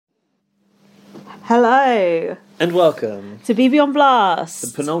Hello And welcome to BB on Blast, the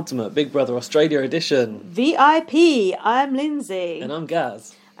penultimate Big Brother Australia edition. VIP. I'm Lindsay. And I'm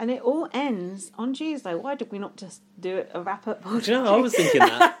Gaz. And it all ends on Tuesday. Why did we not just do a wrap-up? Do you know, I was thinking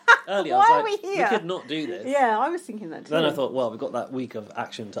that earlier. Why I are was we like, here? we could not do this. Yeah, I was thinking that too. Then I thought, well, we've got that week of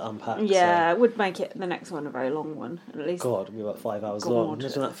action to unpack. Yeah, So. it would make it the next one a very long one. At least. God, it'll be about 5 hours God. long.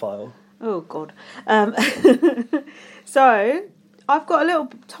 Imagine that file. Oh, God. So, I've got a little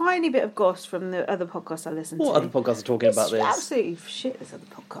tiny bit of goss from the other podcasts I listen to. What other podcasts are talking about this? Absolutely shit, this other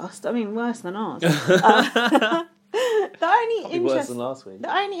podcast. I mean, worse than ours. Worse than last week.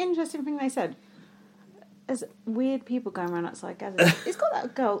 The only interesting thing they said is weird people going around outside Gaz. He's got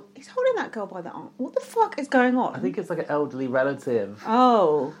that girl. He's holding that girl by the arm. What the fuck is going on? I think it's like an elderly relative.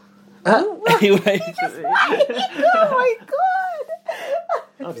 Oh. Anyway. Oh my god.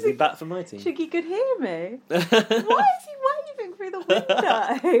 Oh, is he back from my team? Think he could hear me? Why is he waving through the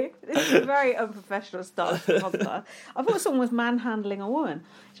window? This is very unprofessional stuff. I thought someone was manhandling a woman. Do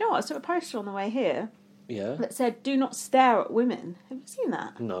you know what? I saw a poster on the way here. Yeah. That said, "Do not stare at women." Have you seen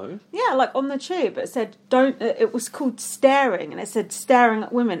that? No. Yeah, like on the tube, it said, "Don't." It was called staring, and it said, "Staring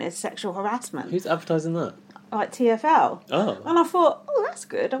at women is sexual harassment." Who's advertising that? Like TFL. Oh. And I thought, oh, that's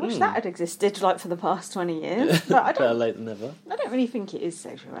good. I wish that had existed like for the past 20 years. But I Better don't. late than never. I don't really think it is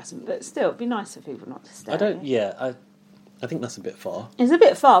sexual harassment, but still, it'd be nice for people not to stare. I don't. Yeah. I think that's a bit far. It's a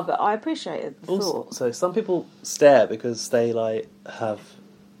bit far, but I appreciated the thought. So some people stare because they have,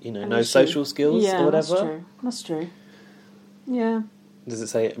 no issue. social skills Yeah, or whatever. that's true. That's true. Yeah. Does it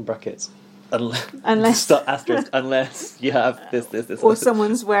say it in brackets? Unless asterisk, unless you have this. Or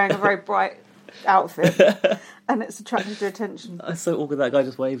someone's wearing a very bright outfit and it's attracting to attention. It's so awkward that guy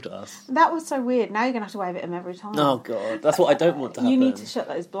just waved at us. That was so weird. Now you're going to have to wave at him every time. Oh God, that's what I don't want to happen. You need to shut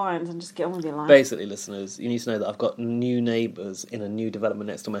those blinds and just get on with your life. Basically, listeners, you need to know that I've got new neighbours in a new development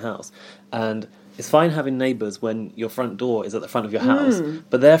next to my house, and it's fine having neighbours when your front door is at the front of your house,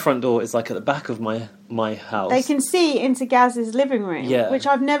 but their front door is like at the back of my house. They can see into Gaz's living room, Yeah. which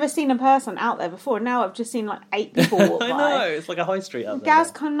I've never seen a person out there before. Now I've just seen like 8 people walk by. I know, it's like a high street out there.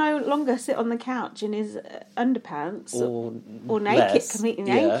 Gaz can no longer sit on the couch in his underpants or naked, less. completely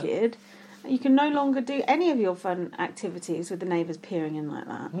Yeah. naked. You can no longer do any of your fun activities with the neighbours peering in like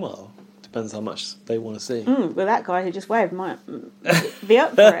that. Well, depends how much they want to see. Well, that guy who just waved might be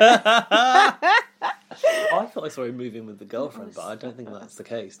up for it. I thought I saw him moving with the girlfriend, but I don't think that's the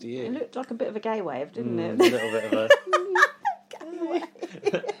case. Do you? It looked like a bit of a gay wave, didn't A it? little bit of a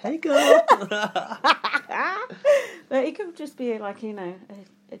hey girl. But it could just be like, a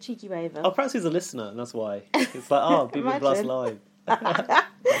cheeky waver. Oh, perhaps he's a listener, and that's why. It's like, BB Plus Imagine. Live.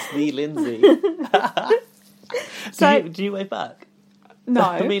 That's me, Lindsay. So- do you wave back?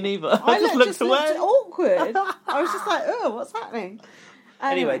 No. Me neither. I just looked looked away. awkward. I was just like, oh, what's happening?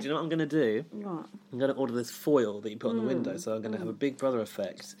 Anyway, do you know what I'm going to do? What? I'm going to order this foil that you put on the window, so I'm going to have a Big Brother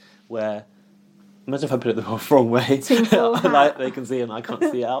effect where... Imagine if I put it the wrong way. Tinfoil hat. Like they can see it and I can't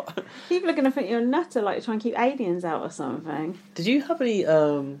see out. People are going to think you're a nutter, like trying to keep aliens out or something. Did you have any... I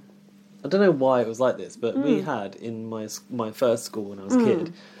don't know why it was like this, but we had in my first school when I was a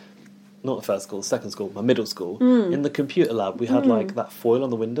kid... Not the first school, second school, my middle school. In the computer lab, we had like that foil on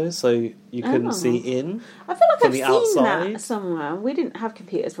the windows, so you couldn't see in. I feel like From I've the seen outside? that somewhere. We didn't have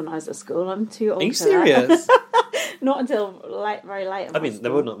computers when I was at school. I'm too old Are you for that. serious? Not until very late. I mean,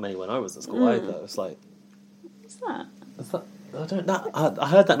 there were not many when I was at school either. It's like, What's that? I don't know. I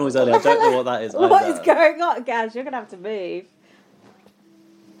heard that noise earlier. I don't know what that is. What either. is going on, Gaz? You're going to have to move.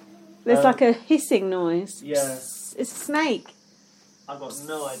 There's like a hissing noise. Yeah. Psst, it's a snake. I've got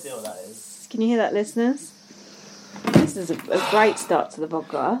no idea what that is. Can you hear that, listeners? This is a great start to the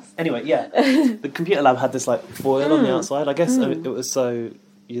podcast. Anyway, yeah, the computer lab had this like foil on the outside. I guess it was so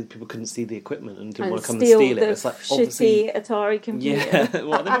people couldn't see the equipment and didn't want to come and steal it. It's like obviously, shitty Atari computer. yeah.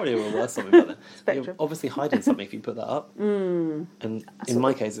 Well, they probably were worth something, but Spectrum. you're obviously hiding something if you put that up. And in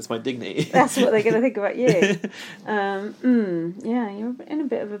my case, it's my dignity. That's what they're going to think about you. Yeah, you're in a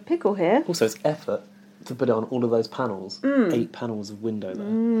bit of a pickle here. Also, it's effort to put it on all of those panels. 8 panels of window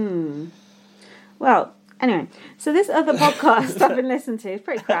there. Well, anyway, so this other podcast I've been listening to is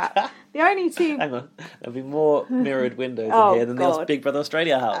pretty crap. The only two... Hang on, there'll be more mirrored windows Oh, in here than the God. Big Brother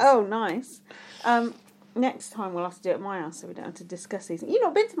Australia house. Oh, nice. Next time we'll have to do it at my house so we don't have to discuss these. You've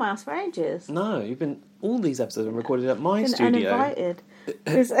not been to my house for ages. No, all these episodes are recorded at my Been studio. uninvited.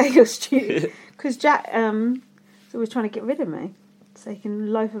 Because Jack is always trying to get rid of me so he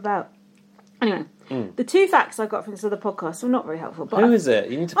can loaf about. Anyway, the two facts I got from this other podcast were not very helpful. But Who is it?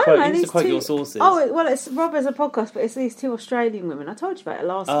 You need to I don't know, quote, these quote two- your sources. Oh, well, it's Rob as a podcast, but it's these two Australian women. I told you about it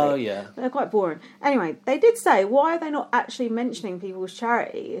last week. Oh, yeah. They're quite boring. Anyway, they did say, why are they not actually mentioning people's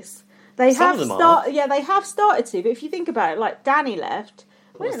charities? They Some have of them started. Yeah, they have started to. But if you think about it, like Danny left.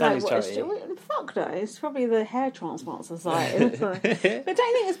 We What's don't know Danny's what it's charity? fuck no, it's probably the Hair Transplant Society. But don't you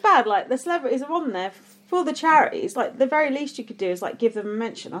think it's bad? Like the celebrities are on there for the charities. Like the very least you could do is like give them a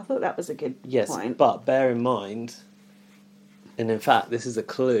mention. I thought that was a good Yes, point. but bear in mind, and in fact, this is a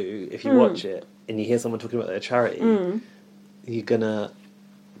clue. If you watch it and you hear someone talking about their charity,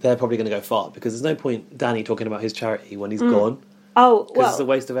 they're probably gonna go far because there's no point Danny talking about his charity when he's gone. Oh Because it's a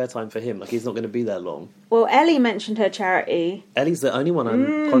well, waste of airtime for him. Like he's not going to be there long. well, Ellie mentioned her charity. Ellie's the only one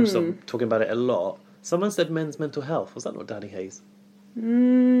I'm conscious of talking about it a lot. Someone said men's mental health. Was that not Danny Hayes?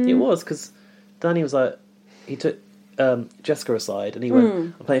 It was because Danny was like he took Jessica aside and he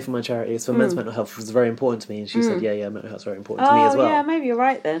went, "I'm playing for my charity. It's for men's mental health, which was very important to me." And she said, "Yeah, mental health's very important to me as well." Yeah, maybe you're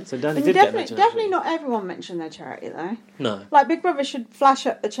right then. So Danny And did get mentioned, definitely actually. not everyone mentioned their charity though. No. Like Big Brother should flash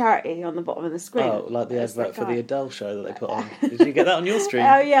up the charity on the bottom of the screen. Oh, like the It's advert for guy. the Adele show that they put on. Did you get that on your stream?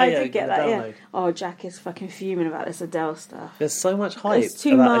 Oh yeah, I did get that. download. Yeah. Oh, Jack is fucking fuming about this Adele stuff. There's so much hype It's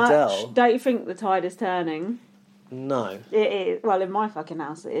too about much. Adele. Don't you think the tide is turning? No. It is. Well, in my fucking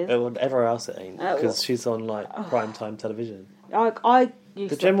house, it is. Everywhere else it ain't. Well- Because she's on like prime time television. I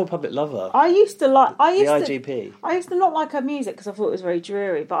used The to. general public love her. I used to like. I The used to. IGP. I used to not like her music because I thought it was very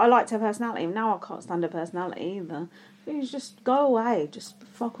dreary, but I liked her personality. Now I can't stand her personality either. You just go away. Just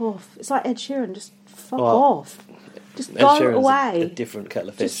fuck off. It's like Ed Sheeran. Just fuck off. Just Ed go Sheeran's away. a different kettle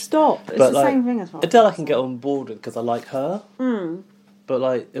of fish. Just stop. It's But, the like, same thing as well. Adele I can get on board with because I like her. But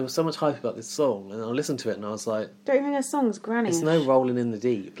like there was so much hype about this song and I listened to it and I was like, Don't you think her song's granny? it's no rolling in the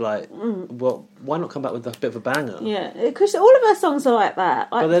deep. Like, well, why not come back with a bit of a banger? Yeah, because all of her songs are like that.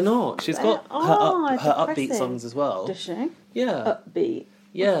 Like, But they're not. She's got her upbeat depressing. songs as well. Does she? Yeah. Upbeat.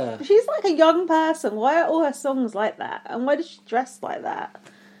 Yeah. She's like a young person. Why are all her songs like that? And why does she dress like that?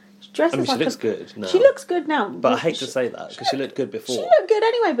 She dresses I mean, she like looks good now. She looks good now. But I hate to say that because she looked good before. She looked good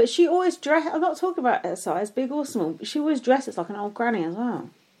anyway, but she always dress. I'm not talking about her size, big or small. But she always dresses like an old granny as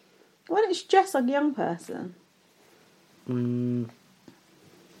well. Why don't she dress like a young person? I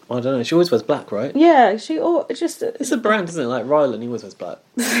don't know. She always wears black, right? Yeah, she just. It's a brand, isn't it? Like Rylan, he always wears black.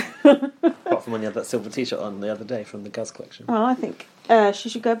 Apart from when he had that silver t-shirt on the other day from the Gaz collection. Well, I think she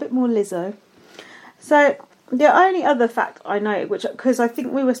should go a bit more Lizzo. So the only other fact I know, which because I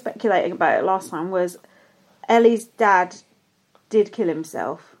think we were speculating about it last time, was Ellie's dad did kill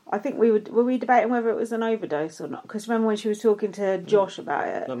himself. I think were we debating whether it was an overdose or not? Because remember when she was talking to Josh about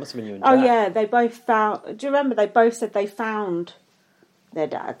it? That must have been you and Jack. Oh yeah, they both found. Do you remember they both said they found their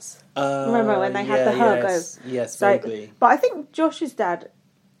dads? Remember when they had the hug? Yes, So, vaguely. but I think Josh's dad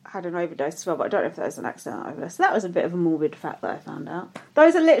had an overdose as well, but I don't know if that was an accidental overdose. So that was a bit of a morbid fact that I found out.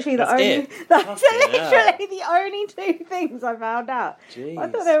 Those are literally the That's only. it? Those Fucking are literally the only two things I found out. Jeez. I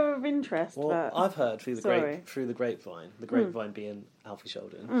thought they were of interest. Well, but I've heard through the grapevine being Alfie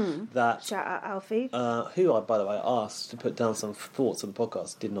Sheldon, that shout out Alfie. who I, by the way, asked to put down some thoughts on the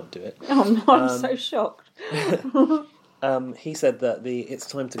podcast, did not do it. Oh no, I'm so shocked. He said that the It's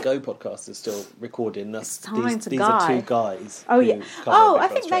Time to Go podcast is still recording. That's these Go. are two guys. Oh who yeah. cover Oh, Big I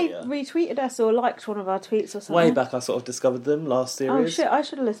Brother think they Australia. retweeted us or liked one of our tweets or something. Way back, I sort of discovered them last series. Oh shit! I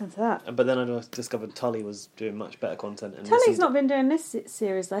should have listened to that. But then I discovered Tully was doing much better content. And Tully's listened not been doing this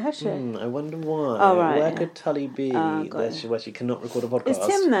series though, has she? I wonder why. Oh, right, Where yeah. could Tully be got where she cannot record a podcast? Is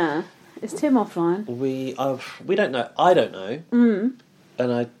Tim there? Is Tim offline? We don't know. I don't know.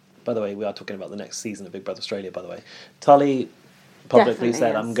 And by the way, we are talking about the next season of Big Brother Australia. By the way, Tully publicly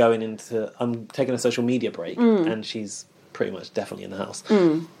Definitely, said, yes. I'm taking a social media break, and she's pretty much definitely in the house.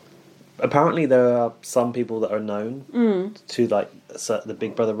 Apparently, there are some people that are known to like the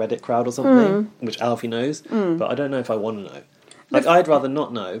Big Brother Reddit crowd or something, which Alfie knows, but I don't know if I want to know. Like, I'd rather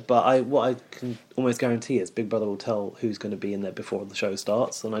not know, but what I can almost guarantee is Big Brother will tell who's going to be in there before the show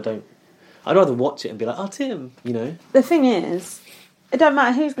starts, and I'd rather watch it and be like, oh, Tim, you know. The thing is, it don't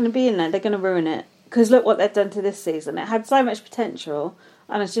matter who's going to be in there; they're going to ruin it. Because look what they've done to this season. It had so much potential,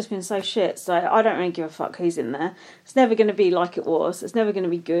 and it's just been so shit. So I don't really give a fuck who's in there. It's never going to be like it was. It's never going to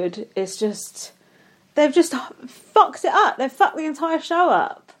be good. It's just they've just fucked it up. They've fucked the entire show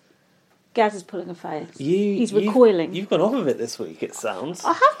up. Gaz is pulling a face. He's recoiling. You've gone off of it this week. It sounds.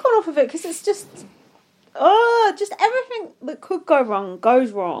 I have gone off of it because it's just everything that could go wrong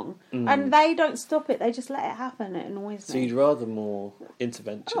goes wrong, and they don't stop it. They just let it happen. It annoys So me. you'd rather more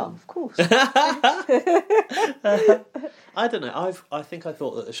intervention? Oh, of course. I don't know. I think I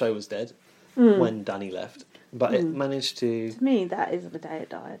thought that the show was dead when Danny left, but it managed to. To me, that is the day it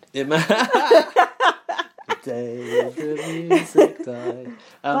died. The day the music died.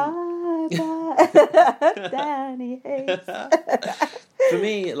 Bye, Danny Hayes. For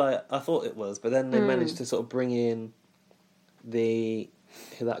me, like I thought it was, but then they managed to sort of bring in the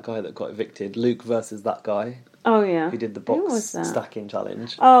that guy that got evicted, Luke versus that guy Oh yeah. who did the Who box was that? stacking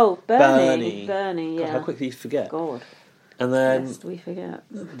challenge. Oh, Bernie. Bernie, God, yeah. how quickly you forget. God, And then lest we forget.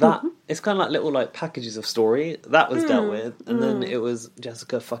 that it's kind of like little like packages of story that was dealt with, and then it was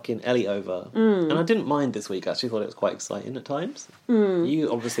Jessica fucking Ellie over. And I didn't mind this week. I actually thought it was quite exciting at times. You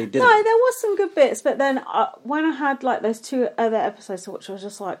obviously didn't. No, there was some good bits, but then when I had like those 2 other episodes to watch, I was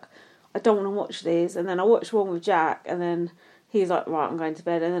just like, I don't want to watch these. And then I watched one with Jack, and then he's like, right, I'm going to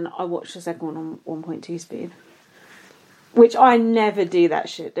bed. And then I watched the second one on 1.2 speed. Which I never do that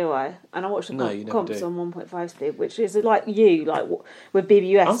shit, do I? And I watch the comps do. on 1.5 speed, which is like you, like with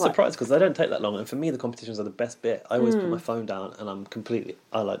BBUS. I'm surprised because they don't take that long, and for me, the competitions are the best bit. I always put my phone down and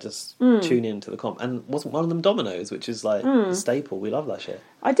I like just tune in to the comp. And wasn't one of them dominoes, which is like a staple. We love that shit.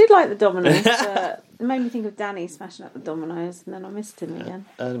 I did like the dominoes, but it made me think of Danny smashing up the dominoes, and then I missed him again.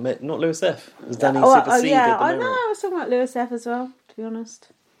 Not Lewis F. It was Danny superseded yeah, the I know. memory. I was talking about Lewis F as well, to be honest.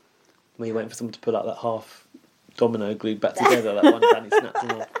 When you're waiting for someone to pull out that half domino glued back together, that one Danny snapped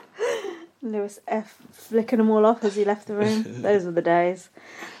them off. Lewis F flicking them all off as he left the room. Those were the days.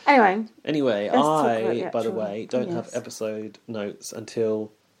 Anyway, I, by the way, don't have episode notes until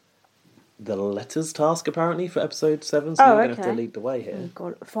the letters task, apparently, for episode 7, so you're going to have to lead the way here. Oh,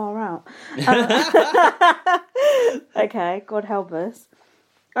 God, far out. Okay, God help us.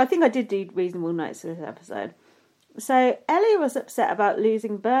 I think I did do reasonable notes for this episode. So, Ellie was upset about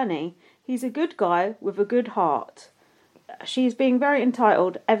losing Bernie. He's a good guy with a good heart. She's being very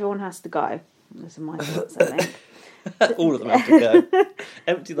entitled. Everyone has to go. Those are my thoughts, I think. All of them have to go.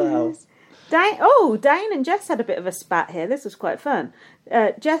 Empty the house. Dane and Jess had a bit of a spat here. This was quite fun.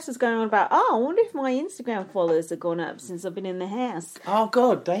 Jess was going on about, I wonder if my Instagram followers have gone up since I've been in the house. Oh,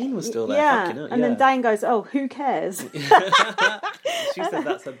 God, Dane was still there. Yeah, Fucking hell, and then Dane goes, oh, who cares? She said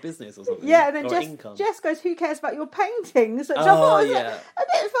that's her business or something. Yeah, and or then income. Jess goes, who cares about your paintings? Which I thought was yeah. a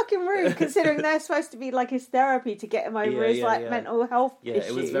bit fucking rude, considering they're supposed to be like his therapy to get him over his mental health issues.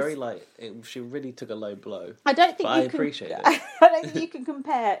 It was very like, she really took a low blow. I don't think I appreciate it. I don't think you can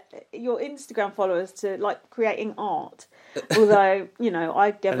compare your Instagram followers to like creating art. Although,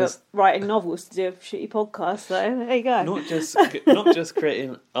 I gave up writing novels to do a shitty podcast, so there you go. Not just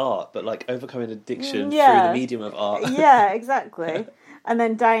creating art, but like overcoming addiction through the medium of art. Yeah, exactly. And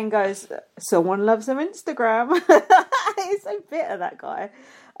then Dane goes, someone loves some Instagram. He's so bitter, that guy.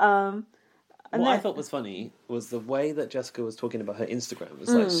 What I thought was funny was the way that Jessica was talking about her Instagram. It was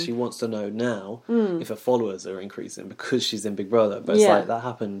like she wants to know now if her followers are increasing because she's in Big Brother. But it's like that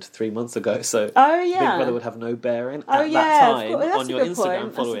happened 3 months ago, so Big Brother would have no bearing at that time on your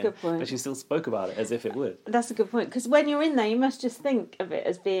Instagram following. But she still spoke about it as if it would. That's a good point, because when you're in there, you must just think of it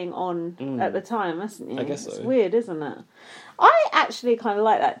as being on at the time, mustn't you? I guess so. It's weird, isn't it? I actually kind of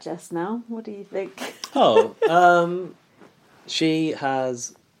like that Jess now. What do you think? She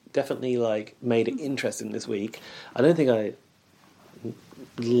has definitely like made it interesting this week. I don't think I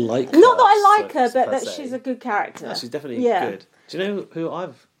like her. Not that I like her, but that she's a good character. No, she's definitely good. Do you know who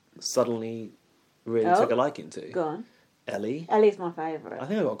I've suddenly really took a liking to? Go on. Ellie. Ellie's my favourite. I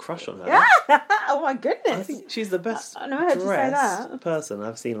think I've got a crush on her. Oh my goodness. I think she's the best I never heard you say that. person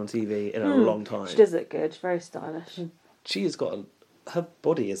I've seen on TV in a long time. She does look good. She's very stylish. She's got her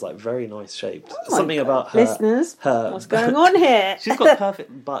body is like very nice shaped. Oh Something God. about her. Listeners, what's going on here? She's got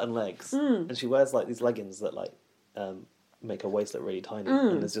perfect butt and legs, and she wears like these leggings that like make her waist look really tiny,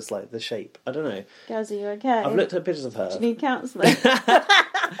 and it's just like the shape. I don't know. Girls, are you okay? I've looked at pictures of her. Do you need counselling?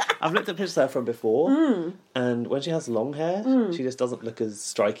 I've looked at pictures of her from before, and when she has long hair, she just doesn't look as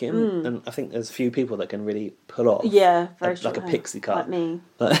striking. And I think there's few people that can really pull off, very like a pixie cut, like me,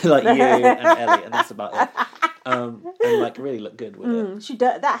 like you and Ellie, and that's about it. And like really look good with it.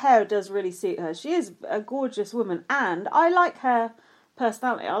 That hair does really suit her. She is a gorgeous woman, and I like her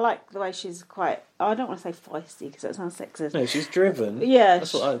personality. I like the way she's quite. I don't want to say feisty because that sounds sexist. No, she's driven. Yeah,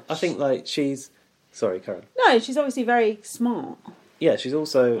 that's what I think. Like she's. Sorry, Karen. No, she's obviously very smart. Yeah, she's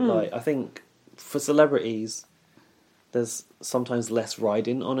also like I think for celebrities, there's sometimes less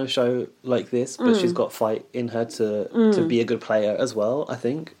riding on a show like this, but she's got fight in her to be a good player as well. I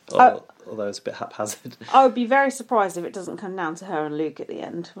think. Although it's a bit haphazard. I would be very surprised if it doesn't come down to her and Luke at the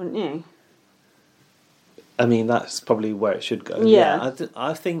end, wouldn't you? I mean, that's probably where it should go. Yeah.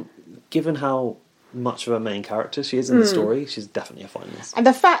 I think, given how much of a main character she is in the story, she's definitely a finalist. And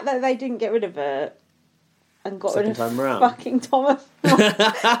the fact that they didn't get rid of her and got rid of fucking Thomas.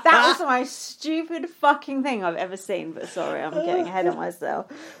 That was the most stupid fucking thing I've ever seen, but sorry, I'm getting ahead of myself.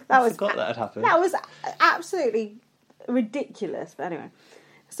 I forgot that had happened. That was absolutely ridiculous, but anyway.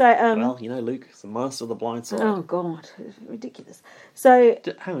 So, well, Luke is the master of the blind side. Oh, God. It's ridiculous. So...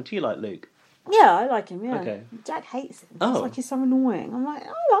 Hang on, do you like Luke? Yeah, I like him, yeah. Okay. Jack hates him. Oh. It's like he's so annoying. I'm like,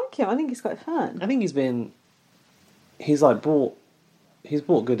 I like him. I think he's quite fun. I think he's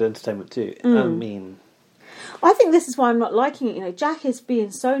brought good entertainment too. I mean, I think this is why I'm not liking it. You know, Jack is being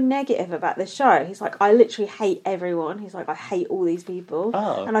so negative about this show. He's like, I literally hate everyone. He's like, I hate all these people.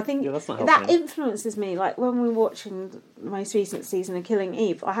 Oh, and I think yeah, that's not that helping. influences me. Like when we were watching the most recent season of Killing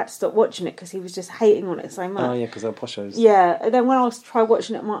Eve, I had to stop watching it because he was just hating on it so much. oh yeah, because they're poshos. Yeah, and then when I was trying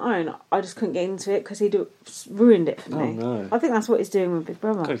watching it on my own, I just couldn't get into it because he'd ruined it for me. Oh no! I think that's what he's doing with Big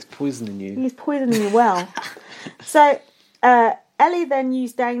Brother. God, he's poisoning you. He's poisoning you well. So Ellie then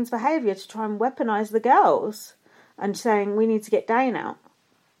used Dane's behaviour to try and weaponise the girls and saying, we need to get Dane out.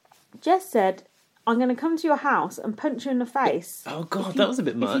 Jess said, I'm going to come to your house and punch you in the face. Oh God, that was a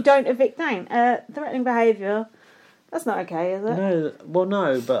bit much. If you don't evict Dane. Threatening behaviour. That's not okay, is it? No, well,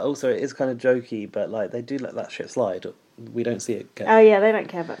 no, but also it is kind of jokey, but like they do let that shit slide. We don't see it. Oh yeah, they don't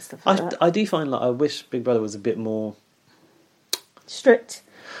care about stuff like that. I do find like I wish Big Brother was a bit more strict.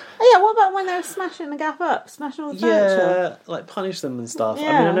 Oh yeah, what about when they were smashing the gaff up, smashing all the furniture? Yeah, like punish them and stuff. I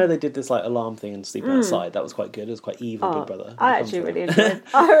Yeah. mean, I know they did this like alarm thing and sleeping outside. That was quite good. It was quite evil, Big Brother. I actually really enjoyed.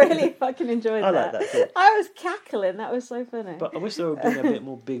 I really fucking enjoyed I that. like that too. I was cackling. That was so funny. But I wish there would have been a bit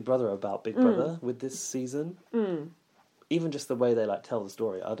more Big Brother about Big Brother with this season. Even just the way they like tell the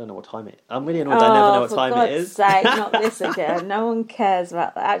story. I don't know what time it. I'm really annoyed. I never know what time it is. For God's sake, not this again. No one cares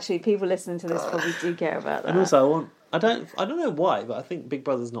about that. Actually, people listening to this probably do care about that. And also, I don't know why, but I think Big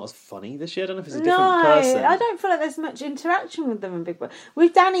Brother's not as funny this year. I don't know if it's a different person. I don't feel like there's much interaction with them in Big Brother.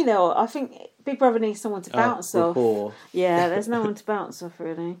 With Danny though, I think Big Brother needs someone to bounce off. Rapport. Yeah, there's no one to bounce off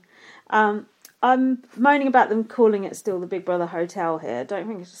really. I'm moaning about them calling it still the Big Brother Hotel here. I don't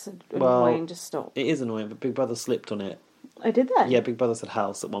think it's just annoying. Just stop. It is annoying, but Big Brother slipped on it. Oh, did they? Yeah, Big Brother said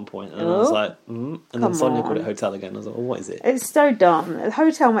house at one point, and I was like, and then Sonia called it hotel again. I was like, well, what is it? It's so dumb. The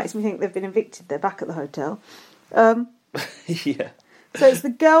hotel makes me think they've been evicted. They're back at the hotel. Yeah. So it's the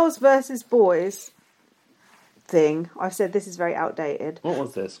girls versus boys thing. I said this is very outdated. What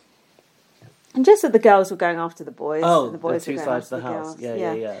was this? And just that the girls were going after the boys. Oh, and the boys the two were going sides of after the house. girls.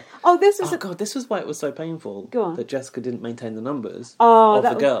 Yeah. Oh, this was. God, this was why it was so painful. Go on. That Jessica didn't maintain the numbers Oh, of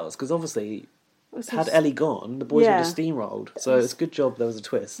the girls, because obviously, had Ellie gone, the boys would have steamrolled. So it's a good job there was a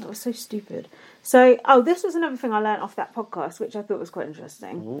twist. That was so stupid. So, this was another thing I learned off that podcast, which I thought was quite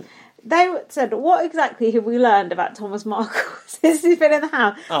interesting. Ooh. They said, what exactly have we learned about Thomas Markle since he's been in the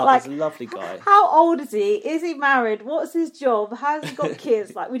house? Oh, like, he's a lovely guy. How old is he? Is he married? What's his job? Has he got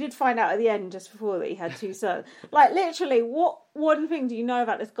kids? Like, we did find out at the end, just before, that he had 2 sons. Like, literally, what one thing do you know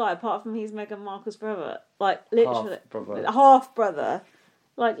about this guy, apart from he's Meghan Markle's brother? Like, literally. Half brother.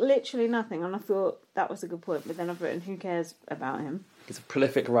 Like, literally nothing. And I thought that was a good point. But then I've written, who cares about him? He's a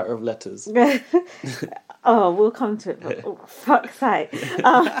prolific writer of letters. Oh, we'll come to it. But, oh, fuck's sake.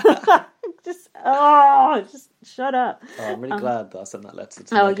 Just shut up. Oh, I'm really glad that I sent that letter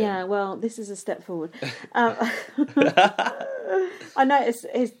to Oh, Meghan. yeah, well, this is a step forward. I noticed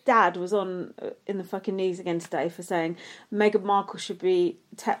his dad was on in the fucking news again today for saying Meghan Markle should be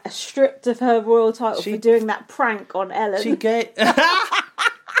stripped of her royal title for doing that prank on Ellen. She gave...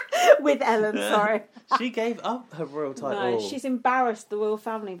 With Ellen, sorry. She gave up her royal title. No, she's embarrassed the royal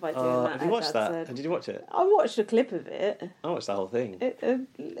family by doing that. Have you watched that? Did you watch it? I watched a clip of it. I watched the whole thing.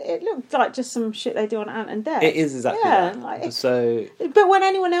 It looked like just some shit they do on Ant and Dec. It is exactly that. So, but when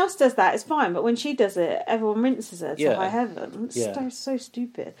anyone else does that, it's fine. But when she does it, everyone rinses her to high heaven. It's so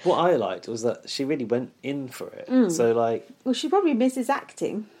stupid. What I liked was that she really went in for it. So, like... Well, she probably misses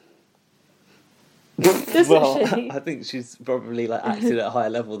acting. Doesn't she? I think she's probably like acted at a higher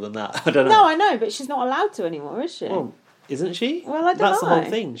level than that. I don't know. No, I know, but she's not allowed to anymore, is she? Well, isn't she? Well, I don't That's know. the whole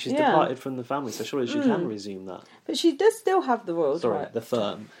thing. She's departed from the family, so surely she can resume that. But she does still have the royal title. Sorry, the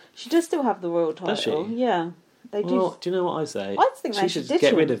firm. She does still have the royal title. Does she? Yeah. They do. Well, do you know what I say? I think she they should should get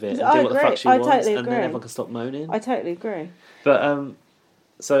ditch rid him. of it and I do what the agree. fuck she I wants, totally and then agree. everyone can stop moaning. I totally agree. But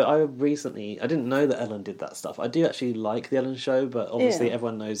so I didn't know that Ellen did that stuff. I do actually like the Ellen show, but obviously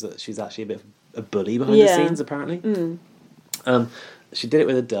everyone knows that she's actually a bit of a bully behind the scenes, apparently. She did it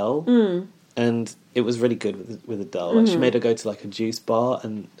with Adele, and it was really good with Adele. Like, she made her go to like a juice bar,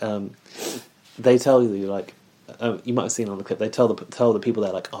 and they tell you like. You might have seen on the clip. They tell the people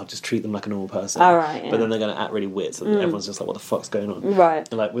there like, "Oh, just treat them like a normal person." All right, yeah. But then they're going to act really weird, so everyone's just like, "What the fuck's going on?" Right.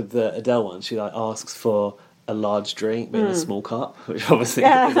 And like with the Adele one, she like asks for a large drink but in a small cup, which obviously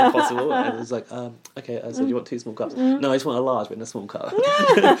is impossible. And it was like, okay, so do you want 2 small cups? No, I just want a large but in a small cup.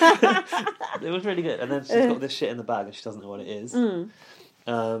 It was really good. And then she's got this shit in the bag and she doesn't know what it is.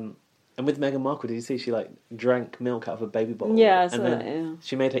 And with Meghan Markle, did you see she like drank milk out of a baby bottle? Yeah, I saw and then that, yeah.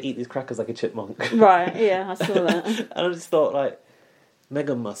 she made her eat these crackers like a chipmunk. Right, yeah, I saw that. And I just thought, like,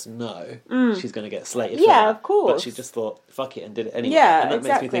 Meghan must know she's going to get slated. Yeah, for that, of course. But she just thought, fuck it, and did it anyway. Yeah, and that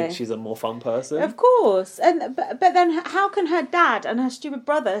exactly. makes me think she's a more fun person. Of course. But then how can her dad and her stupid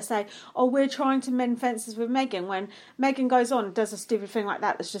brother say, oh, we're trying to mend fences with Meghan, when Meghan goes on and does a stupid thing like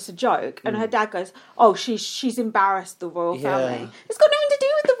that that's just a joke, and her dad goes, oh, she's embarrassed the royal family. It's got nothing to do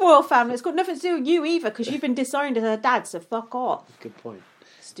with the royal family. It's got nothing to do with you either, because you've been disowned as her dad, so fuck off. Good point.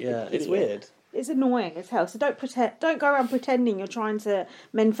 Stupid It's idiot. weird. It's annoying as hell. So don't go around pretending you're trying to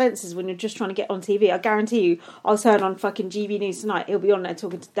mend fences when you're just trying to get on TV. I guarantee you, I'll turn on fucking GB News tonight. He'll be on there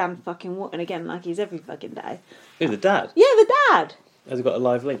talking to Dan fucking Wootton again, like he's every fucking day. Who, the dad? Yeah, the dad. Has he got a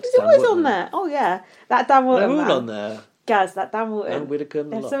live link? He's always on there. Oh yeah, that Dan Wootton. They're all man. on there. Gaz, that Dan Wootton. And Widdicombe.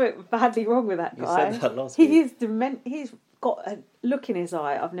 There's something badly wrong with that You guy. said that last week. He's got a look in his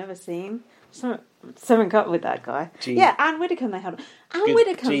eye I've never seen. Something up with that guy. G- Yeah, Anne Widdicombe they had. Anne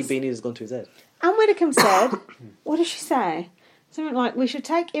Widdicombe. GB News has gone to his head. Anne Widdicombe said, what did she say? Something like, we should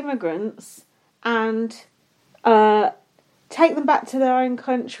take immigrants and take them back to their own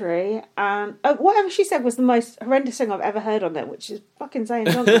country. And whatever she said was the most horrendous thing I've ever heard on it, which is fucking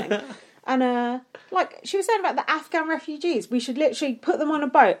saying something. And like she was saying about the Afghan refugees, we should literally put them on a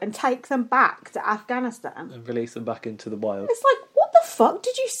boat and take them back to Afghanistan. And release them back into the wild. It's like, what the fuck?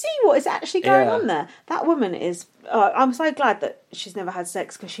 Did you see what is actually going Yeah. on there? That woman is... I'm so glad that she's never had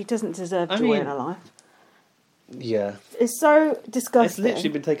sex, because she doesn't deserve joy in her life. Yeah. It's so It's disgusting. literally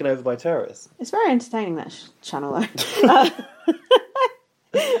been taken over by terrorists. It's very entertaining, that channel, though.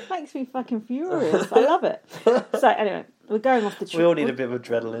 It makes me fucking furious. I love it. So, anyway, we're going off the... We all need a bit of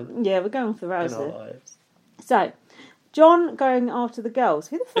adrenaline Yeah, we're going off the rails in our here. lives. So, John going after the girls.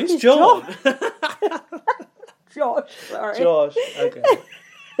 Who the fuck Who's is John? Josh, sorry. Josh. Okay.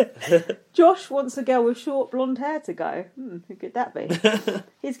 Josh wants a girl with short blonde hair to go. Who could that be?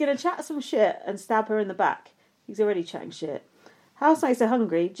 He's going to chat some shit and stab her in the back. He's already chatting shit. Housemates are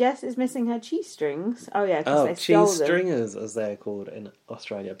hungry. Jess is missing her cheese strings. Oh, yeah, because they stole cheese them. stringers, as they're called in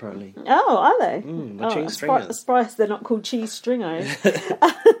Australia, apparently. Oh, are they? The cheese I'm stringers. surprised they're not called cheese stringers.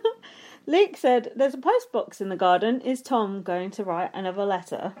 Luke said, there's a post box in the garden. Is Tom going to write another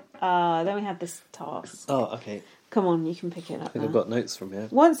letter? Then we have this task. Oh, okay. Come on, you can pick it up I think now. I've got notes from here.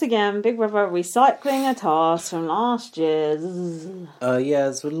 Once again, Big Brother recycling a task from last year. Yeah,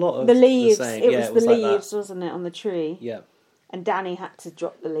 there's a lot of The leaves. The same. It Yeah, was the like that. leaves, wasn't it, on the tree? Yeah. And Danny had to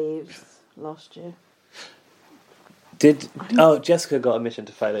drop the leaves last year. Jessica got a mission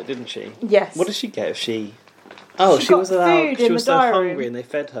to fail it, didn't she? Yes. What did she get if she... Oh, She she got was allowed... food She in was the so diary. hungry and they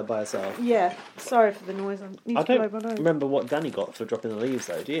fed her by herself. Yeah. Sorry for the noise. I need I to blow don't my nose. remember what Danny got for dropping the leaves,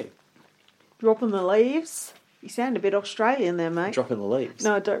 though, do you? Dropping the leaves? You sound a bit Australian there, mate. Dropping the leaves.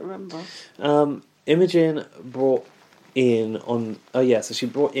 No, I don't remember. Imogen brought in on... Oh, yeah, so she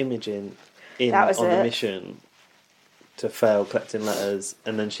brought Imogen in That was on the it. mission to fail collecting letters,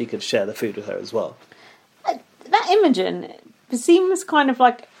 and then she could share the food with her as well. That Imogen seems kind of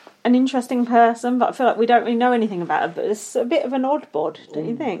like an interesting person, but I feel like we don't really know anything about her. But it's a bit of an odd bod, don't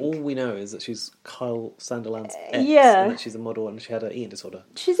you think? All we know is that she's Kyle Sanderland's ex, yeah. and that she's a model and she had an eating disorder.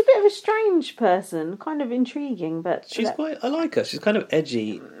 She's a bit of a strange person, kind of intriguing, but... I like her. She's kind of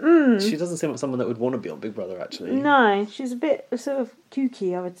edgy. She doesn't seem like someone that would want to be on Big Brother, actually. No, she's a bit sort of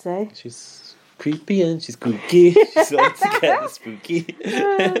kooky, I would say. She's creepy and she's kooky. She's altogether spooky.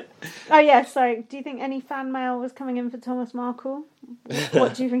 Oh yeah, sorry. Do you think any fan mail was coming in for Thomas Markle?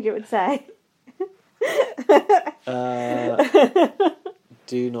 What do you think it would say?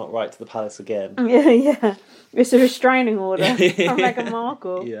 Do not write to the palace again. Yeah. It's a restraining order from Meghan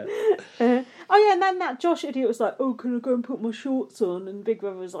Markle. Yeah. Oh yeah, and then that Josh idiot was like, "Oh, can I go and put my shorts on?" And Big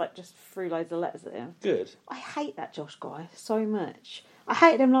Brother was like, just threw loads of letters at him. Good. I hate that Josh guy so much. I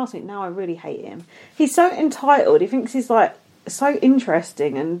hated him last week. Now I really hate him. He's so entitled. He thinks he's like so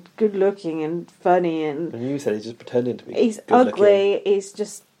interesting and good looking and funny, and And you said he's just pretending to be he's good ugly. looking. He's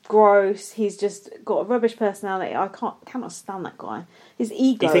just gross. He's just got a rubbish personality. I cannot stand that guy. His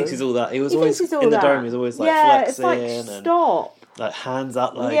ego. He thinks he's all that. He was He always thinks he's all in the that. dome. He was always like yeah, it's flexing like and stop. like hands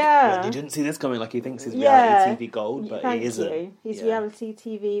up, like Yeah. you didn't see this coming. Like he thinks he's Yeah. reality TV gold, but Thank he isn't. you. He's Yeah. reality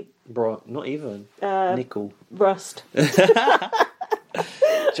TV Bro, not even nickel. rust.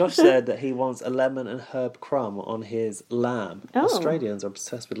 Josh said that he wants a lemon and herb crumb on his lamb. Oh. Australians are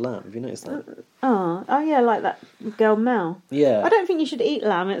obsessed with lamb. Have you noticed that? Oh yeah, like that girl Mel. Yeah. I don't think you should eat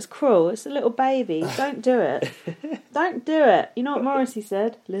lamb. It's cruel. It's a little baby. Don't do it. Don't do it. You know what Morrissey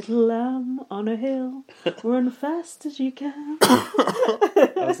said? Little lamb on a hill, run fast as you can.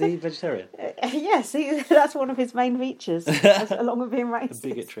 Oh, is he vegetarian? Yes, that's one of his main features, along with being racist.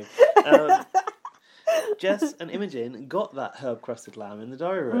 Bigotry. Jess and Imogen got that herb-crusted lamb in the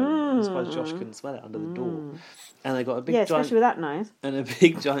diary room. I'm surprised Josh couldn't smell it under the door. And they got a big Yeah, giant... especially with that nose. And a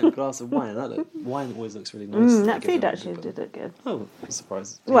big giant glass of wine. Wine always looks really nice. That food actually did look good. Oh, I'm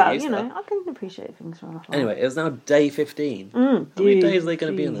surprised. Well, you know, I can appreciate things from afar. Anyway, it was now day 15. How many days are they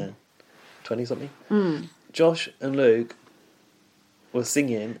going to be in there? 20-something? Josh and Luke were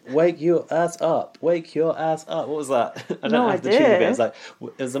singing, "Wake your ass up, wake your ass up." What was that? I don't have the tune of it. It's like,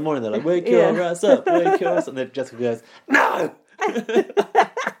 it was the morning, they're like, "Wake your ass up, wake your ass up." And then Jessica goes, "No!"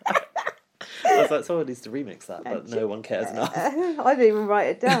 I was like, someone needs to remix that, but no one cares enough. I didn't even write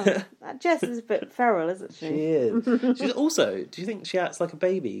it down. Jess is a bit feral, isn't she? She is. She's also, do you think she acts like a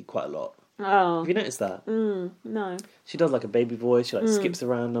baby quite a lot? Oh. Have you noticed that? No. She does like a baby voice, she like skips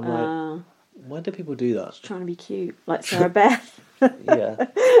around. I'm like, why do people do that? She's trying to be cute, like Sarah Beth. Yeah.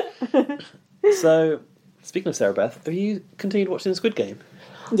 So, speaking of Sarah Beth, have you continued watching Squid Game?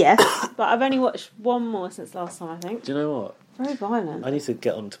 Yes, but I've only watched one more since last time, I think. Do you know what? Very violent. I need to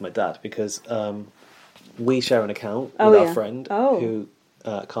get on to my dad because we share an account with our friend who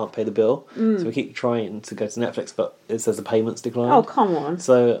can't pay the bill. So we keep trying to go to Netflix, but it says the payment's declined. Oh, come on.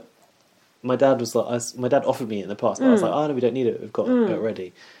 So my dad was like, my dad offered me it in the past, but I was like, oh no, we don't need it. We've got it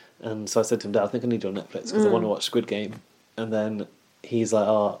ready. And so I said to him, Dad, I think I need you on Netflix because I want to watch Squid Game. And then he's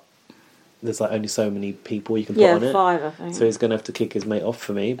like, there's like only so many people you can put on it. 5, I think. So he's going to have to kick his mate off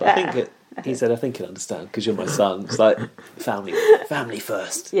for me. But I think he said, I think he'll understand because you're my son. It's like family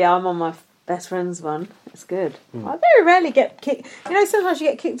first. Yeah, I'm on my best friend's one. It's good. I very rarely get kicked. You know, sometimes you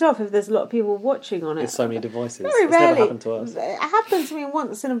get kicked off if there's a lot of people watching on it. There's so many devices. Very it's rarely. Never happened to us. It happened to me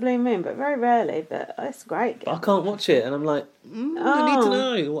once in a blue moon, but very rarely. But it's great. But I can't watch it, and I'm like, I need to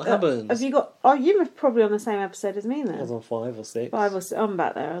know what happens. Have you got? Oh, you were probably on the same episode as me then. I was on 5 or 6. 5 or 6. I'm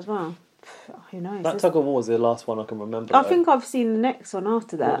back there as well. Who knows? That tug of war was the last one I can remember. I think I've seen the next one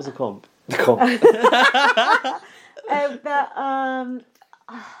after that. What was the comp? The comp.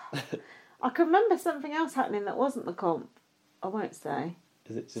 I can remember something else happening that wasn't the comp. I won't say.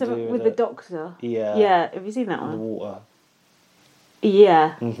 Is it to Something do with the doctor. Yeah. Yeah. Have you seen that In the one? water.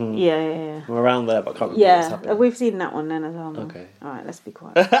 Yeah. Mm-hmm. Yeah. I'm around there, but I can't remember what's happening. We've seen that one then as well. Okay. All right, let's be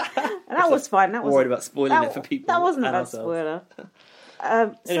quiet. And that was fine. That was worried about spoiling it for people. That wasn't a and bad ourselves. spoiler.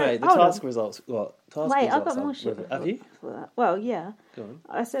 Anyway, the hold on. task results. What? Task Wait, results I've got more are- shit. Have you? before that. Well, yeah. Go on.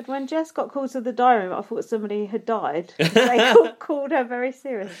 I said when Jess got called to the diary room, I thought somebody had died. They called her very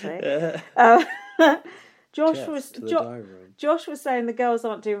seriously. Josh Jess was to the diary room. Josh was saying the girls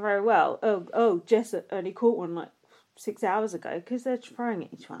aren't doing very well. Oh, Jess only caught one like 6 hours ago because they're throwing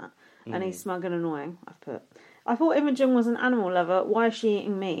at each other, and he's smug and annoying. I thought Imogen was an animal lover. Why is she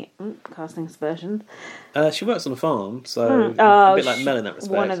eating meat? Casting aspersions. She works on a farm, so a bit like Mel in that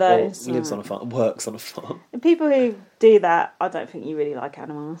respect. One of those. Or lives on a farm, works on a farm. The people who do that, I don't think you really like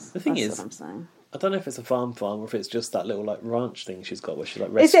animals. The thing That's is, what I'm saying. I don't know if it's a farm or if it's just that little like ranch thing she's got where she like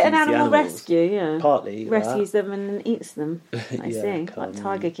Is rescues it an the animal animals. rescue? Yeah. Partly Rescues them and then eats them. I Yeah, see. come Like on.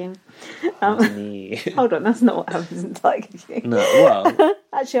 Tiger King. Nee. Hold on, that's not what happens in Tiger King. No, well,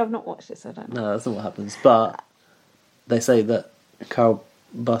 Actually, I've not watched it, so I don't know. no, that's not what happens. But they say that Carol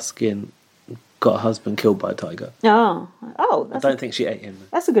Baskin got a husband killed by a tiger. Oh, I don't think she ate him.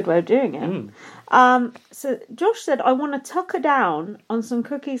 that's a good way of doing it. So Josh said, "I want to tuck her down on some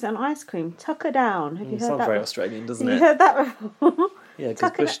cookies and ice cream. Tuck her down." Have you heard Sounds that? very Australian, doesn't Have it? you heard that before? Yeah, because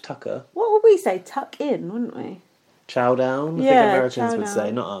Tuck it Bush Tucker. What would we say? Tuck in, wouldn't we? Chow down, I Yeah, think Americans chow would say,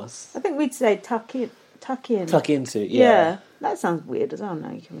 down. not us. I think we'd say tuck in. Tuck in. Tuck into, Yeah. That sounds weird as well.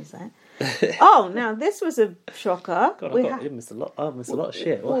 No, you can say it. Oh, now this was a shocker. God, We I missed a lot. I missed a lot of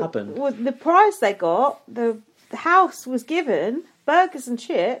shit. What happened? Well, the prize they got, the house was given burgers and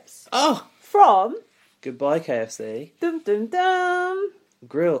chips Oh, from goodbye KFC. dum dum dum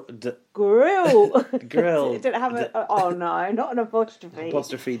Grill. grill. Grill. It didn't have oh no, not an apostrophe.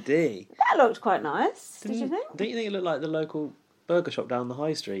 Apostrophe D. That looked quite nice. Did you think? Don't you think it looked like the local burger shop down the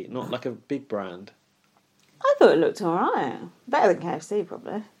high street, not like a big brand? I thought it looked alright. Better than KFC,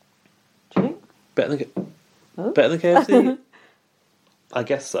 probably. Do you think? Better than Oh. better than KFC. I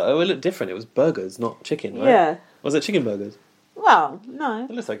guess so. It looked different. It was burgers, not chicken, right? Yeah. Was it chicken burgers? Well, no.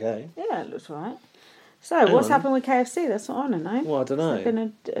 It looks okay. Yeah, it looks alright. So, what's happened with KFC? That's what I want to know. Well, I don't Has there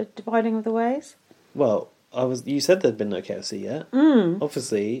know. been a dividing of the ways? Well, you said there'd been no KFC yet.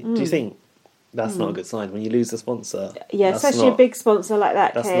 Obviously, do you think that's not a good sign when you lose the sponsor? Yeah, That's especially not- a big sponsor like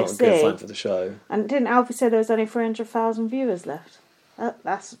that, That's KFC. not a good sign for the show. And didn't Alfie say there was only 300,000 viewers left?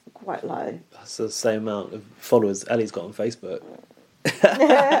 That's quite low. That's the same amount of followers Ellie's got on Facebook.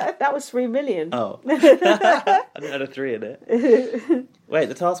 That was 3 million. Oh. I didn't add a 3 in it. Wait,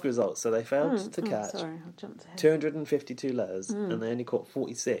 the task results. So they failed to catch Sorry, I jumped ahead. 252 letters and they only caught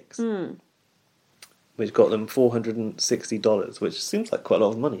 46. which got them $460, which seems like quite a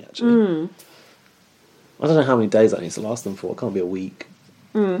lot of money, actually. I don't know how many days that needs to last them for. It can't be a week.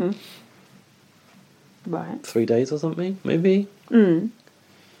 Right. 3 days or something, maybe?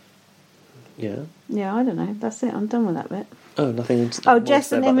 Yeah. Yeah, I don't know. That's it. I'm done with that bit. Oh, nothing. Oh,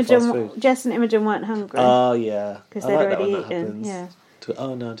 Jess and Imogen weren't hungry. Oh, yeah. Because I they'd like that already when that eaten. happens. Yeah.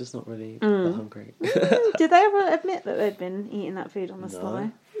 Oh, no, just not really that hungry. Did they ever admit that they'd been eating that food on the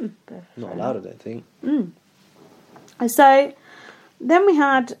sly? Not allowed, I don't think. So, then we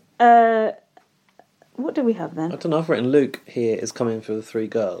had... what do we have then? I don't know, I've written Luke here is coming for the 3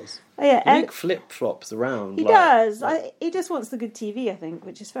 girls. Oh, yeah. Luke flip-flops around. He does. He just wants the good TV, I think,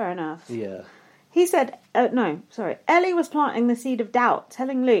 which is fair enough. Yeah. He said... Ellie was planting the seed of doubt,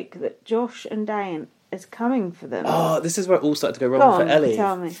 telling Luke that Josh and Dane is coming for them. Oh, this is where it all started to go wrong for Ellie.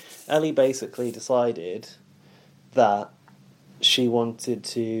 Tell me. Ellie basically decided that she wanted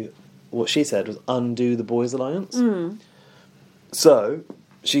to... What she said was undo the boys' alliance. So...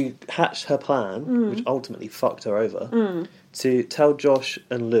 She hatched her plan, which ultimately fucked her over, to tell Josh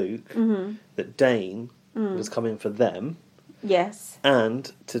and Luke that Dane was coming for them. Yes.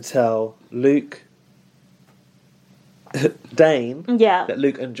 And to tell Dane that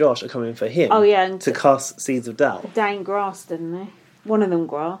Luke and Josh are coming for him. Oh, yeah. And to cast seeds of doubt. Dane grasped, didn't he? One of them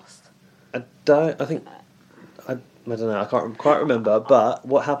grasped. I don't know, I can't quite remember, but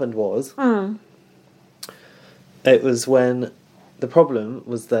what happened was... It was when... The problem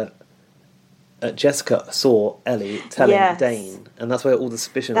was that Jessica saw Ellie telling Dane, and that's where all the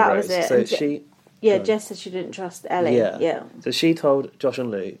suspicion arose. Was it. So she... Jess said she didn't trust Ellie. Yeah. So she told Josh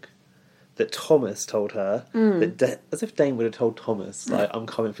and Luke that Thomas told her, as if Dane would have told Thomas, like, I'm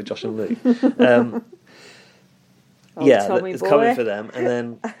coming for Josh and Luke. That it's coming for them. And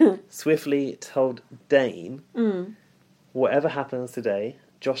then swiftly told Dane, whatever happens today...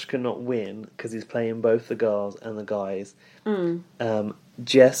 Josh cannot win because he's playing both the girls and the guys.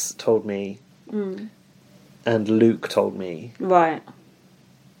 Jess told me, and Luke told me. Right.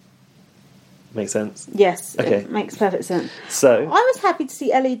 Makes sense? Yes. Okay. It makes perfect sense. So I was happy to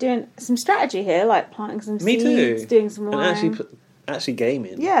see Ellie doing some strategy here, like planting some seeds, too. doing some lying. And actually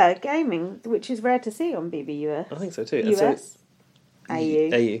gaming. Yeah, gaming, which is rare to see on BBUS. I think so too. US.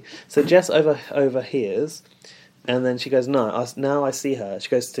 AU. So Jess overhears. And then she goes, now I see her. She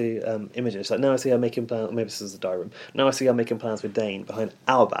goes to Imogen. She's like, now I see her making plans. Maybe this is the diary room. Now I see her making plans with Dane behind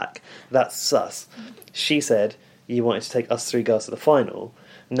our back. That's sus. She said, you wanted to take us 3 girls to the final.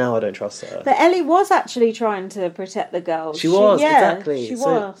 Now I don't trust her. But Ellie was actually trying to protect the girls. She was, exactly. She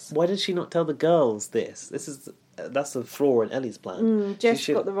so was. Why did she not tell the girls this? That's the flaw in Ellie's plan. Jess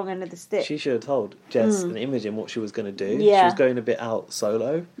got the wrong end of the stick. She should have told Jess and Imogen what she was going to do. Yeah. She was going a bit out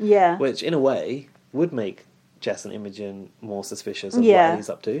solo. Yeah. Which, in a way, would make Jess and Imogen more suspicious of what Ellie's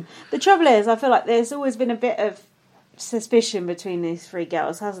up to. The trouble is, I feel like there's always been a bit of suspicion between these 3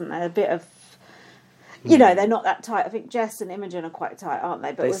 girls, hasn't there? A bit of, they're not that tight. I think Jess and Imogen are quite tight, aren't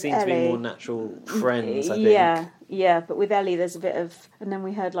they? But they with seem Ellie, to be more natural friends, I think. Yeah. But with Ellie, there's a bit of, and then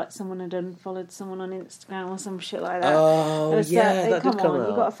we heard like someone had unfollowed someone on Instagram or some shit like that. Oh, that did come out.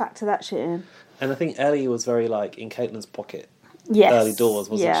 You've got to factor that shit in. And I think Ellie was very like in Caitlin's pocket. Yes. Early doors,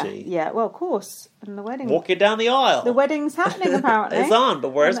 wasn't she? Yeah, well, of course. And the wedding... Walking down the aisle. The wedding's happening, apparently. It's on, but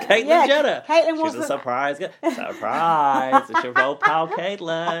where's Caitlyn Jenner? Caitlyn She's a surprise. Surprise! It's your old pal,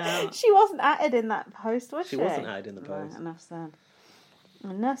 Caitlyn. She wasn't added in that post, was she? She wasn't added in the post. Right,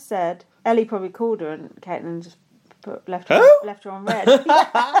 enough said. Ellie probably called her and Caitlyn just left her on red.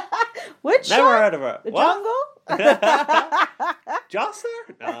 Which Never heard of her. The what? Jungle? Josser?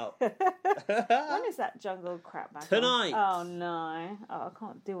 No. When is that Jungle crap back Tonight. on? Oh, no. Oh, I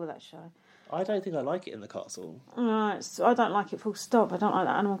can't deal with that show. I don't think I like it in the castle. No, I don't like it full stop. I don't like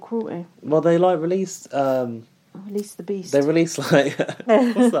that animal cruelty. Well, they released... Release the beast. They released what's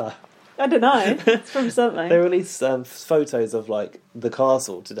that? I don't know. It's from something. They released photos of the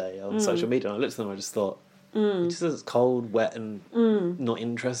castle today on social media, and I looked at them and I just thought, it just looks cold, wet, and not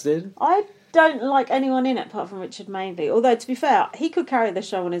interested. I don't like anyone in it apart from Richard Madeley. Although, to be fair, he could carry the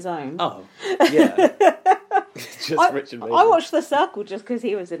show on his own. Oh, yeah. Richard Madeley. I watched The Circle just because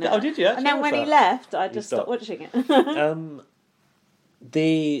he was in it. Oh, did you? And then when he left, I just stopped watching it.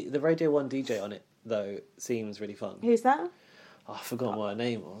 The Radio 1 DJ on it, though, seems really fun. Who's that? Oh, I forgot what her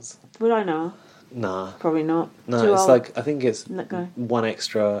name was. Would I know? Nah. Probably not. No, Too it's old. I think it's One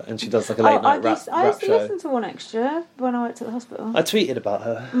Extra, and she does a late night rap show. I used to listen to One Extra when I worked at the hospital. I tweeted about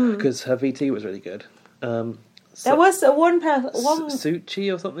her because her VT was really good. There was one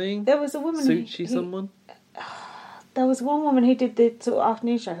Suchi or something. There was a woman. Someone. There was one woman who did the sort of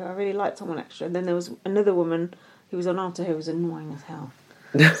afternoon show who I really liked on One Extra, and then there was another woman who was on after who was annoying as hell.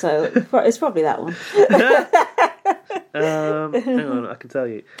 So it's probably that one. Hang on, I can tell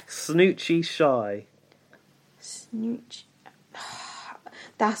you. Snoochie Shy. Snooch.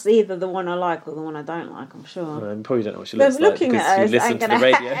 That's either the one I like or the one I don't like, I'm sure. You probably don't know what she But looks like looking because at her you listen to the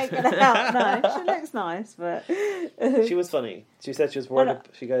radio. ain't gonna help. No, she looks nice, but She was funny. She said she was worried.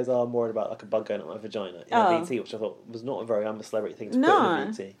 She goes, "Oh, I'm worried about like a bug going up my vagina in a VT," which I thought was not a very I'm a celebrity thing to put in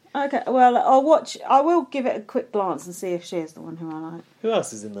a VT. Okay, well, I will give it a quick glance and see if she is the one who I like. Who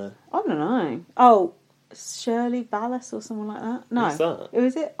else is in there? I don't know. Oh, Shirley Ballas or someone like that. No, Who's that? Who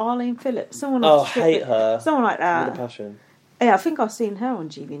is it? Arlene Phillips. Someone. Oh, hate her. Someone like that. With a passion. Yeah, I think I've seen her on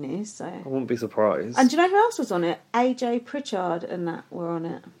GB News. So I wouldn't be surprised. And do you know who else was on it? AJ Pritchard and that were on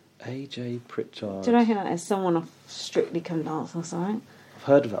it. AJ Pritchard. Do you know who that is? Someone off Strictly Come Dance or something. I've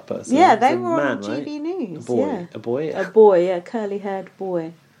heard of that person. Yeah, It's they a were man, on right? GB News. A boy. Yeah. A boy. A boy, yeah, curly-haired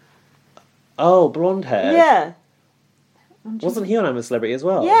boy. Oh, blonde hair. Yeah. Wasn't he on I'm a Celebrity as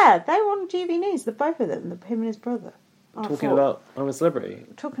well? Yeah, they were on GB News. The both of them, him and his brother. Talking about I'm a Celebrity.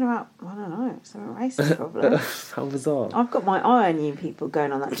 Talking about I don't know, some racist problem. How bizarre. I've got my eye on you people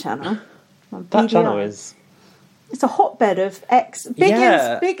going on that channel. That channel is. It's a hotbed of ex. Biggins,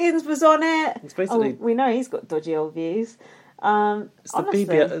 Yeah. Biggins was on it. It's basically. We know he's got dodgy old views. It's the honestly,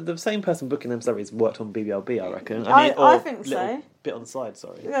 the same person booking them celebrities worked on BBLB, I reckon. I think so. Bit on the side,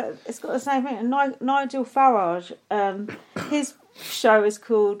 sorry. Yeah, it's got the same thing. And Nigel Farage, his show is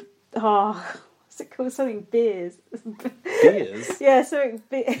called. What's it called? Something Beers. Beers? Yeah,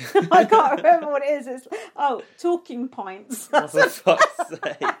 something. I can't remember what it is. It's Talking Pints. Oh, for fuck's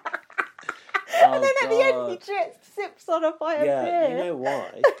sake. And then at the end, he sips on a pint of beer. Yeah, you know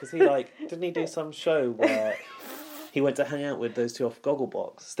why? Because he didn't he do some show where he went to hang out with those two off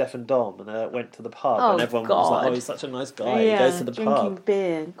Gogglebox, Steph and Dom, and went to the pub, and everyone was like, "Oh, he's such a nice guy." Yeah, he goes to the drinking pub.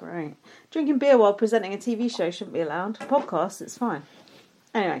 beer, great. Drinking beer while presenting a TV show shouldn't be allowed. Podcast, it's fine.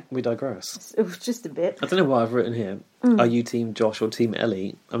 Anyway, We digress. it was just a bit. I don't know what I've written here. Are you Team Josh or Team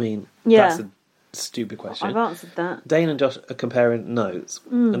Ellie? I mean, Yeah. that's a stupid question. I've answered that. Dane and Josh are comparing notes,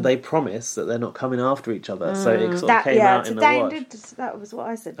 and they promise that they're not coming after each other. So it sort of came out in the Dane watch. that was what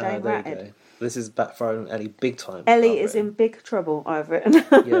I said. Dane There you ratted. go. This is backfiring on Ellie big time. Ellie I've is written. in big trouble, I've written.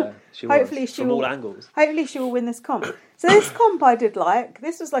 Yeah, she Hopefully was. she From will- all angles. Hopefully she will win this comp. So this comp I did like.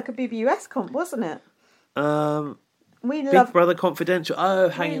 This was like a BBUS comp, wasn't it? We Big love. Brother Confidential. Oh,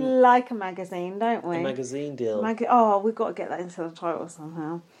 We hanging like a magazine, don't we? a magazine deal. We've got to get that into the title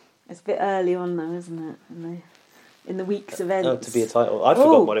somehow. It's a bit early on though, isn't it? In the week's events. Oh, to be a title. I'd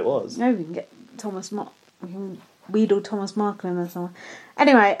forgotten what it was. No, we can get we can wheedle Thomas Markle in there somewhere.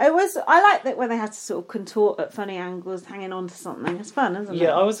 Anyway, I like that when they had to sort of contort at funny angles, hanging on to something. It's fun, isn't it?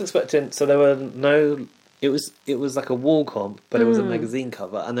 Yeah, I was expecting. So there were no. It was like a wall comp, but it was a magazine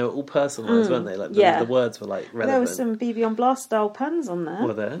cover, and they were all personalised, weren't they? Like the words were like relevant. There were some BB on Blast style puns on there.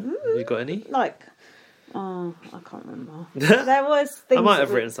 Were there? Have you got any? Like, I can't remember. There was things. I might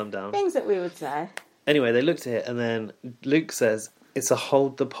have written some down. Things that we would say. Anyway, they looked at it, and then Luke says, "It's a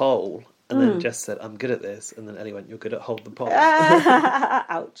hold the pole," and then Jess said, "I'm good at this," and then Ellie went, "You're good at hold the pole."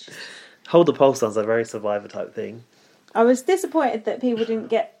 Ouch. Hold the pole sounds like a very Survivor type thing. I was disappointed that people didn't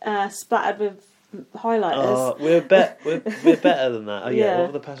get splattered with highlighters. Oh, we're better than that. Oh yeah, Yeah. what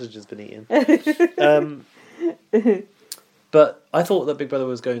have the passengers been eating? But I thought that Big Brother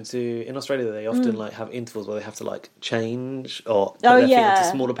was going to in Australia. They often like have intervals where they have to like change or put their feet into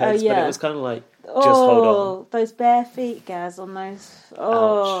smaller pegs. But it was kind of like just hold on. Those bare feet, Gaz, on those.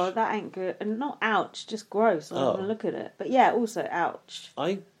 Oh, that ain't good. And not ouch, just gross. I don't want to look at it. But yeah, also ouch.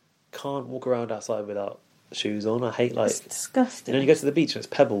 I can't walk around outside without shoes on. I hate It's disgusting. you go to the beach and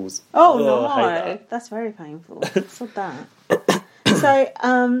it's pebbles. Oh no, I hate that. that's very painful. Stop that.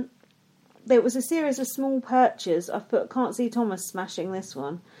 So, there was a series of small perches. I've put, can't see Thomas smashing this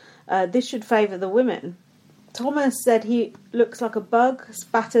one. This should favour the women. Thomas said he looks like a bug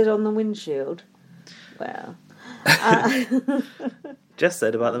spattered on the windshield. Well, Jess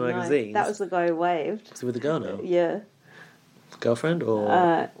said about the no, magazines. that was the guy who waved. Is he with a girl now? Yeah. Girlfriend or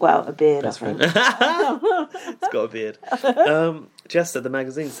Well, a beard. best I think. friend? It's got a beard. Jess said the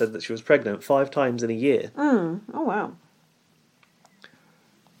magazine said that she was pregnant 5 times in a year. Oh wow.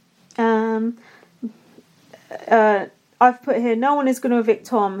 I've put here, no one is going to evict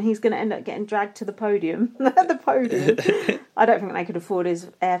Tom. He's going to end up getting dragged to the podium. The podium. I don't think they could afford his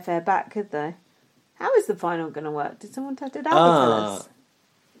airfare back, could they? How is the final going to work? Did Albert tell us?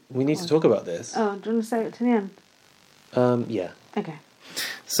 We need to talk about this. Oh, do you want to say it to the end? Yeah. Okay.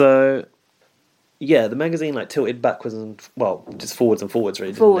 So, yeah, the magazine like tilted backwards and just forwards and forwards,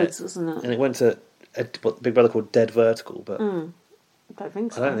 really. Forwards, didn't wasn't it? And it went to what Big Brother called dead vertical, but I don't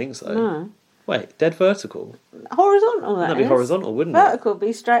think so. I don't think so. No. Wait, dead vertical? Horizontal, that That'd be is. horizontal, wouldn't it? Vertical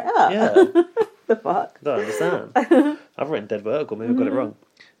be straight up. Yeah. The fuck? I don't understand. I've written dead vertical. Maybe I got it wrong.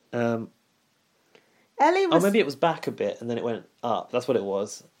 Ellie was... maybe it was back a bit and then it went up. That's what it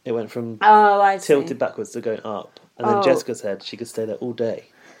was. It went from I see. tilted backwards to going up. And then Jessica said she could stay there all day.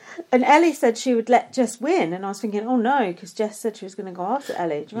 And Ellie said she would let Jess win, and I was thinking, oh no, because Jess said she was going to go after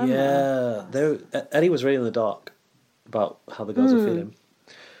Ellie. Do you remember? Yeah. Ellie was really in the dark about how the girls were feeling.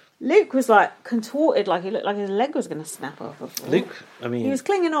 Luke was like contorted, like he looked like his leg was going to snap off. Luke, I mean... He was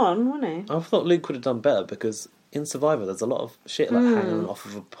clinging on, wasn't he? I thought Luke would have done better because in Survivor there's a lot of shit like hanging off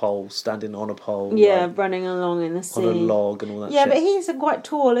of a pole, standing on a pole. Yeah, like, running along in the sea. on a log and all that shit. Yeah, but he's quite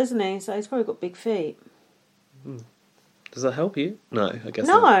tall, isn't he? So he's probably got big feet. Does that help you? No, I guess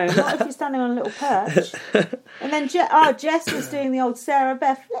No, not. not if you're standing on a little perch. And then Jess was doing the old Sarah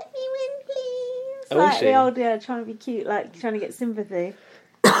Beth, let me win, please. Oh, like is she? the old, trying to be cute, like trying to get sympathy.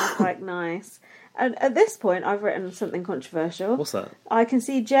 That's quite nice. And at this point, I've written something controversial. What's that? I can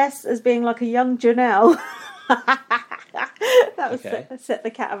see Jess as being like a young Janelle. That was Okay. set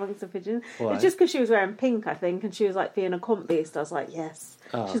the cat amongst the pigeons. Why? It's just because she was wearing pink, I think, and she was like being a comp beast. I was like, yes,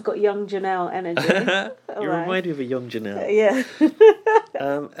 she's got young Janelle energy. You remind me of a young Janelle. Yeah.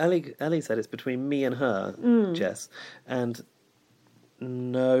 Ellie said it's between me and her, Jess, and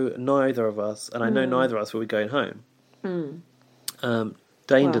neither of us, and I know neither of us will be going home.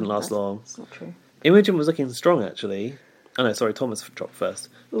 Dane didn't last long. That's not true. Imogen was looking strong, actually. Oh no, sorry, Thomas dropped first,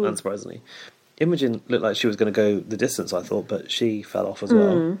 unsurprisingly. Imogen looked like she was going to go the distance, I thought, but she fell off as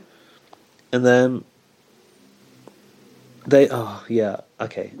well. And then they... Oh, yeah,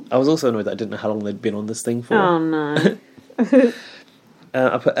 okay. I was also annoyed that I didn't know how long they'd been on this thing for. Oh, no.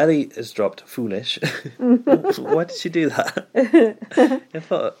 I put Ellie has dropped foolish. Why did she do that?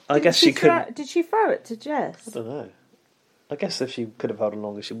 I guess she couldn't... Did she throw it to Jess? I don't know. I guess if she could have held on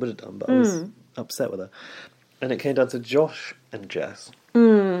longer, she would have done, but I was upset with her. And it came down to Josh and Jess.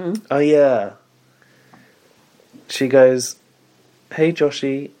 Oh, yeah. She goes, hey,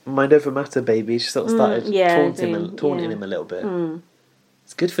 Joshy, mind over matter, baby. She sort of started taunting him a little bit.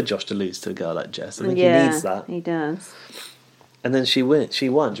 It's good for Josh to lose to a girl like Jess. I think he needs that. He does. And then she won. Do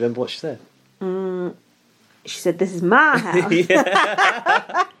you remember what she said? She said, this is my house.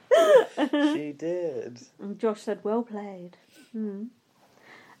 She did. And Josh said, well played.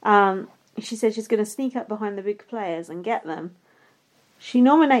 She said she's going to sneak up behind the big players and get them. She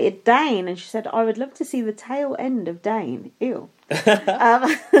nominated Dane, and she said, I would love to see the tail end of Dane. Ew.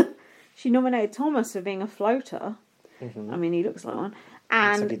 She nominated Thomas for being a floater. I mean, he looks like one.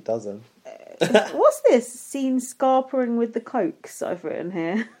 And he doesn't. What's this? Seen scarpering with the cokes, I've written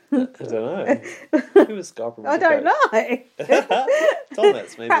here. I don't know. Who was scarpering with I don't know.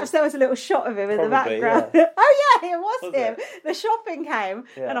 Thomas, maybe. Perhaps there was a little shot of him in the Probably, background. yeah. Oh yeah, it was him. it? The shopping came,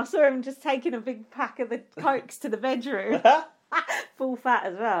 and I saw him just taking a big pack of the cokes to the bedroom. Full fat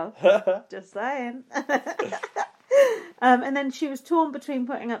as well. Just saying. And then she was torn between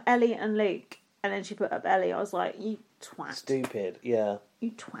putting up Ellie and Luke, and then she put up Ellie. I was like, you twat. Stupid, yeah.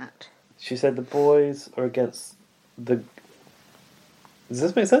 You twat. She said the boys are against the... Does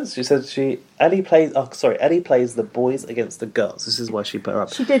this make sense? She said Ellie plays the boys against the girls. This is why she put her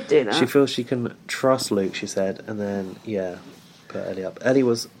up. She did do that. She feels she can trust Luke, she said, and then, put Ellie up. Ellie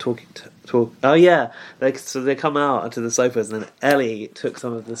was talking... Oh, yeah. So they come out onto the sofas, and then Ellie took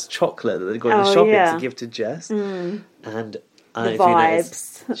some of this chocolate that they got in the shopping to give to Jess. And the if vibes. you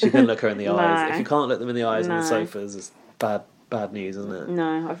notice, she couldn't look her in the eyes. No. If you can't look them in the eyes on the No. sofas, it's bad news, isn't it?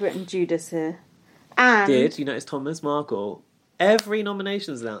 No, I've written Judas here. And Did you notice Thomas Markle? Every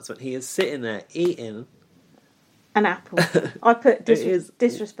nominations announcement, he is sitting there eating. an apple. I put It is-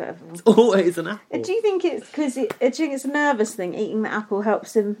 disrespectful. Always an apple. Do you think it's because do you think it's a nervous thing? Eating the apple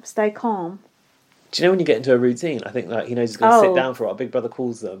helps him stay calm. Do you know when you get into a routine? I think like he knows he's going to Oh. sit down for it. Our big brother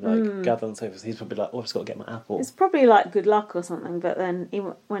calls them, like gather on the sofas. He's probably like, "Oh, I've just got to get my apple." It's probably like good luck or something. But then he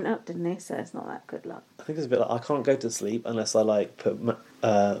went up, didn't he? So it's not that good luck. I think it's a bit like I can't go to sleep unless I like put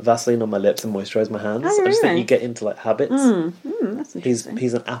Vaseline on my lips and moisturise my hands. Oh, I just think really? you get into like habits. That's interesting.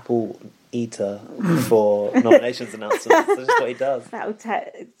 He's an apple eater for nominations announcements. That's just what he does. That will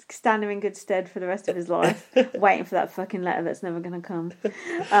stand him in good stead for the rest of his life, waiting for that fucking letter that's never going to come.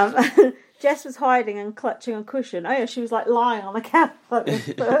 Jess was hiding and clutching a cushion. Oh yeah, she was like lying on the couch like this.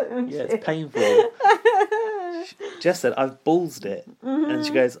 Yeah, it's painful. Jess said, "I've ballsed it," and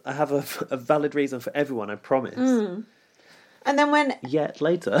she goes, "I have a valid reason for everyone. I promise." And then when Yet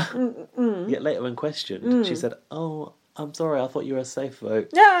later, when questioned, she said, "Oh, I'm sorry. I thought you were a safe vote."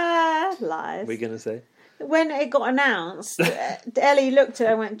 lies. What are you gonna say? When it got announced, Ellie looked at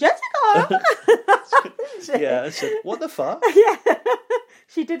her and went, Jessica! Yeah, and she said, "What the fuck?" Yeah.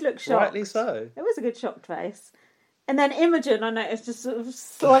 She did look shocked. Rightly so. It was a good shocked face. And then Imogen, I noticed, just sort of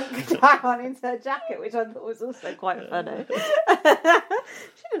slunk down into her jacket, which I thought was also quite funny.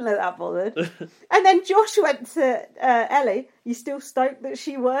 She didn't look that bothered. And then Josh went to Ellie. You still stoked that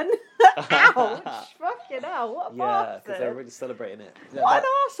she won? Ouch! Fucking hell! What a Yeah, because they were bastard. really celebrating it. What an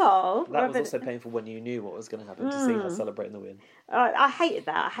arsehole. That was also painful when you knew what was going to happen to see her celebrating the win. I hated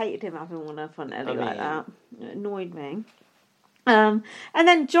that. I hated him having won up on Ellie like that. It annoyed me. And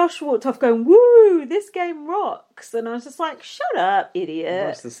then Josh walked off going, "Woo, this game rocks." And I was just like, "Shut up, idiot."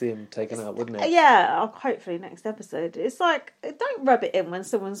 Nice to see him taken out, wouldn't it? Yeah, hopefully next episode. It's like, don't rub it in when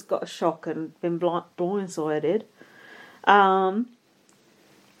someone's got a shock and been blindsided. In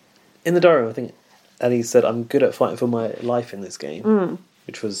the diary, I think Ellie said, "I'm good at fighting for my life in this game,"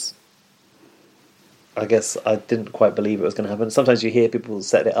 which was, I guess, I didn't quite believe it was going to happen. Sometimes you hear people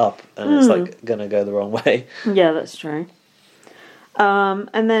set it up and it's like going to go the wrong way. Yeah, that's true.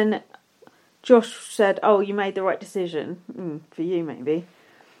 And then Josh said, "Oh, you made the right decision. For you, maybe."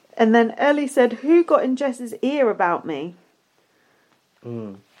 And then Ellie said, "Who got in Jess's ear about me?"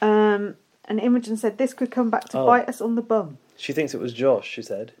 And Imogen said, "This could come back to bite us on the bum." She thinks it was Josh, she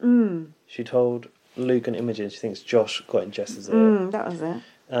said. She told Luke and Imogen she thinks Josh got in Jess's ear. That was it.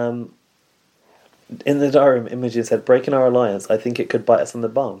 In the diary room, Imogen said, "Breaking our alliance, I think it could bite us on the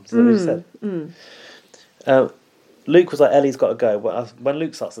bum." Is that what she said? Luke was like, "Ellie's got to go." When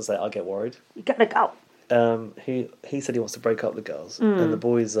Luke starts to say it, I get worried. You gotta go. He said he wants to break up the girls. And the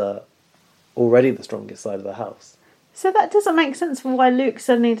boys are already the strongest side of the house. So that doesn't make sense for why Luke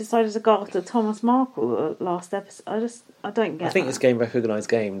suddenly decided to go after Thomas Markle last episode. I don't get I think that. it's game recognised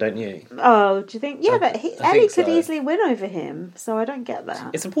game, don't you? Oh, do you think? Yeah, but Ellie think could so. easily win over him, so I don't get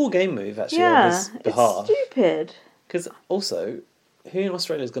that. It's a poor game move, actually, on his behalf. It's stupid. Because also, who in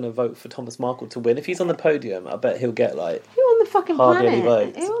Australia is going to vote for Thomas Markle to win? If he's on the podium, I bet he'll get, like... Who on the fucking Hardly any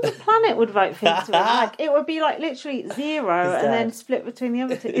planet? votes. Who on the planet would vote for him to win? Like, it would be like literally zero His and then dad. split between the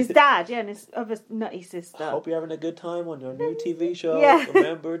other two. His dad, yeah, and his other nutty sister. Hope you're having a good time on your new TV show. Yeah.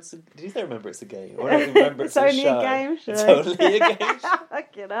 Remember, did you say remember it's a game? Or remember it's, It's only show? a game show. It's only a game show.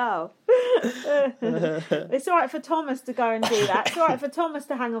 Fucking hell. It's alright for Thomas to go and do that. It's alright for Thomas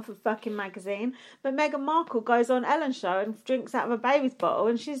to hang off a fucking magazine. But Meghan Markle goes on Ellen's show and drinks out of a baby's bottle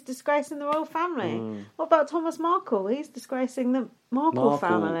and she's disgracing the royal family. What about Thomas Markle? He's disgracing the Markle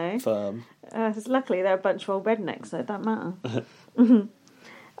family. Firm. Luckily, they're a bunch of old rednecks, so it don't matter.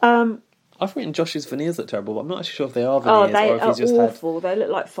 I've written Josh's veneers look terrible, but I'm not actually sure if they are Oh, veneers they or if are he's just awful. They look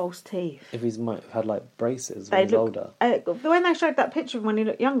like false teeth. if he's might have had like braces when They he's look, older. when they showed that picture of him when he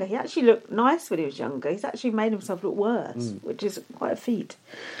looked younger, he actually looked nice when he was younger. He's actually made himself look worse, which is quite a feat.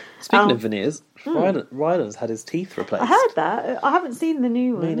 Speaking of veneers, Ryland's had his teeth replaced. I heard that. I haven't seen the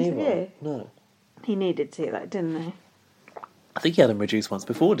new Me ones. Have neither. you? No. He needed to, like, didn't he? I think he had them reduced once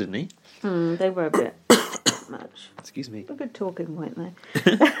before, didn't he? They were a bit much. Excuse me. A good talking point there.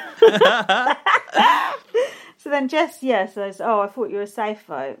 So then Jess, says, "Oh, I thought you were a safe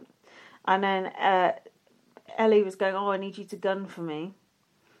vote." And then Ellie was going, "Oh, I need you to gun for me."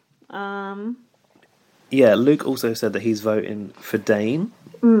 Yeah, Luke also said that he's voting for Dane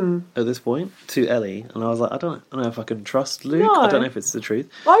at this point to Ellie, and I was like, I don't know if I can trust Luke. No. I don't know if it's the truth.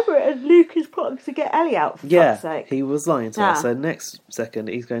 I wrote Luke is plotting to get Ellie out, for fuck's sake. He was lying to her. So next second,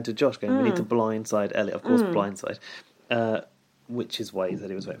 he's going to Josh, going, "We need to blindside Ellie." Of course, blindside. Which is why he said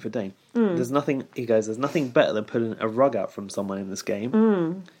he was voting for Dane. There's nothing. He goes, "There's nothing better than pulling a rug out from someone in this game."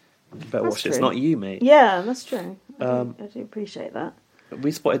 You better watch it. It's true. not you, mate. Yeah, that's true. I do appreciate that.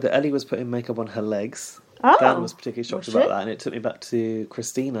 We spotted that Ellie was putting makeup on her legs. Oh, Dan was particularly shocked was about she? that, and it took me back to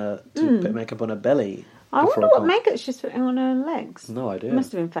Christina to put makeup on her belly. I before wonder a what con- makeup she's putting on her legs. No idea. It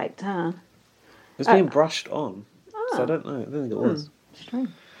must have been fake tan. It was being brushed on, so I don't know. I don't think it was. Strange.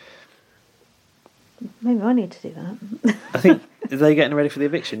 Maybe I need to do that. I think are they getting ready for the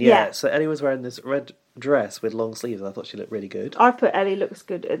eviction? Yeah. Yeah. So Ellie was wearing this red dress with long sleeves. I thought she looked really good, I put Ellie looks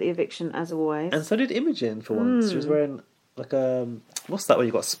good at the eviction as always. and so did Imogen for once. She was wearing like what's that when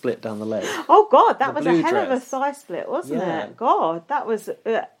you got split down the leg? Oh God, that The was a blue hell of a dress. thigh split, wasn't Yeah. it? God, that was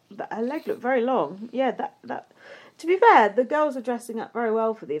her leg looked very long. Yeah, that. To be fair, the girls are dressing up very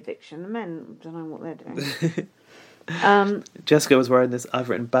well for the eviction. The men don't know what they're doing. Jessica was wearing this. I've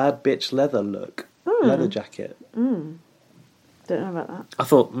written bad bitch leather look, leather jacket. Don't know about that. I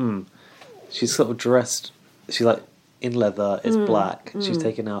thought, she's sort of dressed. She's like in leather. It's black. She's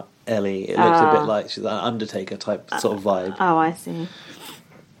taking out Ellie. It looks a bit like she's an Undertaker type sort of vibe. Oh, I see.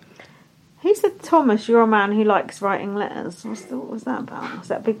 He said, "Thomas, you're a man who likes writing letters." What was that about? Was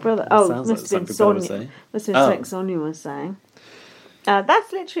that Big Brother? Oh, sounds must like have been something Big Brother Sonia. would say. Must have been something Sonia was saying.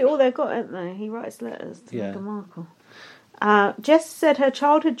 That's literally all they've got, isn't they? He writes letters to Yeah. Meghan Markle. Jess said her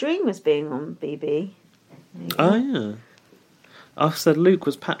childhood dream was being on BB. Oh, yeah. I said Luke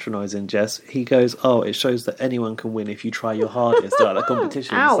was patronising Jess. He goes, "Oh, it shows that anyone can win if you try your hardest at the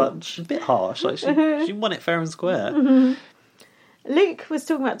competition." Ouch. It's like, a bit harsh. Like she won it fair and square. Luke was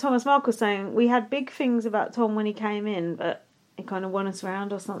talking about Thomas Markle saying, we had big things about Tom when he came in, but he kind of won us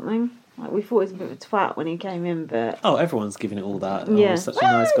around or something. Like, we thought he was a bit of a twat when he came in, but... Oh, everyone's giving it all that. Yeah. Oh, he's such a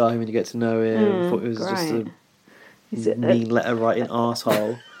nice guy when you get to know him. Thought it was just a mean letter-writing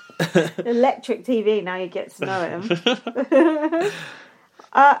arsehole. Electric TV, now you get to know him.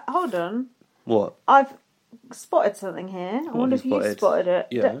 Hold on. What? I've spotted something here. I wonder if you spotted it.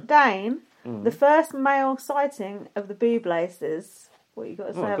 Yeah. Dane, the first male sighting of the boob laces. What you got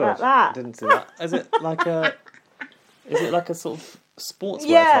to say about I that? didn't see that. Is it like a sort of sportswear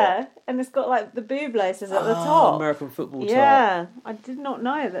Yeah, top? and it's got like the boob laces at the top. American football top. Yeah, I did not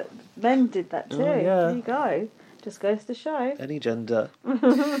know that men did that too. Oh, yeah. There you go. Just goes to show. Any gender.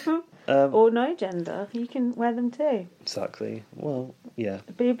 Or no gender. You can wear them too. Exactly. Well, yeah.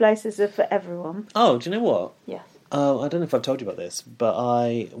 The boob laces are for everyone. Oh, do you know what? Yeah. I don't know if I've told you about this, but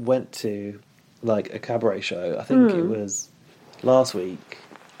I went to like a cabaret show. I think it was last week.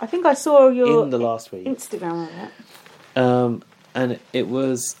 I think I saw your in the last week Instagram on it. And it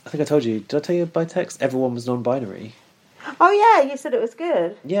was, I think I told you, did I tell you by text? Everyone was non-binary. Oh yeah, you said it was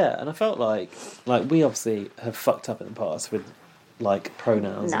good. Yeah, and I felt like we obviously have fucked up in the past with like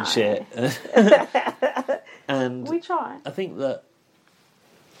pronouns and shit. And we try. I think that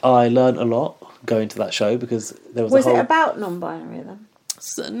I learned a lot going to that show because there was Was a whole... it about non-binary then?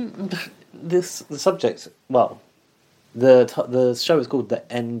 The subject, well, the show is called the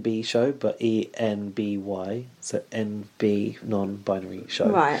NB show, but ENBY, so NB, non-binary show.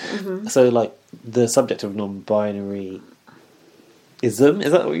 Right. Mm-hmm. So like the subject of non-binary ism,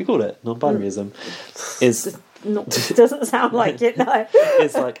 is that what you call it? Non-binaryism is doesn't sound like it. No,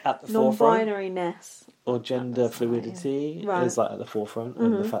 it's like at the forefront. Non-binariness Or gender fluidity right. is like at the forefront,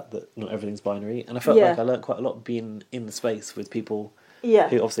 and the fact that not everything's binary. And I felt like I learned quite a lot being in the space with people who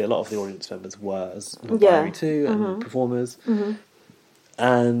obviously a lot of the audience members were as non-binary too, and performers. Mm-hmm.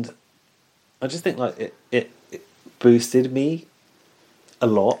 And I just think like it boosted me a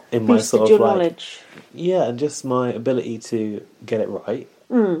lot in my sort of your like knowledge. Yeah, and just my ability to get it right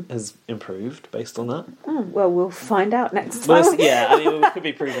has improved based on that. Well, we'll find out next time. Well, yeah, I mean, we could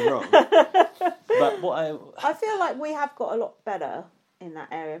be proven wrong. But what I feel like we have got a lot better in that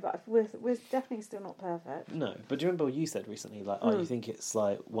area, but we're definitely still not perfect. No, but do you remember what you said recently? Like, you think it's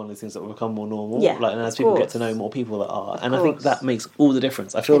like one of those things that will become more normal? Yeah, like, and as people get to know more people that are. And I think that makes all the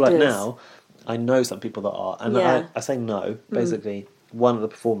difference. I feel It like does. now, I know some people that are. And I say no, basically, one of the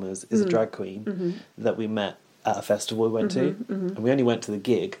performers is a drag queen that we met at a festival we went to. And we only went to the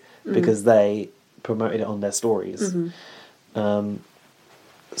gig because they promoted it on their stories.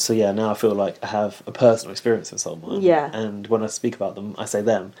 So yeah, now I feel like I have a personal experience with someone. Yeah. And when I speak about them, I say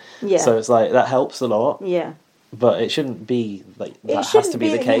them. Yeah. So it's like, that helps a lot. Yeah. But it shouldn't be like It that shouldn't has to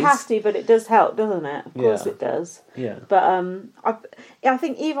be the that case. you have to, but it does help, doesn't it? Of course Yeah. it does. Yeah. But I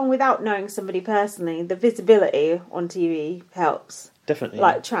think even without knowing somebody personally, the visibility on TV helps. Definitely.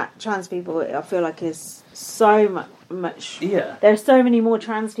 Like trans people, I feel like is so much. Yeah. There are so many more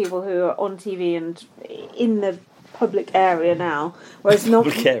trans people who are on TV and in the public area now, whereas not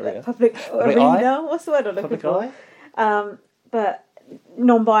Public area? public arena. eye? What's the word I'm looking Public for? eye? But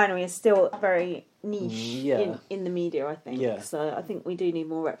non-binary is still very niche Yeah. in the media, I think. Yeah. So I think we do need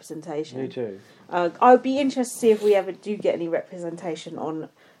more representation. Me too. I would be interested to see if we ever do get any representation on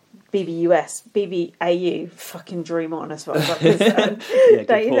BBUS, BBAU. Fucking dream on as far as I'm concerned. Yeah, good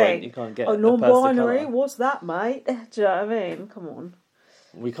Don't you point. think? You can't get Oh, a person of non-binary? colour. What's that, mate? Do you know what I mean? Come on.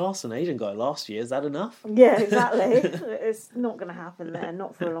 We cast an Asian guy last year. Is that enough? Yeah, exactly. It's not going to happen there,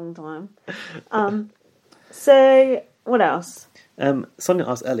 not for a long time. So, what else? Sonia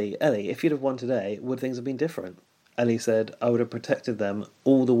asked Ellie, if you'd have won today, would things have been different? Ellie said, I would have protected them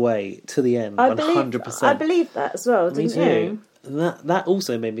all the way to the end, 100%. I believe that as well, Me didn't too. you? And that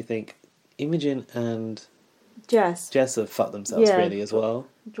also made me think, Imogen and Jess have fucked themselves Yeah. really as well.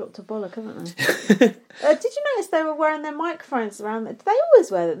 dropped a bollock, haven't they? Did you notice they were wearing their microphones around? Do they always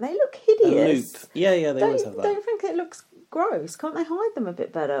wear them? They look A hideous. loop. Yeah, they always have that. Don't you think it looks gross? Can't they hide them a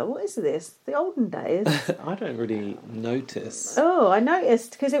bit better? What is this? The olden days. I don't really notice. Oh, I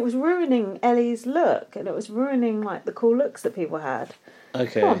noticed because it was ruining Ellie's look, and it was ruining like the cool looks that people had.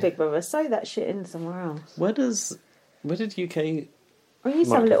 Okay. Come on, Big Brother, sew that shit in somewhere else. Where did UK We used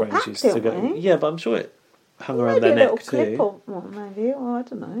to have a little pack, microphones used to didn't go? we? Yeah, but I'm sure it hung around Maybe their a little neck clip too. or well, maybe. Oh, I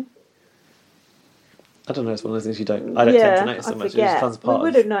don't know. I don't know. It's one of those things I don't tend to notice so I much. It forget. just comes part We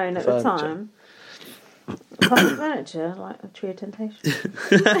would of have known the at the furniture. time. Part of the furniture, like a tree of temptation.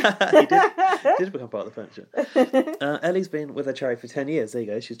 He did become part of the furniture. Ellie's been with her charity for 10 years. There you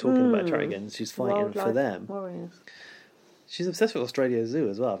go. She's talking about charity again. She's fighting for them. Warriors. She's obsessed with Australia Zoo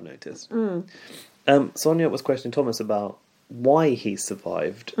as well, I've noticed. Sonia was questioning Thomas about why he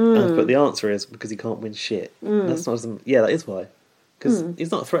survived, but the answer is because he can't win shit. That's not. Yeah, that is why. Because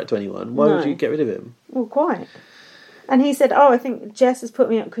he's not a threat to anyone. Why would you get rid of him? Well, quite. And he said, "Oh, I think Jess has put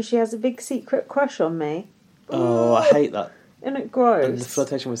me up because she has a big secret crush on me." Oh, I hate that. Isn't it gross? And the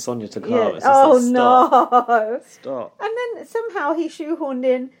flirtation with Sonia to Carl. Yeah. It's just No! Stop. And then somehow he shoehorned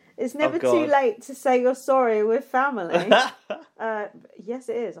in, "It's never too God. late to say you're sorry with family." Yes,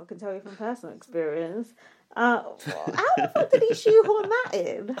 it is. I can tell you from personal experience. How the fuck did he shoehorn that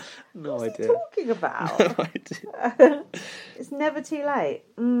in? No What's idea. he talking about? No idea. It's never too late.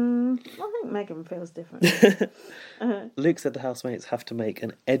 I think Megan feels different. Luke said the housemates have to make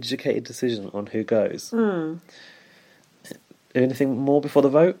an educated decision on who goes. Anything more before the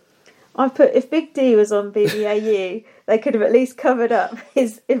vote? I put, if Big D was on BBAU, they could have at least covered up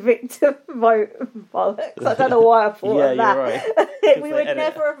his evictive vote bollocks. I don't know why I thought of that. You're right. we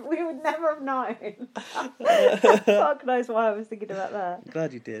would never have known. Fuck knows why I was thinking about that.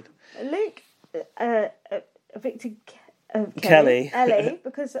 Glad you did. Luke evicted Kelly.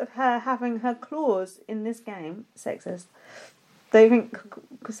 because of her having her claws in this game sexist. They think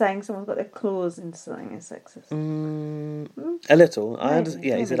saying someone's got their claws into something is sexist. A little. Maybe,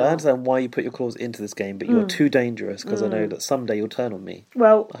 He said, I understand why you put your claws into this game, but you're too dangerous because I know that someday you'll turn on me.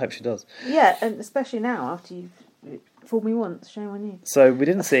 Well, I hope she does. yeah, and especially now after you've fooled me once, shame on you. So we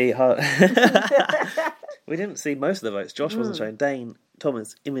didn't see her. We didn't see most of the votes. Josh wasn't shown. Dane,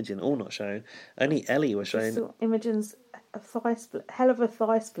 Thomas, Imogen, all not shown. Only Ellie was shown. So Imogen's a thigh split, hell of a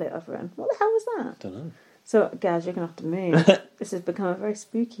thigh split I've written. What the hell was that? Don't know. So, guys, you're going to have to move. This has become a very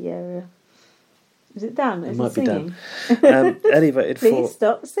spooky area. Is it Dan? It Is might he be singing? Dan. Ellie voted for. Please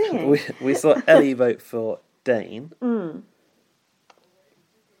stop singing. We saw Ellie vote for Dane.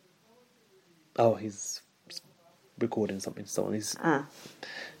 Oh, he's recording something to someone.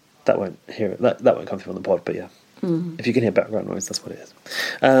 That won't hear it. That won't come through on the pod, but yeah. If you can hear background noise, that's what it is.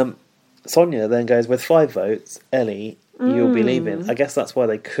 Sonia then goes with 5 votes. Ellie, you'll be leaving. I guess that's why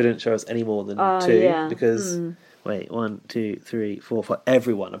they couldn't show us any more than 2 yeah. because wait, 1, 2, 3, 4, 5.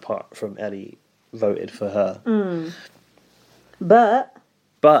 Everyone apart from Ellie voted for her.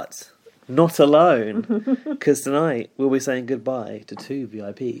 But not alone, because tonight we'll be saying goodbye to 2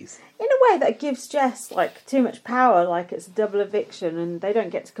 VIPs. In a way that gives Jess like too much power, like it's a double eviction and they don't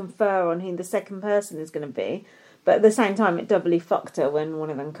get to confer on who the second person is going to be. But at the same time, it doubly fucked her when one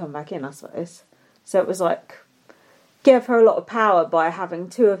of them come back in, I suppose. So it was like, gave her a lot of power by having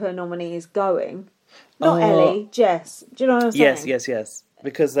 2 of her nominees going. Not Ellie, Jess. Do you know what I'm saying? Yes.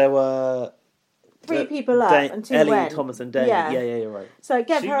 Because there were 3 people up and 2 Ellie, went. Thomas and Dane. Yeah, you're right. So it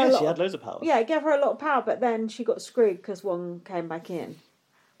gave her a lot. She had loads of power. Yeah, it gave her a lot of power, but then she got screwed because one came back in.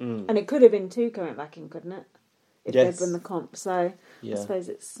 And it could have been 2 coming back in, couldn't it? If they'd won the comp. So I suppose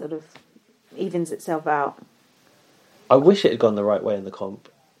it sort of evens itself out. I wish it had gone the right way in the comp.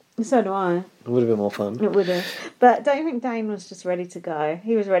 So do I. It would have been more fun. It would have. But don't you think Dane was just ready to go?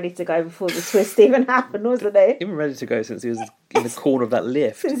 He was ready to go before the twist even happened, wasn't he? Even ready to go since he was in the corner of that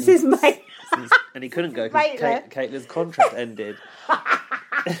lift. Since his mate... And he couldn't go because Caitlin's contract ended.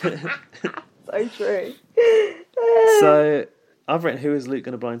 So true. So I've written, who is Luke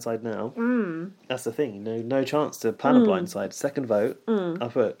going to blindside now? That's the thing, no chance to plan a blindside. Second vote, I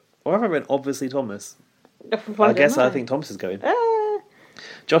put, or have I written obviously Thomas? I think Thomas is going.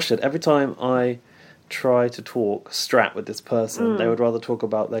 Josh said, every time I try to talk strat with this person, they would rather talk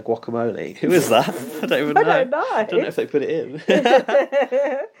about their guacamole. Who is that? I don't even know. I don't know. I don't know if they put it in.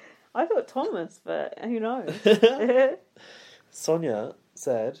 I thought Thomas, but who knows? Sonia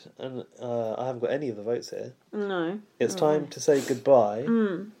said, and I haven't got any of the votes here. No. It's time to say goodbye,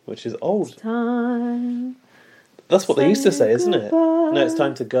 which is old. It's time. That's what they used to say, isn't it? No, it's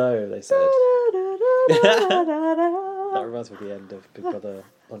time to go, they said. That reminds me of the end of Big Brother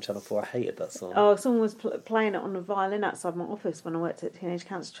on Channel 4. I hated that song. Oh, someone was playing it on the violin outside my office when I worked at Teenage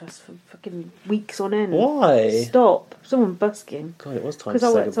Cancer Trust for fucking weeks on end. Why? Stop. Someone busking. God, it was time to say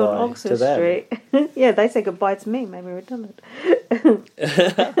Because I worked on goodbye Oxford to them. Street. Yeah, they say goodbye to me, made me redundant.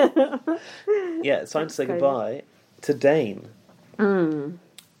 Yeah, it's time to say Crazy. goodbye to Dane.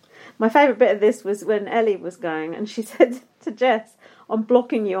 My favourite bit of this was when Ellie was going and she said to Jess, I'm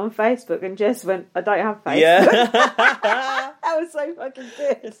blocking you on Facebook, and Jess went, I don't have Facebook. Yeah. That was so fucking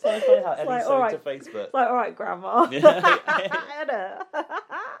good. It's so funny how Ellie's like, so alright. into Facebook. It's like, alright, Grandma. That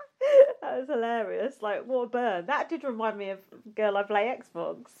was hilarious. Like, what a burn. That did remind me of a girl I play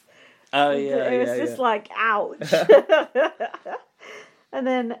Xbox. Oh yeah, It was just like, ouch. And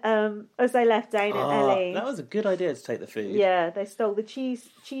then as they left, Dane and Ellie... That was a good idea to take the food. Yeah, they stole the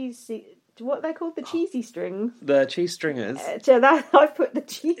cheesy... What are they called? The cheesy strings? The cheese stringers. I put the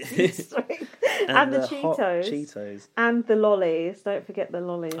cheesy string. And the Cheetos. Hot Cheetos. And the lollies. Don't forget the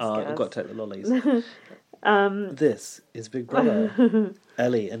lollies, guys. I've got to take the lollies. This is Big Brother.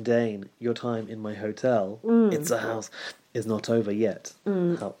 Ellie and Dane, your time in my hotel. It's a house. Is not over yet.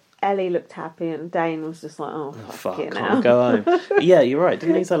 Ellie looked happy and Dane was just like, oh, fuck it now. Can't go home. Yeah, you're right.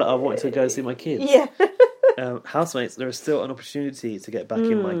 Didn't he say, like, I wanted to go see my kids? Yeah. Housemates, there is still an opportunity to get back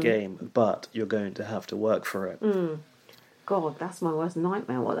in my game, but you're going to have to work for it. God, that's my worst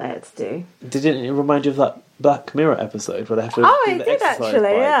nightmare, what they had to do. Didn't it remind you of that Black Mirror episode where they have to it did actually,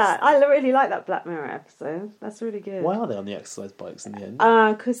 bikes? Yeah. I really like that Black Mirror episode. That's really good. Why are they on the exercise bikes in the end?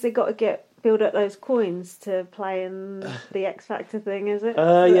 Because they got to build up those coins to play in the X Factor thing, is it?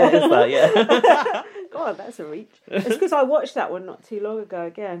 Yeah, it's that, yeah. God, that's a reach. It's because I watched that one not too long ago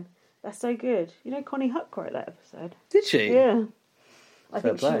again. That's so good. You know, Connie Huck wrote that episode. Did she? Yeah. I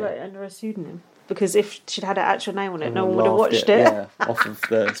think she wrote it under a pseudonym. Because if she'd had an actual name on it, no one would have watched it. Yeah, off of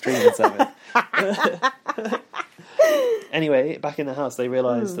the streaming service. Anyway, back in the house, they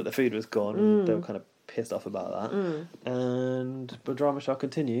realised that the food was gone. They were kind of pissed off about that. And the drama shall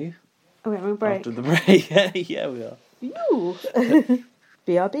continue. Oh, we're on break. After the break. Yeah, we are. You.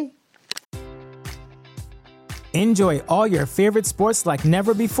 BRB. Enjoy all your favorite sports like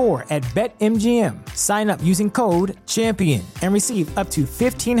never before at BetMGM. Sign up using code CHAMPION and receive up to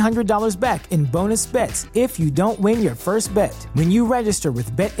 $1,500 back in bonus bets if you don't win your first bet. When you register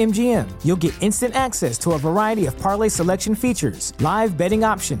with BetMGM, you'll get instant access to a variety of parlay selection features, live betting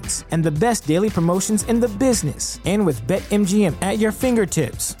options, and the best daily promotions in the business. And with BetMGM at your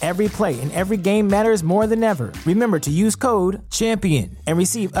fingertips, every play and every game matters more than ever. Remember to use code CHAMPION and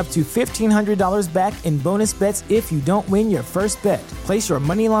receive up to $1,500 back in bonus bets if you don't win your first bet. Place your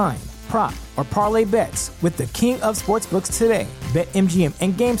money line, prop, or parlay bets with the king of sportsbooks today. BetMGM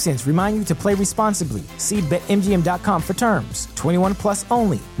and GameSense remind you to play responsibly. See BetMGM.com for terms. 21 plus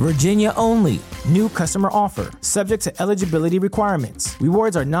only. Virginia only. New customer offer. Subject to eligibility requirements.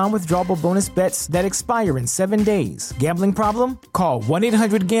 Rewards are non-withdrawable bonus bets that expire in 7 days. Gambling problem? Call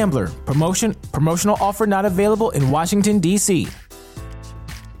 1-800-GAMBLER. Promotional offer not available in Washington, D.C.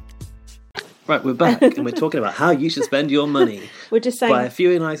 Right, we're back and we're talking about how you should spend your money. We're just saying... Buy a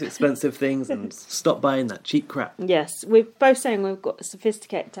few nice expensive things and stop buying that cheap crap. Yes, we're both saying we've got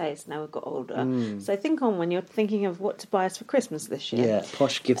sophisticated taste now we've got older. So think on when you're thinking of what to buy us for Christmas this year. Yeah,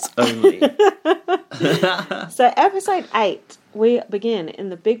 posh gifts only. So episode 8, we begin in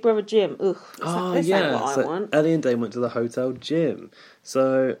the Big Brother gym. Ugh, this ain't what I want. Ellie and Dane went to the hotel gym.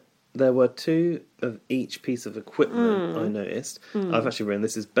 So... there were 2 of each piece of equipment, I noticed. I've actually written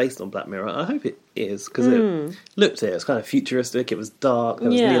this is based on Black Mirror. I hope it is, because it looked it was kind of futuristic, it was dark, there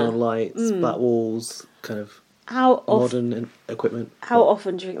was neon lights, black walls, kind of modern equipment. How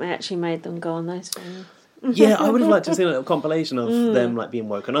often do you think they actually made them go on those things? Yeah, I would have liked to have seen a little compilation of them like being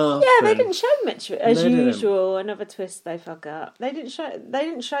woken up. Yeah, they didn't show much as usual. Another twist they fuck up. They didn't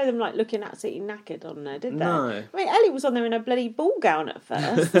show them like looking absolutely knackered on there, did they? No. I mean, Ellie was on there in a bloody ball gown at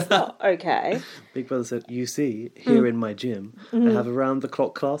first. That's not okay. Big Brother said, "You see, here in my gym, they have around the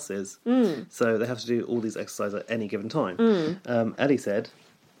clock classes, so they have to do all these exercises at any given time." Ellie said,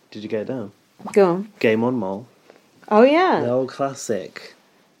 "Did you get it down?" Go on. Game on, Mole. Oh yeah, the old classic.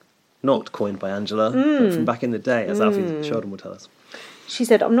 Not coined by Angela, but from back in the day, as Alfie Sheldon will tell us. She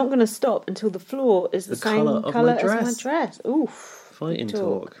said, "I'm not going to stop until the floor is the same colour as my dress." Oof. Fighting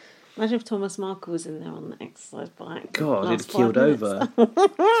talk. Imagine if Thomas Markle was in there on the exercise bike. God, he'd have keeled over.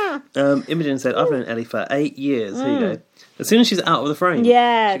 Imogen said, "I've known Ellie for 8 years." Here you go. As soon as she's out of the frame, she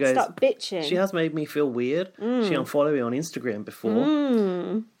goes, stop bitching. She has made me feel weird. She unfollowed me on Instagram before.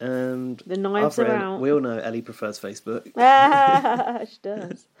 And the knives are out. We all know Ellie prefers Facebook. She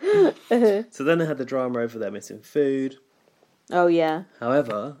does. So then they had the drama over their missing food. Oh, yeah.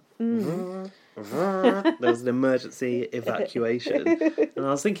 However... there was an emergency evacuation, and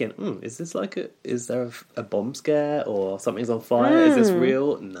I was thinking, is this is there a bomb scare or something's on fire? Is this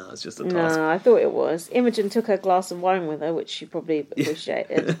real? No, it's just a task. No, I thought it was. Imogen took her glass of wine with her, which she probably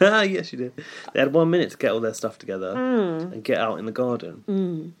appreciated. Yeah, she did. They had 1 minute to get all their stuff together and get out in the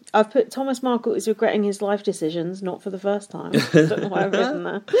garden. I've put Thomas Markle is regretting his life decisions, not for the first time. I don't know why I've written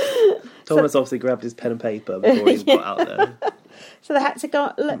that. Thomas obviously grabbed his pen and paper before he got out there. So they had to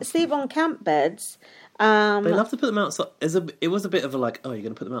go sleep on camp beds. They love to put them outside. It was a bit of a like, oh, you're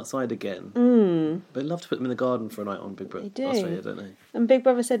going to put them outside again. They love to put them in the garden for a night on Big Brother Australia, don't they? And Big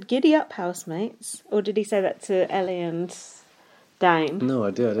Brother said, "Giddy up, housemates." Or did he say that to Ellie and Dane. No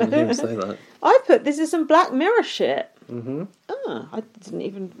idea. I didn't hear him say that. I put this is some Black Mirror shit. Mm-hmm. Oh, I didn't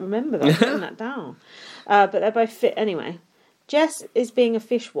even remember that. Putting that down. But they're both fit anyway. Jess is being a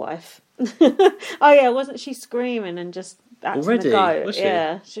fishwife. Oh yeah, wasn't she screaming and just acting Already? a goat? Was she?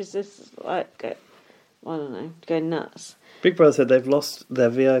 Yeah, she's just like, I don't know, going nuts. Big Brother said they've lost their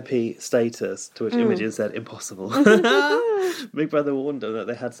VIP status, to which Imogen said, impossible. Big Brother warned them that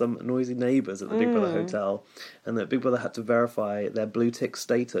they had some noisy neighbours at the Big Brother hotel, and that Big Brother had to verify their blue tick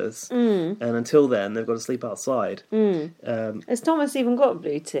status, and until then they've got to sleep outside. Has Thomas even got a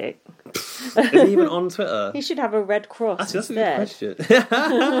blue tick? Is he even on Twitter? He should have a red cross Actually, that's instead. a good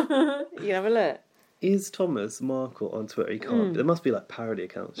question. You can have a look. Is Thomas Markle on Twitter? He can't be. There must be like parody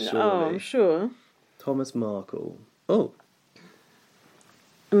accounts, surely. Oh, I'm sure. Thomas Markle. Oh.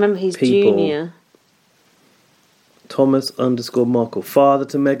 Remember, he's People. junior. Thomas _ Markle. Father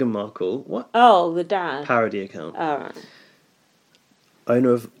to Meghan Markle. What? Oh, the dad. Parody account. All right.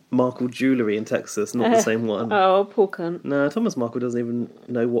 Owner of Markle Jewellery in Texas. Not the same one. Oh, poor cunt. No, Thomas Markle doesn't even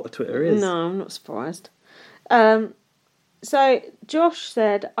know what Twitter is. No, I'm not surprised. So Josh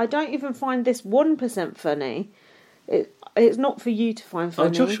said, I don't even find this 1% funny. It's not for you to find funny.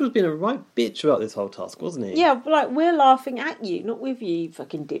 Oh, Josh was being a right bitch about this whole task, wasn't he? Yeah, but like, we're laughing at you, not with you, you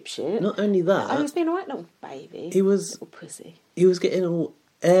fucking dipshit. Not only that, Oh, he's being a right little baby. he was Little pussy. he was getting all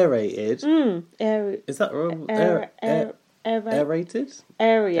aerated. Is that wrong? Aerated?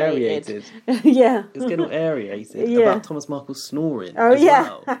 Aerated. Yeah. He was getting all aerated Yeah. about Thomas Markle snoring. Oh, as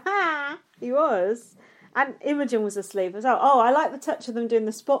yeah. well. He was. And Imogen was asleep as well. Oh, I like the touch of them doing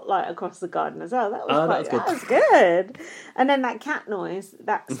the spotlight across the garden as well. That was good. That was good. And then that cat noise,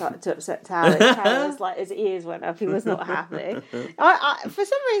 that started to upset Tally. Tally was like, his ears went up. He was not happy. I for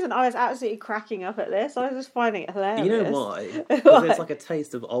some reason, I was absolutely cracking up at this. I was just finding it hilarious. You know why? Because it's like a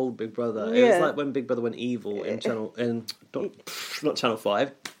taste of old Big Brother. It Yeah. was like when Big Brother went evil in not Channel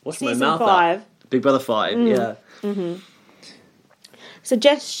 5. What's my Season mouth 5. Out? Big Brother 5, yeah. Mm-hmm. So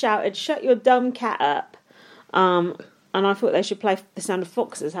Jess shouted, "Shut your dumb cat up." And I thought they should play the sound of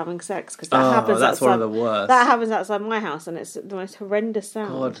foxes having sex, because that happens that's outside. one of the worst. That happens outside my house, and it's the most horrendous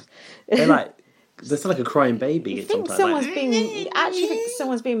sound. God. They sound like a crying baby. You think someone's being? Actually, think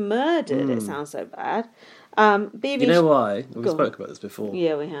someone's being murdered. It sounds so bad. BB. You know why? We spoke about this before.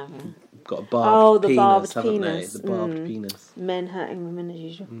 Yeah, we have. Yeah. Got a barbed penis, barbed haven't penis. they? The barbed penis. Men hurting women as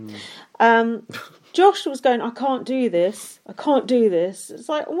usual. Josh was going, I can't do this. It's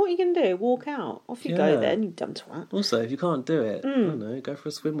like, what are you going to do? Walk out. Off you go then, you dumb twat. Also, if you can't do it, I don't know, go for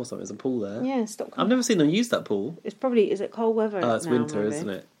a swim or something. There's a pool there. Yeah, stop. I've never seen them use that pool. It's probably, is it cold weather? Oh, it's now, winter, maybe? isn't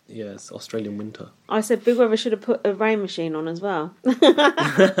it? Yeah, it's Australian winter. I said Big Brother should have put a rain machine on as well.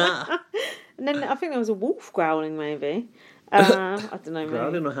 And then I think there was a wolf growling, maybe. I don't know. Maybe. I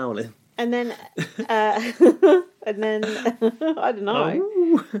don't know howling. And then, I don't know.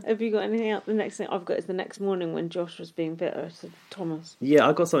 Oh. Have you got anything else? The next thing I've got is the next morning when Josh was being bitter to Thomas. Yeah,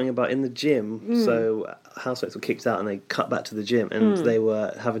 I got something about in the gym. So housemates were kicked out and they cut back to the gym and they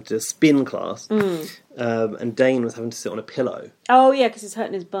were having to spin class. And Dane was having to sit on a pillow. Oh, yeah, because he's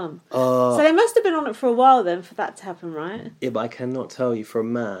hurting his bum. So they must have been on it for a while then for that to happen, right? Yeah, but I cannot tell you for a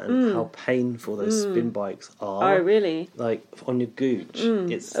man how painful those spin bikes are. Oh, really? Like, on your gooch.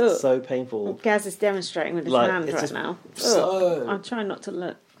 It's so painful. Gaz is demonstrating with his hand it's right just now. so- I'm trying not to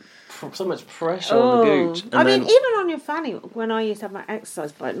look. So much pressure on the gooch. And I mean, then- even on your fanny, when I used to have my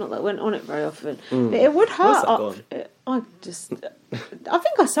exercise bike, not that I went on it very often, but it would hurt. Where's that I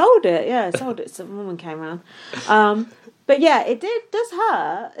think I sold it. Yeah, I sold it. Some woman came around. But yeah, it does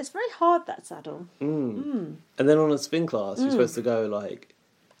hurt. It's very hard, that saddle. And then on a spin class, you're supposed to go like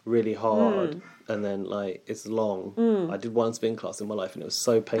really hard, and then like it's long. I did one spin class in my life, and it was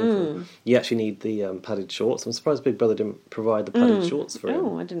so painful. You actually need the padded shorts. I'm surprised Big Brother didn't provide the padded shorts for him.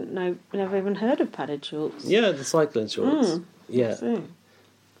 Oh, I didn't know. Never even heard of padded shorts. Yeah, the cycling shorts. Yeah, So.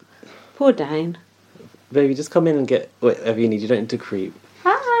 Poor Dane. baby, just come in and get whatever you need. You don't need to creep.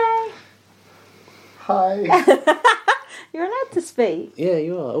 Hi. Hi. You're allowed to speak. Yeah,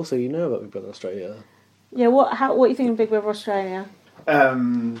 you are. Also, you know about Big Brother Australia. Yeah. What do you think of Big Brother Australia?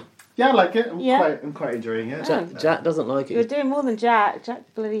 Yeah, I like it. I'm Yeah. quite enjoying it. Jack doesn't like You're it. doing more than Jack. Jack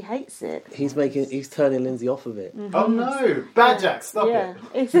bloody hates it. He's turning Lindsay off of it. Oh no, Bad Jack, stop Yeah.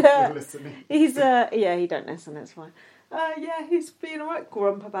 it. He's You're listening. yeah, he don't listen, it's fine. Yeah, he's being a right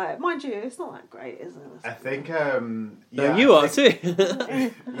grump about it. Mind you, it's not that great, is I it? think, No, you are too.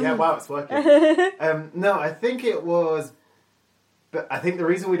 Yeah, wow, it's working. No, I think it was, but I think the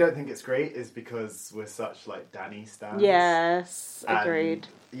reason we don't think it's great is because we're such, like, Danny stans. Yes, And, agreed.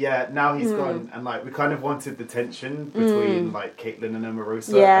 yeah, now he's gone, and, like, we kind of wanted the tension between, like, Caitlyn and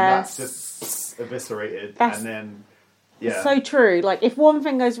Omarosa, Yes. and that's just eviscerated, That's- and then Yeah. It's so true. Like, if one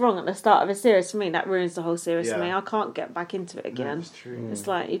thing goes wrong at the start of a series, for me, that ruins the whole series for Yeah. me. I can't get back into it No, again. it's true. It's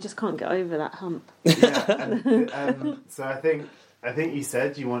like, you just can't get over that hump. Yeah, and, so I think you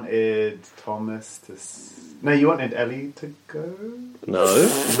said you wanted Thomas to. No, you wanted Ellie to go. No,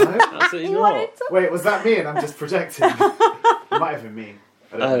 No. absolutely He not. wanted to- Wait, was that me? And I'm just projecting. It might have been me.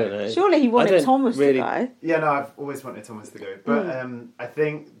 I don't know. Surely he I wanted don't Thomas really- to go. Yeah, no, I've always wanted Thomas to go, but I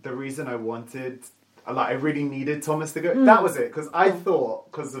think the reason I wanted, like, I really needed Thomas to go. That was it, because I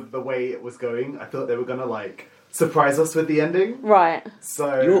thought, because of the way it was going, I thought they were gonna like surprise us with the ending. Right.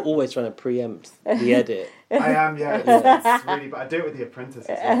 So You're always trying to preempt the edit. I am, yeah. It's really, but I do it with The Apprentice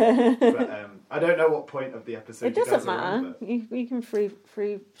as well. But I don't know what point of the episode It you guys doesn't are on, matter. but- You can free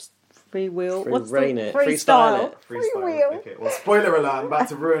wheel. Free What's rein the it. freestyle? Freestyle it. Free Freestyle. wheel. Okay, well, spoiler alert, I'm about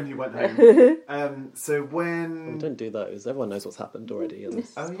to ruin Who Went Home. So when... Don't do those. Everyone knows what's happened already on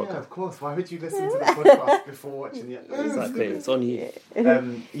this Oh yeah, podcast. of course. Why would you listen to the podcast before watching the episode? Exactly, it's on you.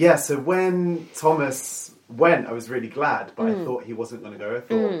 Yeah, so when Thomas went, I was really glad, but I thought he wasn't going to go. I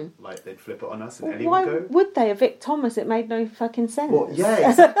thought like they'd flip it on us and Ellie Why would go. would they evict Thomas? It made no fucking sense. Well, yeah,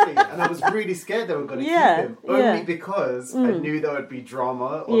 exactly. And I was really scared they were going to Yeah, keep him. Only yeah. because I knew there would be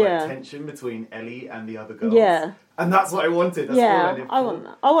drama or Yeah. like tension between Ellie and the other girls. Yeah. And that's what I wanted. That's all I Yeah, lived I for. want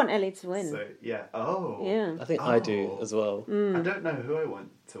that. I want Ellie to win. So, yeah. Oh. Yeah. I think I do as well. I don't know who I want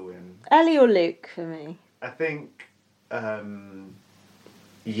to win. Ellie or Luke for me. I think,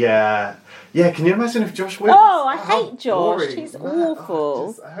 yeah. Can you imagine if Josh wins? Oh, I How hate Josh. boring. He's Man,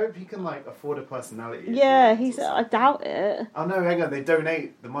 awful. I hope he can like afford a personality. if Yeah, he wins he's. or I something. doubt it. Oh no, hang on. They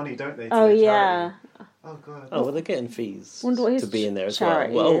donate the money, don't they? To Oh their yeah. charity? Oh god. Oh, well, they're getting fees Wonder what his to be in there as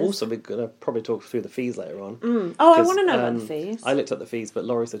charity well. Well, is. also, we're going to probably talk through the fees later on. Oh, I 'Cause, want to know about the fees. I looked at the fees, but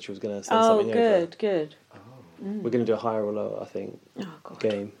Laurie said she was going to send Oh, something over. good. We're going to do a higher or lower, I think, Oh god.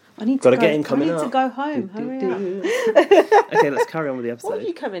 game. I need to Got a go. game coming I need to up. go home. Hurry up. Okay, let's carry on with the What are you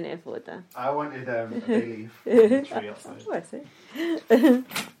episode. coming here for then? I wanted a bay leaf from the tree outside. Oh, I see.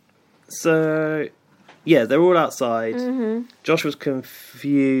 So, yeah, they're all outside. Mm-hmm. Josh was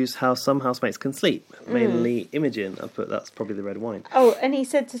confused how some housemates can sleep, mainly Imogen. I put that's probably the red wine. Oh, and he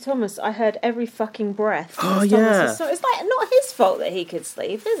said to Thomas, "I heard every fucking breath." Oh, Thomas yeah. was so it's like not his fault that he could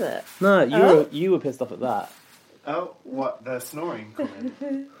sleep, is it? No, Oh. you were pissed off at that. Oh, what? The snoring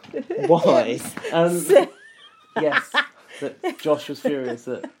comment. Why? Yes, that Josh was furious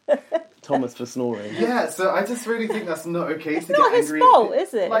at Thomas for snoring. Yeah, so I just really think that's not okay to not get his angry. fault,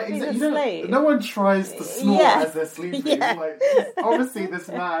 is it, Like, if he's you don't- asleep? no one tries to snore Yeah. as they're sleeping. Yeah. Like, obviously, this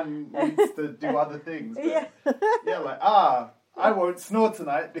man needs to do other things. But Yeah. like, I won't snore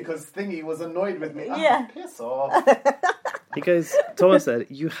tonight because Thingy was annoyed with me. Yeah. Piss off. He goes, Thomas said,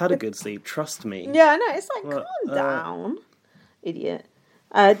 "You had a good sleep, trust me." Yeah, I know. It's like, Well, calm down, idiot.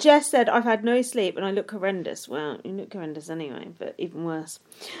 Jess said, "I've had no sleep and I look horrendous." Well, you look horrendous anyway, but even worse.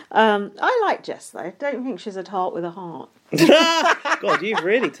 I like Jess though. I don't think she's a tart with a heart. God, you've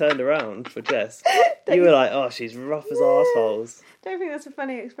really turned around for Jess. You were like, "Oh, she's rough as arseholes." Don't think that's a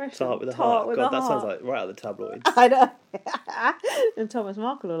funny expression. Tart with a heart. with God, a that sounds heart. like right out of the tabloids. I know. And Thomas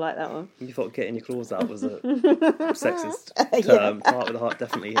Markle will like that one. You thought getting your claws out was a sexist term. Tart with a heart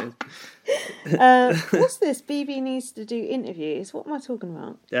definitely is. What's this? BB needs to do interviews. What am I talking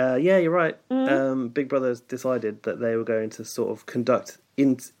about? Yeah, you're right. Mm-hmm. Big Brother decided that they were going to sort of conduct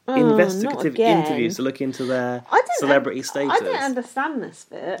not investigative again. interviews to look into their I don't celebrity status. I don't understand this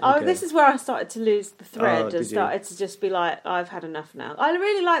bit. Oh, Okay. this is where I started to lose the thread did and you? started to just be like, I've had enough now. I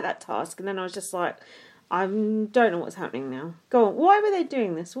really like that task, and then I was just like, I don't know what's happening now. Go on. Why were they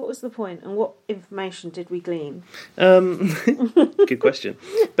doing this? What was the point, and what information did we glean? Good question.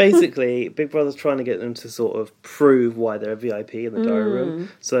 Basically, Big Brother's trying to get them to sort of prove why they're a VIP in the diary room.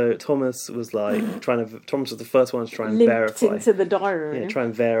 So Thomas was like Thomas was the first one to try and Linked verify. into the diary room. Yeah, try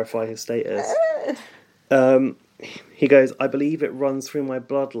and verify his status. He goes, "I believe it runs through my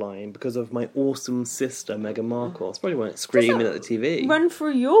bloodline because of my awesome sister, Meghan Markle." It's probably weren't screaming at the TV. Run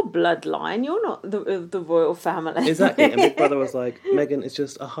through your bloodline. You're not the royal family. Exactly. And Big Brother was like, "Meghan is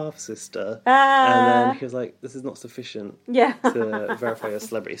just a half sister." Ah. And then he was like, "This is not sufficient Yeah. to verify your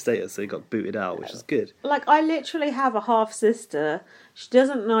celebrity status," so he got booted out, which is good. Like, I literally have a half sister. She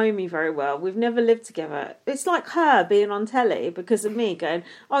doesn't know me very well. We've never lived together. It's like her being on telly because of me going,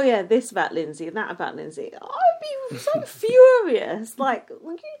 "Oh yeah, this about Lindsay and that about Lindsay." I'd be so furious. Like,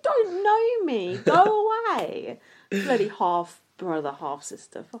 you don't know me. Go away. Bloody half brother, half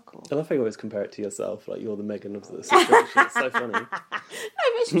sister. Fuck off. I love how you always compare it to yourself, like you're the Megan of the situation. It's so funny. No,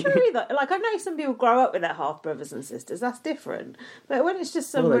 but it's true though. Like I know some people grow up with their half brothers and sisters. That's different. But when it's just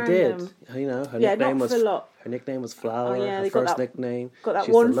some Well, they random, did. You know, her Yeah, nickname not was for a lot. her nickname was Flower. Oh, yeah, her they got first that- nickname. got that she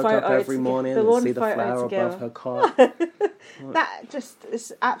used one to look up photo every together- morning the and one see the photo flower together. above her cot. that just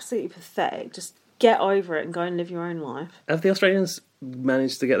is absolutely pathetic. Just get over it and go and live your own life. Have the Australians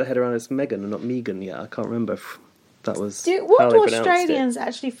managed to get their head around it's Megan and not Megan yet? I can't remember if that was What how do they pronounced Australians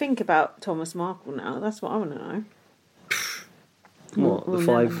actually think about Thomas Markle now? That's what I want to know. it. What, We'll the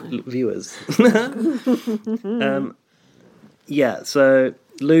never 5 know. viewers? Yeah, so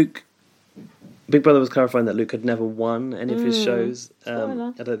Luke... Big Brother was clarifying that Luke had never won any of his shows.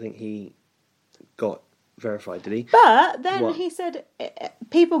 Spoiler. I don't think he got verified, did he? But then What? he said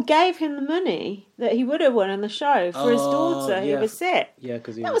people gave him the money that he would have won on the show for his Oh, daughter who yeah. was sick. Yeah,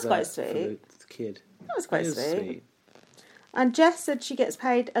 because he That was was quite there for sweet. the kid. That was quite It was sweet. And Jess said she gets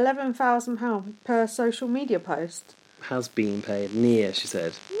paid £11,000 per social media post. Has been paid. Near, she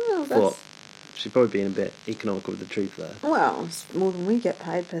said. Well, that's, What? She's probably being a bit economical with the truth there. well, it's more than we get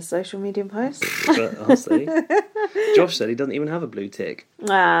paid per social media post. But I'll see. Josh said he doesn't even have a blue tick.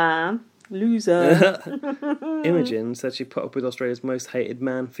 Ah, loser. Imogen said she put up with Australia's most hated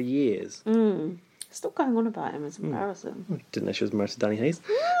man for years. Stop going on about him. It's embarrassing. Didn't know she was married to Danny Hayes.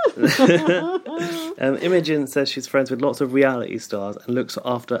 Imogen says she's friends with lots of reality stars and looks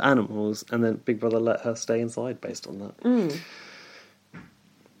after animals, and then Big Brother let her stay inside based on that.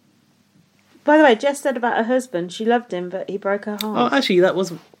 By the way, Jess said about her husband, she loved him, but he broke her Oh, heart. actually, that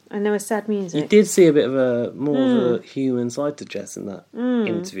was... And there was sad You music. did see a bit of a more of a human side to Jess in that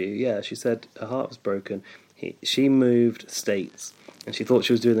interview. Yeah, she said her heart was broken. She moved states, and she thought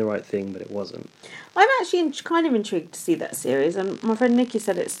she was doing the right thing, but it wasn't. I'm actually kind of intrigued to see that series, and my friend Nikki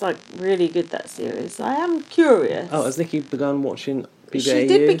said it's like really good, that series. I am curious. Oh, has Nikki begun watching BBAU? She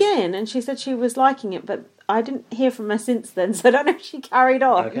did begin, and she said she was liking it, but I didn't hear from her since then, so I don't know if she carried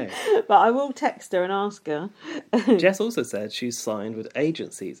on. Okay. But I will text her and ask her. Jess also said she's signed with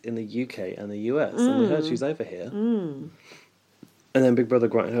agencies in the UK and the US, and we heard she's over here. And then Big Brother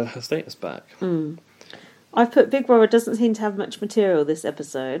granted her status back. I've put Big Brother doesn't seem to have much material this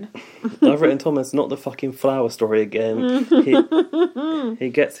episode. I've written Thomas, not the fucking flower story again. He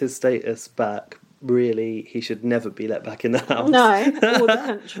gets his status back. Really, he should never be let back in the house. No, or the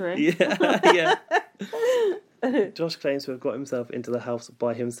country. Yeah. Josh claims to have got himself into the house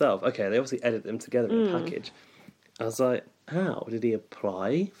by himself. Okay, they obviously edit them together in a package. I was like, how? Did he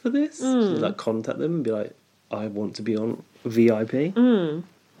apply for this? Did he like contact them and be like, I want to be on VIP?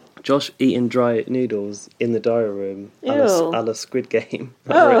 Josh eating dry noodles in the diary room a la Squid Game.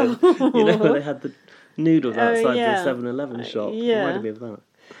 You know when they had the noodles outside the 7-Eleven shop? yeah. Reminded me of that.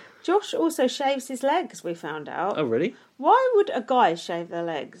 Josh also shaves his legs, we found out. Oh, really? Why would a guy shave their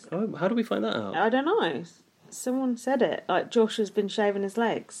legs? Oh, how do we find that out? I don't know. Someone said it. Like, Josh has been shaving his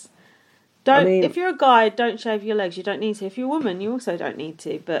legs. Don't. I mean- if you're a guy, don't shave your legs. You don't need to. If you're a woman, you also don't need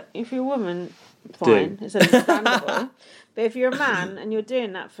to. But if you're a woman, fine. It's understandable. But if you're a man and you're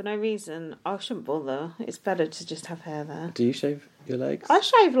doing that for no reason, I shouldn't bother. It's better to just have hair there. Do you shave your legs? I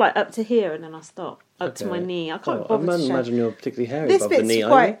shave like up to here and then I stop. Up to my knee. I can't bother to shave. imagine you're particularly hairy This above the bit's knee, are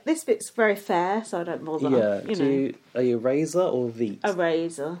quite. This bit's very fair, so I don't bother. you? Yeah. You know. Are you a razor or Veet? A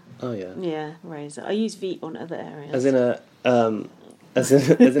razor. Oh, yeah. Yeah, razor. I use Veet on other areas. As in a... As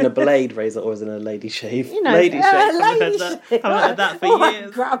in a blade razor or as in a lady shave? You know, lady shave. lady Haven't shave. heard that for Oh,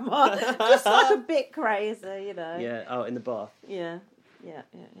 years. Grandma. Just like a Bic razor, you know. Yeah, oh, in the bath. Yeah.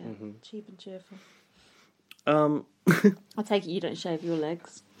 Mm-hmm. Cheap and cheerful. I I take it you don't shave your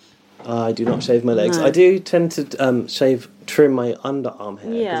legs. do not shave my legs. No. I do tend to trim my underarm hair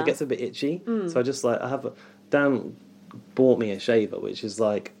because Yeah. it gets a bit itchy. So I just Dan bought me a shaver which is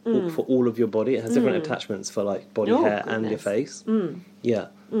like for all of your body. It has different attachments for like body Oh, hair and your goodness. face. Yeah.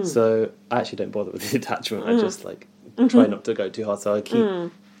 So I actually don't bother with the attachment. I just like try not to go too hard. So I keep.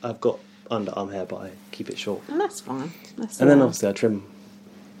 I've got underarm hair, but I keep it short. And that's fine. And then obviously I trim.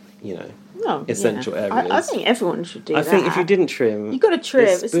 You know. oh, essential yeah. areas. I think everyone should do I that. think if you didn't trim, you got to trim.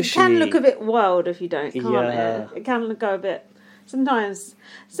 It especially- can look a bit wild if you don't, can't Yeah. it? It can go a bit. Sometimes.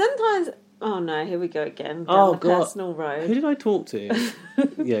 Oh no! Here we go again. Down Oh, the God. personal road. Who did I talk to?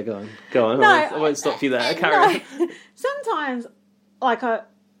 Yeah, go on. No, I won't stop you there. Carry on. Sometimes, like I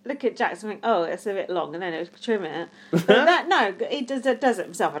look at Jackson and think, oh, it's a bit long, and then he'll trim it. But that, no, he does it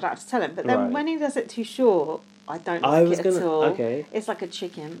himself. I don't have to tell him. But then Right. when he does it too short, I don't I like was it gonna- at all. okay. It's like a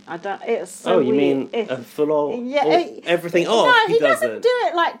chicken. I don't. It's so Oh, you weird. mean It's- a full on? yeah, everything no, off? he does doesn't do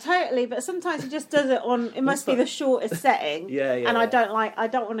it like totally, but sometimes he just does it on. It must be the shortest setting. Yeah, yeah, And yeah. I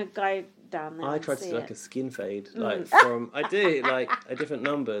don't want to go down there. I and tried to see do like it. a skin fade, like from I do like at different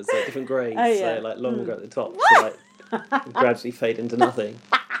numbers, like different grades. Oh, yeah. So like longer at the top, so like gradually fade into nothing.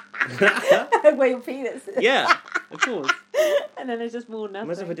 Where your penis is. Yeah, of course. And then there's just more nothing.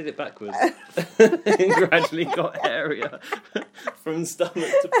 Imagine if I did it backwards and gradually got hairier from stomach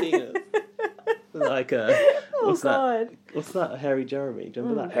to penis. Like what's God. that? What's that? Hairy Jeremy. Do you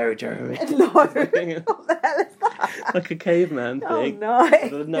remember that? Hairy Jeremy. No. What the hell is that? Like a caveman Oh, thing. no.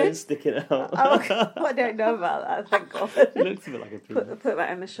 With the nose sticking out. Oh, I don't know about that, thank God. It looks a bit like a penis. Put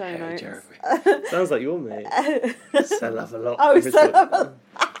that in the show Hairy notes. Jeremy. Sounds like your mate. So love a lot. Oh, so love a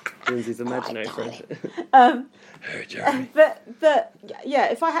Lindsay's imaginary friend. Hairy Jeremy. But yeah,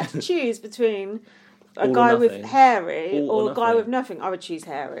 if I had to choose between a All or guy with nothing. hairy All or or a guy nothing. with nothing, I would choose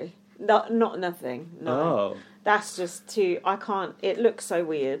hairy. Not nothing. No. Oh. That's just too... I can't... It looks so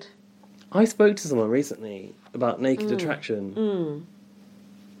weird. I spoke to someone recently about naked attraction. And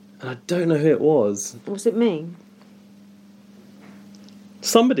I don't know who it was. Was it me?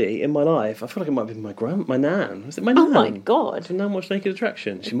 Somebody in my life, I feel like it might be my nan. Was it my nan? Oh my God. Did nan watch Naked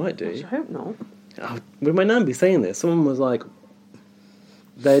Attraction? She might I do. hope not. Oh, would my nan be saying this? Someone was like,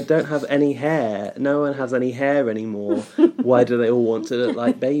 they don't have any hair. No one has any hair anymore. Why do they all want to look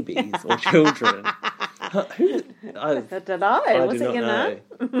like babies or children? I don't know. I Was do it not your know.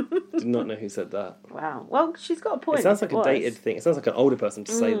 nan? Did not know who said that. Wow. Well, she's got a point. It sounds like if a was. dated thing. It sounds like an older person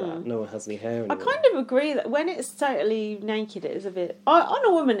to say that. No one has any hair I anymore. kind of agree that when it's totally naked, it is a bit... on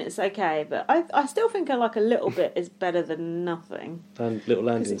a woman, it's okay, but I still think like a little bit is better than nothing. Little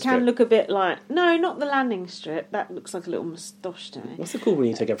landing It can strip. look a bit like... No, not the landing strip. That looks like a little moustache to me. What's it called when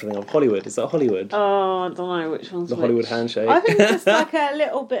you take everything off? Hollywood. Is that Hollywood? Oh, I don't know which one's The which. Hollywood handshake. I think just like a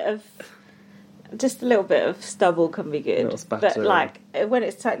little bit of... Just a little bit of stubble can be good. Little spatter. But like, when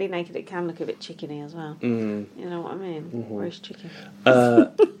it's totally naked, it can look a bit chickeny as well. Mm. You know what I mean? Roast chicken.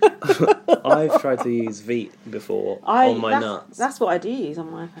 I've tried to use Veet before on my nuts. That's what I do use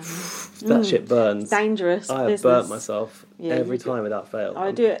on my phone. That shit burns. Dangerous I have business. burnt myself Yeah, every you do. time without fail. I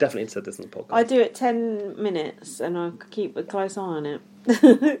I've do it- definitely said this in the podcast. I do it 10 minutes and I keep a close eye on it.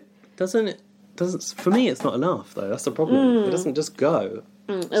 Doesn't for me it's not enough though. That's the problem. It doesn't just go.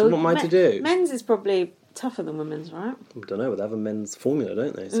 So what am I to do? Men's is probably tougher than women's, right? I don't know, but they have a men's formula,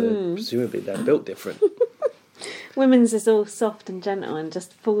 don't they? So presumably they're built different. Women's is all soft and gentle and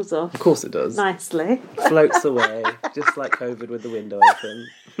just falls off Of course it does. nicely. Floats away, just like COVID with the window open.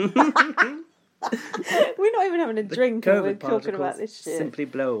 We're not even having a drink and we're COVID talking about particles this shit. simply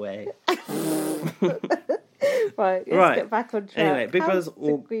blow away. Right, let's Right. get back on track. Anyway, Big How Brother's did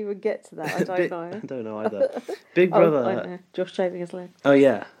all- we would get to that? I don't know. I don't know either. Big Brother. Oh, I know. Josh shaving his leg. Oh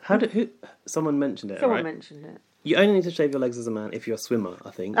yeah. Someone mentioned it, Someone right? mentioned it. You only need to shave your legs as a man if you're a swimmer, I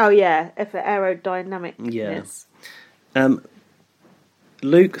think. Oh yeah, if the aerodynamicness.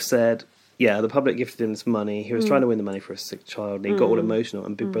 Luke said, the public gifted him this money. He was trying to win the money for a sick child, and he got all emotional.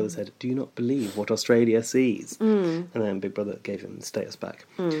 And Big Brother said, "Do you not believe what Australia sees?" And then Big Brother gave him the status back.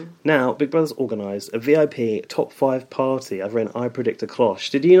 Now, Big Brother's organised a VIP top 5 party. I've written, "I predict a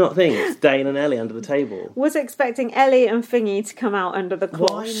cloche." Did you not think it's Dane and Ellie under the table? Was expecting Ellie and Thingy to come out under the Why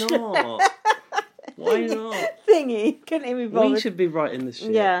cloche. not? Why not? Thingy couldn't even be bothered. We should be writing this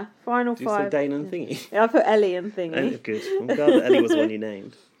shit. Yeah, final Do you say 5. Dane and Thingy? Yeah, I put Ellie and Thingy. Oh, good. I'm glad that Ellie was the one you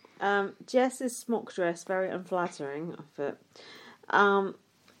named. Jess's smock dress, very unflattering. I put.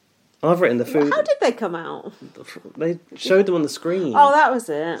 I've written the food. How did they come out? They showed them on the screen. Oh, that was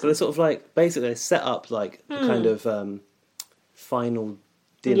it. So they sort of like basically they set up like the kind of final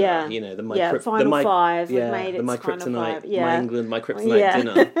dinner. Yeah. You know, the final 5. We've Yeah, made it the my to final kryptonite, 5. Yeah. my England, my kryptonite Yeah.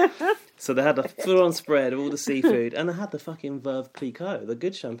 dinner. So they had a full-on spread of all the seafood, and they had the fucking Veuve Clicquot. The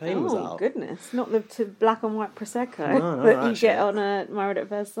good champagne was Oh out. goodness! Not the black and white prosecco No, that you actually. get on a Married at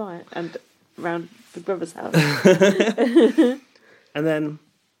First Sight and around Big Brother's house. And then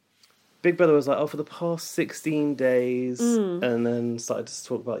Big Brother was like, "Oh, for the past 16 days," and then started to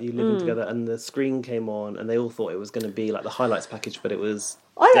talk about you living together. And the screen came on, and they all thought it was going to be like the highlights package, but it was.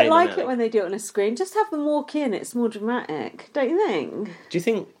 I don't Dane and like Ellie. it when they do it on a screen. Just have them walk in. It's more dramatic, don't you think? Do you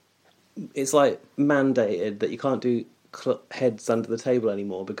think it's like mandated that you can't do heads under the table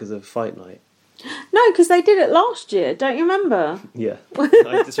anymore because of fight night? No, because they did it last year. Don't you remember? Yeah,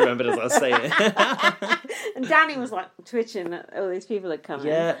 I just remembered as I was saying it. And Danny was like twitching that all these people had come in.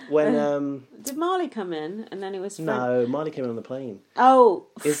 Yeah, when Did Marley come in and then he was... no, Marley came in on the plane. Oh,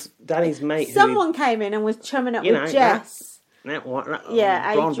 It's Danny's mate. someone came in and was chumming up You with know, Jess. That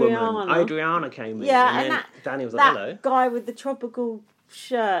Yeah, blonde woman, Adriana. Adriana came in. Yeah, and and then that, Danny was that like, "Hello." guy with the tropical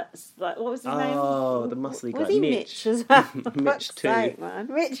shirts. Like, what was his name? Oh, the muscly guy. Was he Mitch. Mitch as well? Mitch Fuck's too. sake, man.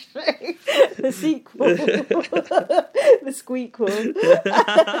 Mitch 2. The sequel. The squeakquel.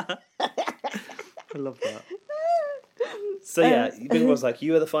 I love that. So yeah, Big was like,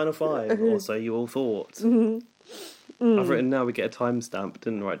 you are the final 5, or so you all thought. I've written now we get a timestamp,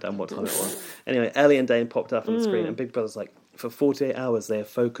 didn't write down what time it was. Anyway, Ellie and Dane popped up on the screen, and Big Brother's like, for 48 hours they are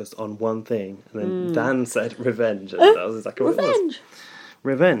focused on one thing. And then Dan said revenge, and that was exactly what it was.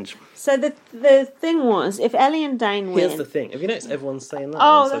 Revenge. So the thing was, if Ellie and Dane win... Here's the thing. Have you noticed everyone's saying that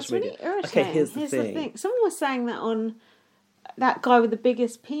on that's social really media? irritating. Okay, here's the thing. Someone was saying that on... That guy with the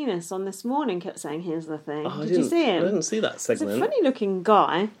biggest penis on This Morning kept saying, here's the thing. Did you see him? I didn't see that He's segment. a funny-looking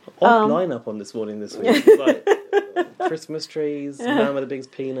guy. Odd lineup on This Morning this week. It's like Christmas trees, man with the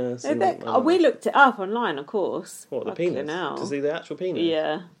biggest penis. And, we looked it up online, of course. What, the Fucking penis? hell. To see the actual penis?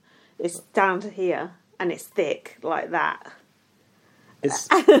 Yeah. It's down to here, and it's thick, like that. Is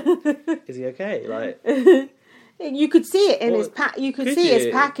he okay? Like, You could see it in Well, his You could could see his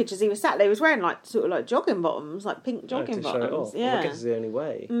you? package as he was sat there. He was wearing sort of like jogging bottoms, like pink jogging to show it bottoms. off. Yeah. Well, I guess it's the only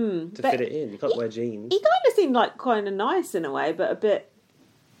way to but fit it in. You can't wear jeans. He kind of seemed like kind of nice in a way, but a bit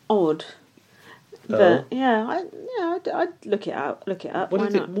odd. But yeah, I'd look it up. Why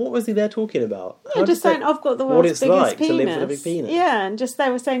not? What was he there talking about? Yeah, just saying I've got the what world's it's biggest like penis. to live with a big penis. Yeah, and just they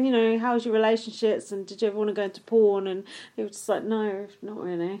were saying, you know, how's your relationships, and did you ever want to go into porn? And he was just like, no, not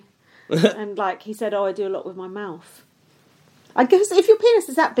really. And like he said, I do a lot with my mouth. I guess if your penis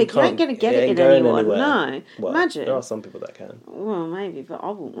is that big, you ain't going to get it in anyone. Anywhere. No, Well, imagine. there are some people that can. Well, maybe, but I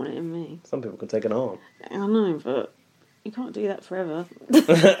wouldn't want it in me. Some people can take an arm. I know, but you can't do that forever.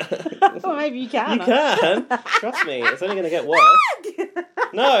 Or maybe you can. You can. Trust me, it's only going to get worse.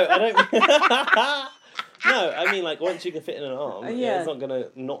 No, I don't. No, I mean like once you can fit in an arm, Yeah. it's not going to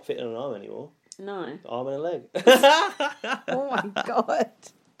not fit in an arm anymore. No. Arm and a leg. Oh my god.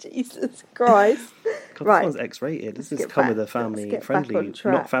 Jesus Christ. God, Right. This one's X-rated. This has get come back- with a family let's get back friendly, on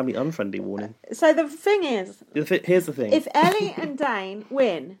track. not family unfriendly warning. So the thing is, Here's the thing. if Ellie and Dane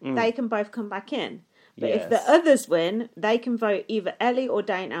win, they can both come back in. But if the Yes. others win, they can vote either Ellie or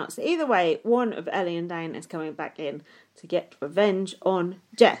Dane out. So either way, one of Ellie and Dane is coming back in to get revenge on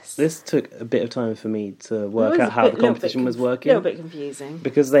Jess. This took a bit of time for me to It work was out a how the little bit competition was A working. little bit confusing.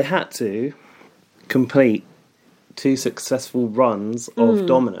 Because they had to complete 2 successful runs of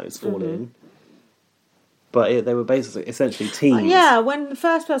dominoes fall in. But they were basically essentially teams. Yeah, when the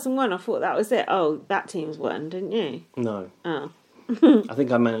first person won, I thought that was it. Oh, that team's won, didn't you? No. Oh. I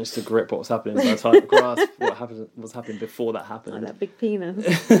think I managed to grip what was happening by the time I grasped what was happening before that Like happened. that big penis.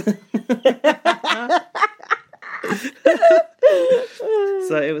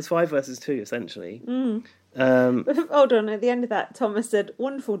 So it was 5 versus 2 essentially. Hold on, at the end of that, Thomas said,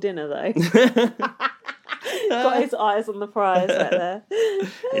 wonderful dinner though. Got his eyes on the prize right there.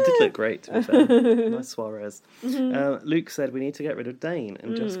 It did look great, to be fair. Nice Suarez. Luke said we need to get rid of Dane,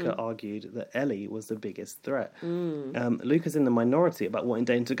 and Jessica argued that Ellie was the biggest threat. Luke is in the minority about wanting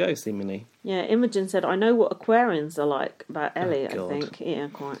Dane to go, seemingly. Yeah, Imogen said, I know what Aquarians are like about Ellie, I God. think. Yeah,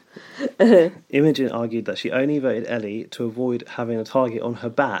 quite. Imogen argued that she only voted Ellie to avoid having a target on her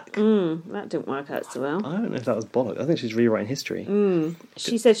back. That didn't work out so well. I don't know if that was bollocks. I think she's rewriting history.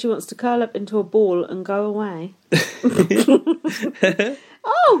 She said she wants to curl up into a ball and go away.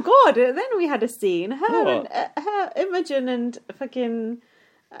 Oh, God, and then we had a scene. Her Imogen and fucking...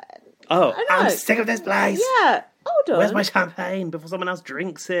 Oh, I know. I'm sick of this place. Yeah, hold on. Where's my champagne before someone else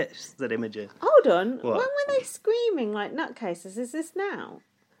drinks it? Said Imogen. Hold on. What? When were they screaming like nutcases? Is this now?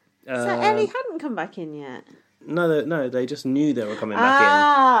 So Ellie hadn't come back in yet. No, they just knew they were coming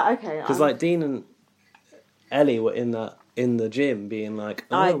back in. Okay. Because like Dean and Ellie were in the gym being like,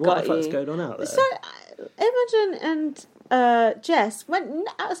 I oh, got what the fuck's you. going on out there? So Imogen and Jess went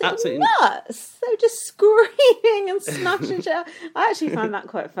absolutely Absolutely. nuts. They were just screaming and smashing shit. I actually found that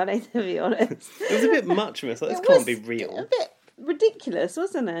quite funny, to be honest. It was a bit much, miss. Like, this It can't was be real. A bit ridiculous,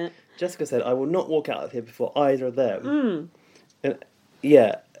 wasn't it? Jessica said, I will not walk out of here before either of them. And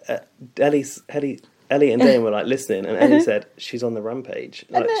yeah, Ellie and Dane were like listening, and Ellie said, she's on the rampage.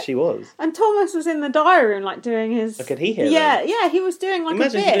 Like, she was. And Thomas was in the diary room, like doing his. Could he hear Yeah, them? yeah, he was doing like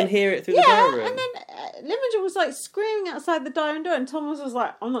Imagine a if bit. you can hear it through the diary room. And then Imogen was like screaming outside the diary room door, and Thomas was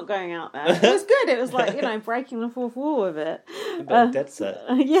like, "I'm not going out there." It was good. It was like breaking the fourth wall with it. Dead set.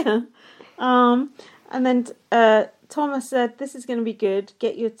 Yeah. And then Thomas said, "This is going to be good.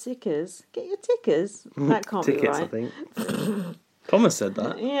 Get your tickers. Get your tickers." That can't be Tickets, right. I think. Thomas said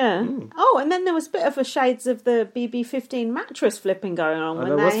that. Yeah. Oh, and then there was a bit of a shades of the BB-15 mattress flipping going on when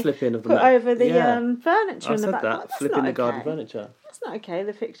there they was flipping of the put over the I furniture in the said back. that. That's Flipping not the garden okay. furniture. That's not okay,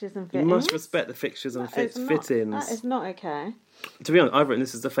 the fixtures and You fittings. must respect the fixtures and That is not- fittings. That is not okay. To be honest, I've written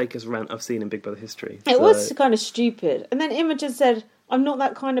this is the fakest rant I've seen in Big Brother history. It was kind of stupid. And then Imogen said, I'm not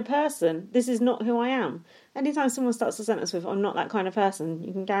that kind of person. This is not who I am. Anytime someone starts a sentence with, I'm not that kind of person,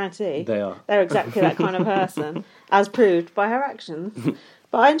 you can guarantee They are. they're exactly that kind of person, as proved by her actions.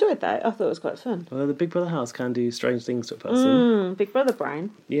 But I enjoyed that. I thought it was quite fun. Well, the Big Brother house can do strange things to a person. Big Brother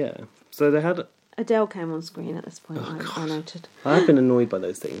brain. Yeah. So they had... Adele came on screen at this point, Oh, I noted. I've been annoyed by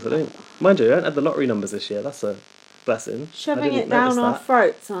those things. Mind you, I don't have the lottery numbers this year. That's a blessing. Shoving it down our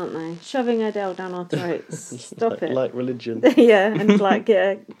throats, aren't they? Shoving Adele down our throats. Stop it. Like religion. Yeah, and like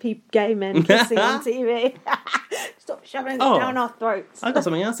gay men kissing on TV. Stop shoving it down our throats. I've got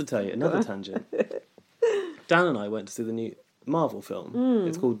something else to tell you. Another tangent. Dan and I went to see the new Marvel film.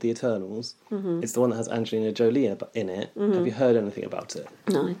 It's called The Eternals. It's the one that has Angelina Jolie in it. Have you heard anything about it?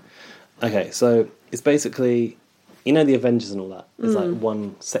 No. Okay, so it's basically, you know, the Avengers and all that. It's like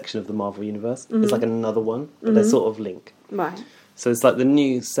one section of the Marvel universe. It's like another one, but they sort of link. Right. So it's like the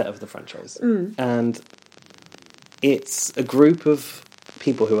new set of the franchise. And it's a group of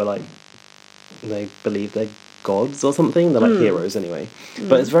people who are like, they believe they're gods or something. They're like heroes anyway.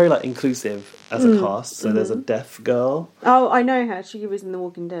 But it's very like inclusive as a cast. So there's a deaf girl. Oh, I know her. She was in The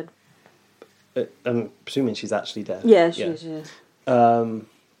Walking Dead. I'm presuming she's actually deaf. Yeah, she is.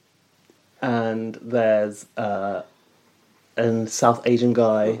 And there's a South Asian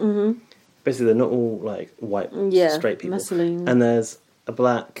guy. Basically, they're not all like white straight people. Muslim. And there's a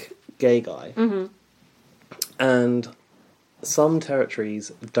black gay guy. And some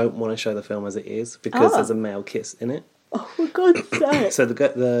territories don't want to show the film as it is because there's a male kiss in it. Oh, for God's sake. So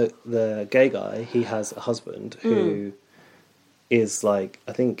the gay guy, he has a husband who is like,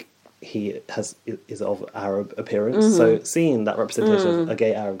 I think he is of Arab appearance. So seeing that representation of a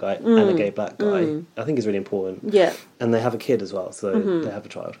gay Arab guy and a gay black guy, I think is really important. Yeah. And they have a kid as well, so they have a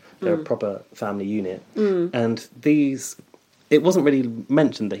child. They're a proper family unit. And it wasn't really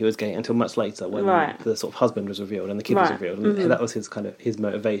mentioned that he was gay until much later when the sort of husband was revealed and the kid was revealed. And that was his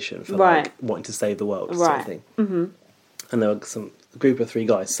motivation for like wanting to save the world sort of thing. And there were a group of 3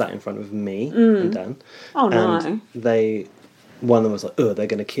 guys sat in front of me and Dan. Oh, no. And one of them was like, oh, they're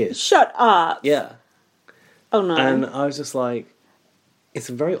going to kiss. Shut up. Yeah. Oh, no. And I was just like, it's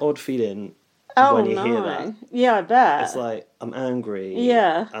a very odd feeling when you hear that. Yeah, I bet. It's like, I'm angry.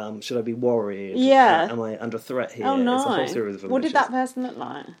 Yeah. Should I be worried? Yeah. Am I under threat here? Oh, no. It's a whole series of emotions. What did that person look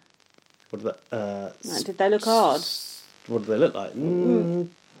like? What did that... Like, did they look hard? What did they look like?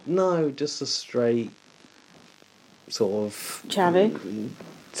 No, just a straight sort of... Chavvy?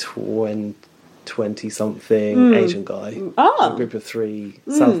 20-something Asian guy. Oh. A group of 3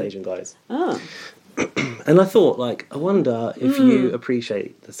 South Asian guys. Oh. And I thought, like, I wonder if you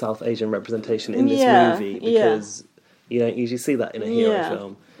appreciate the South Asian representation in this movie because you don't usually see that in a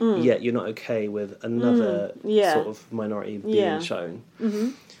hero film, yet you're not okay with another sort of minority being shown.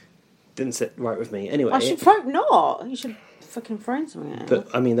 Didn't sit right with me. Anyway, I should hope not. You should fucking throw something at it. But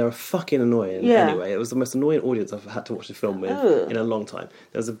I mean, they were fucking annoying. Yeah. Anyway, it was the most annoying audience I've had to watch the film with in a long time.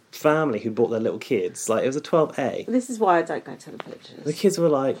 There was a family who brought their little kids. Like, it was a 12A. This is why I don't go to the pictures. The kids were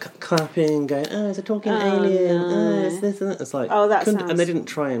like clapping, going, "Oh, it's a talking alien! no. Oh, it's this and that." It's like, Oh, that couldn't- sounds- and they didn't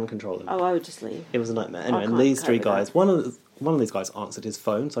try and control them. Oh, I would just leave. It was a nightmare. Anyway, and can't these cope 3 with guys, that. one of these guys answered his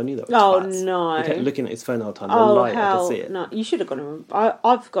phone, so I knew that was Oh, twats. no. He kept looking at his phone the whole time. The Oh, light, I hell could see it. no. You should have gone and...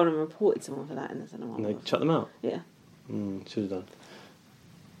 I've gone and reported someone for that in the cinema. And they shut them out. Yeah. Should have done.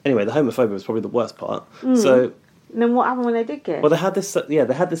 Anyway, the homophobia was probably the worst part. So, And then what happened when they did get? well, they had this. Yeah,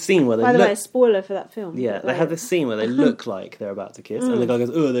 they had this scene where they By the way, look. spoiler for that film. Yeah, they had this scene where they look like they're about to kiss, and the guy goes,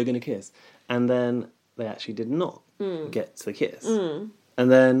 "Oh, they're going to kiss," and then they actually did not get to the kiss. And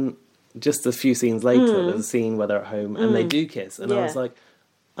then just a few scenes later, there's a scene where they're at home and they do kiss, and I Yeah. was like,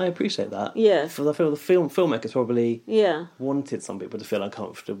 I appreciate that. Yeah. For I feel the filmmakers probably Yeah. wanted some people to feel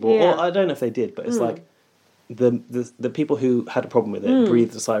uncomfortable, Yeah. or I don't know if they did, but it's like. The people who had a problem with it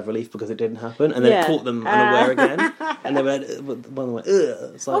breathed a sigh of relief because it didn't happen, and then Yeah. it caught them unaware again, and they went, one went,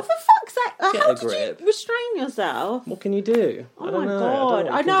 ugh. It's like, Oh, for fuck's sake! Get How a did grip. you restrain yourself? what can you do? Oh I don't my know. god!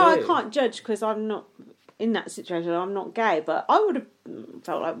 I I don't know know what I you can do. can't judge because I'm not in that situation. I'm not gay, but I would have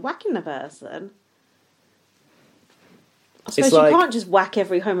felt like whacking the person. I suppose like- you can't just whack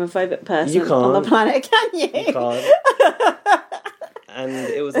every homophobic person You on the can't. planet, can you? You can't. And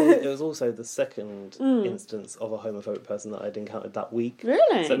it was also the second instance of a homophobic person that I'd encountered that week.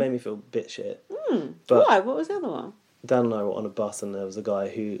 Really? So it made me feel a bit shit. But Why? What was the other one? Dan and I were on a bus, and there was a guy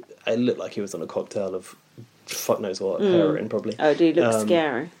who it looked like he was on a cocktail of fuck knows what, heroin probably. Oh, do you look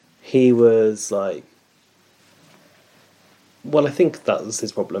scary? He was like, well, I think that was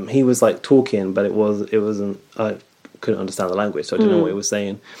his problem. He was like talking, but it wasn't. I couldn't understand the language, so I didn't know what he was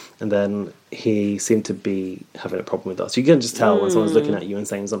saying. And then he seemed to be having a problem with us. You can just tell when someone's looking at you and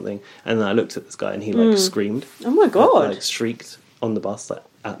saying something. And then I looked at this guy, and he like screamed. Oh my god! Like shrieked on the bus like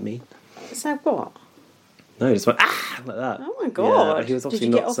at me. So what? No, he just went like that. Oh my god! Yeah, but he was obviously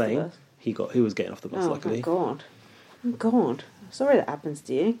Did you get not off the saying. bus? He was getting off the bus. Oh Luckily. my god! Oh god! Sorry that happens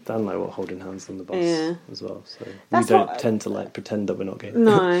to you. Dan and I were holding hands on the bus as well, so That's we don't what- tend to like pretend that we're not gay.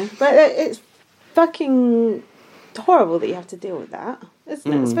 No, but it's fucking horrible that you have to deal with that,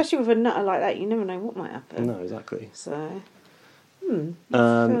 isn't it? Especially with a nutter like that, you never know what might happen. No, exactly. So, I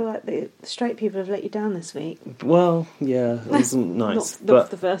feel like the straight people have let you down this week. Well, yeah, it wasn't nice, Not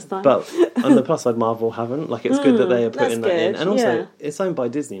the first time. But on the plus side, Marvel haven't. Like, it's good that they are putting that's that in, good, and also yeah. it's owned by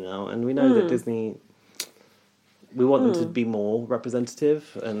Disney now, and we know that Disney. We want them to be more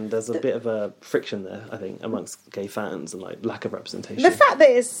representative, and there's a bit of a friction there, I think, amongst gay fans and like lack of representation. The fact that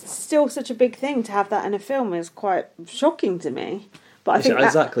it's still such a big thing to have that in a film is quite shocking to me. But I think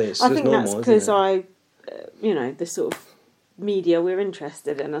exactly, it's I just think normal, that's isn't because the sort of media we're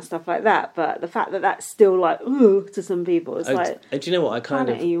interested in and stuff like that. But the fact that that's still like ooh to some people, it's like, do you know what I kind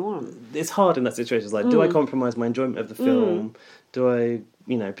of? you want? It's hard in that situation. It's like, do I compromise my enjoyment of the film? Do I,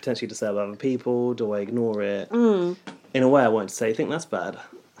 potentially disable other people? Do I ignore it? In a way, I wanted to say, I think that's bad.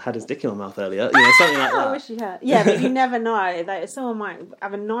 Had his dick in my mouth earlier, something like that. I wish you had. Yeah, but you never know. Like, someone might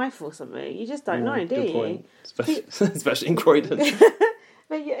have a knife or something. You just don't know, do Good you? point. Especially in Croydon.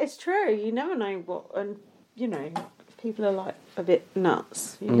 But yeah, it's true. You never know what, and people are like a bit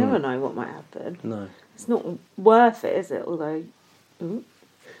nuts. You never know what might happen. No. It's not worth it, is it? Although, the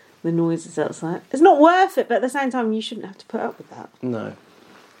noises outside. It's not worth it, but at the same time, you shouldn't have to put up with that. No.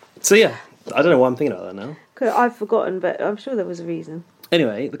 So yeah, I don't know why I'm thinking about that now. 'Cause I've forgotten, but I'm sure there was a reason.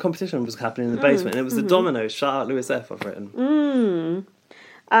 Anyway, the competition was happening in the basement, and it was the Dominoes. Shout out Lewis F. I've written.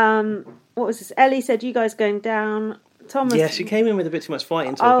 What was this? Ellie said, "You guys going down?" Thomas. Yeah, she came in with a bit too much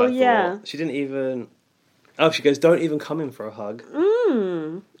fighting talk. Oh, I yeah. thought. She didn't even. Oh, she goes, "Don't even come in for a hug."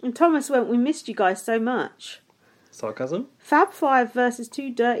 And Thomas went, "We missed you guys so much." Sarcasm. Fab Five versus two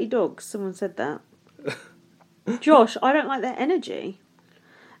dirty dogs. Someone said that. Josh, I don't like their energy.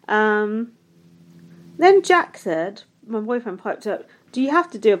 Then Jack said, my boyfriend piped up, "Do you have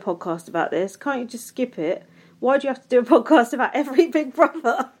to do a podcast about this? Can't you just skip it? Why do you have to do a podcast about every Big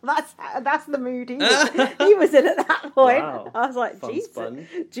Brother?" That's the mood he was in at that point. Wow. I was like, Fun Jesus, spun.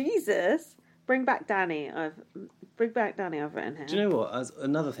 Jesus, bring back Danny. I've written here. Do you know what? As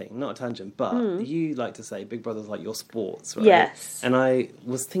another thing, not a tangent, but you like to say Big Brother's like your sports, right? Yes. And I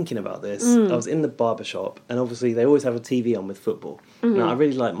was thinking about this. I was in the barber shop, and obviously they always have a TV on with football. Now, I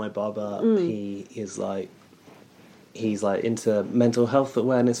really like my barber. He's like into mental health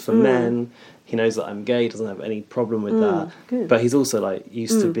awareness for men. He knows that I'm gay. Doesn't have any problem with that. Good. But he's also like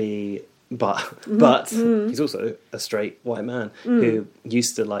used to be. But he's also a straight white man who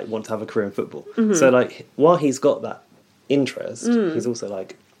used to like want to have a career in football. So like while he's got that interest, he's also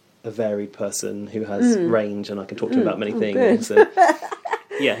like a varied person who has range, and I can talk to him about many things. So,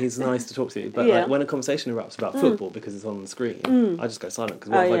 yeah, he's nice to talk to. But like when a conversation erupts about football because it's on the screen, I just go silent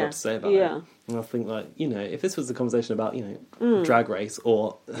because what have I got to say about it? And I think like if this was a conversation about Drag Race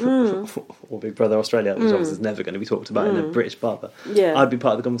or or Big Brother Australia, which obviously is never going to be talked about in a British barber, I'd be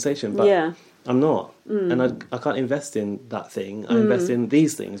part of the conversation. But I'm not, and I can't invest in that thing. I invest in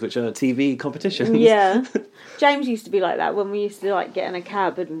these things, which are TV competitions. Yeah, James used to be like that when we used to like get in a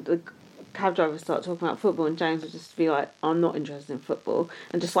cab and the cab driver would start talking about football, and James would just be like, "I'm not interested in football,"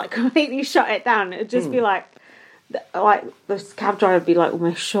 and just like completely shut it down. It'd just be like this cab driver would be like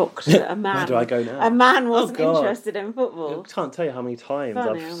almost shocked that a man. Where do I go now? A man wasn't God. interested in football. I can't tell you how many times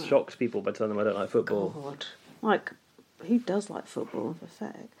Funny, I've isn't it? shocked people by telling them I don't like football. God, like who does like football?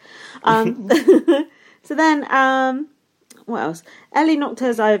 Pathetic. So then, what else? Ellie knocked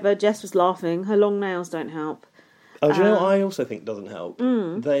hers over. Jess was laughing. Her long nails don't help. Oh, do you know what I also think doesn't help?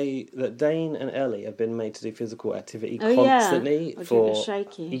 That Dane and Ellie have been made to do physical activity constantly Or for a bit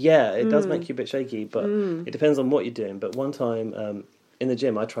shaky. Yeah, it does make you a bit shaky, but it depends on what you're doing. But one time in the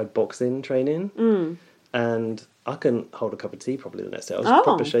gym, I tried boxing training, and I couldn't hold a cup of tea properly the next day. I was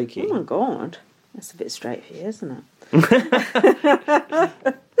proper shaky. Oh my god, that's a bit straight for you, isn't it?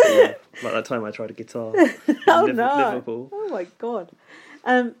 Yeah, like that time I tried a guitar. Oh in no! Liverpool. Oh my god.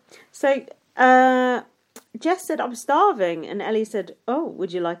 So Jess said, "I'm starving," and Ellie said, "Oh,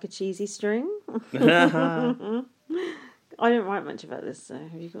 would you like a cheesy string?" I didn't write much about this, so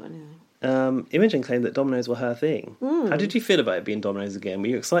have you got anything? Imogen claimed that Dominoes were her thing. How did you feel about it being Dominoes again? Were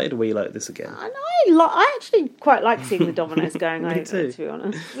you excited or were you like this again? I actually quite like seeing the Dominoes going over, too. to be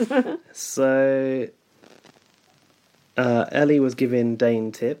honest. So, Ellie was giving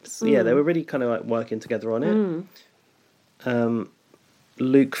Dane tips. Yeah, they were really kind of like working together on it.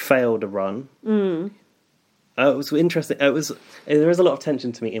 Luke failed a run. It was interesting. There is a lot of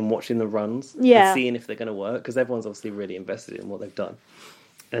tension to me in watching the runs and seeing if they're going to work, because everyone's obviously really invested in what they've done.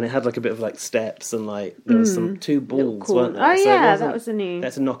 And it had like a bit of like steps and like there was some 2 balls, weren't there? Oh yeah, that was a new. They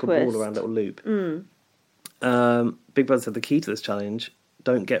had to knock twist. a ball around a little loop. Big Brother said the key to this challenge: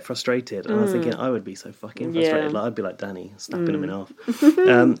 don't get frustrated. And I was thinking I would be so fucking frustrated. Like I'd be like Danny, snapping them in half.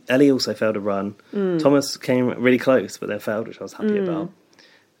 Ellie also failed a run. Thomas came really close, but then failed, which I was happy about.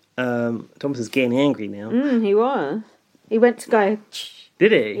 Thomas is getting angry now. He was. He went to go.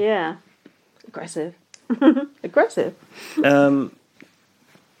 Did he? Yeah. Aggressive. Aggressive.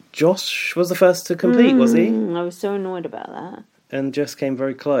 Josh was the first to complete, was he? I was so annoyed about that. And Jess came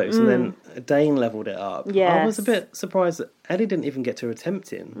very close, and then Dane levelled it up. Yes. I was a bit surprised that Ellie didn't even get to attempt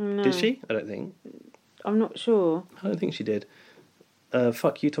him. Did she? I don't think. I'm not sure. I don't think she did.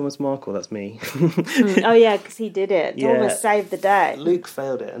 Fuck you, Thomas Markle, that's me. Oh yeah, because he did it. Thomas saved the day. Luke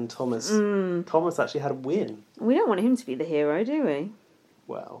failed it, and Thomas actually had a win. We don't want him to be the hero, do we?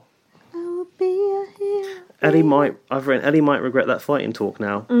 Well, I will be a hero. Ellie might regret that fighting talk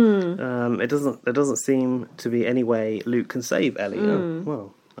now. There doesn't seem to be any way Luke can save Ellie. Oh,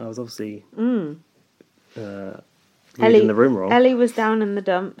 well, I was obviously reading the room wrong. Ellie was down in the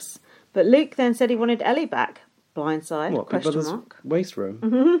dumps, but Luke then said he wanted Ellie back. Blindside? What, question Brother's mark. waste room?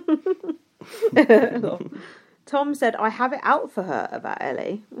 Tom said, I have it out for her about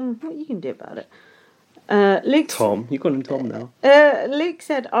Ellie. What you can do about it? Tom? You call him Tom now. Luke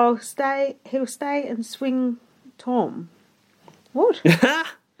said, he'll stay and swing Tom. What?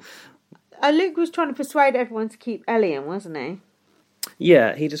 Luke was trying to persuade everyone to keep Ellie in, wasn't he?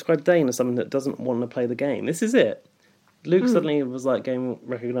 Yeah, he described Dane as someone that doesn't want to play the game. This is it. Luke suddenly was like,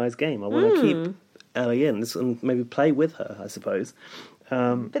 recognised game. I want to keep Ellie in and maybe play with her, I suppose.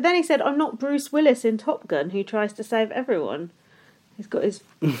 But then he said, I'm not Bruce Willis in Top Gun who tries to save everyone. He's got his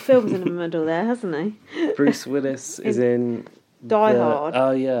films in the middle there, hasn't he? Bruce Willis is in... Die Hard.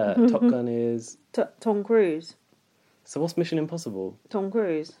 Oh, yeah. Top Gun is... Tom Cruise. So what's Mission Impossible? Tom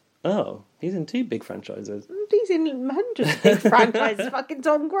Cruise. Oh, he's in 2 big franchises. He's in hundreds of big franchises. Fucking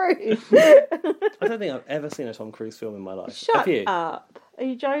Tom Cruise. I don't think I've ever seen a Tom Cruise film in my life. Shut up. Are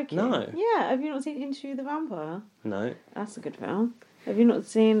you joking? No. Yeah. Have you not seen Interview with the Vampire? No. That's a good film. Have you not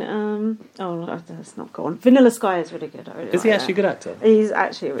seen... Oh, that's not gone. Vanilla Sky is really good. Is he actually a good actor? He's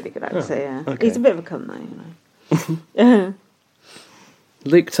actually a really good actor, yeah. Okay. He's a bit of a cunt, though, you know.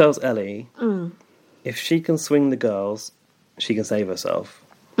 Luke tells Ellie if she can swing the girls, she can save herself.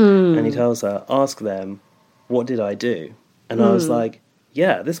 And he tells her, ask them, what did I do? And I was like,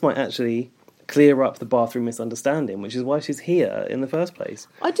 yeah, this might actually clear up the bathroom misunderstanding, which is why she's here in the first place.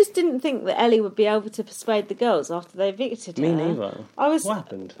 I just didn't think that Ellie would be able to persuade the girls after they evicted her. Me neither. What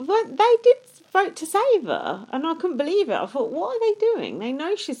happened? Well, they did vote to save her, and I couldn't believe it. I thought, what are they doing? They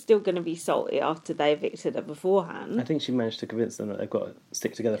know she's still going to be salty after they evicted her beforehand. I think she managed to convince them that they've got to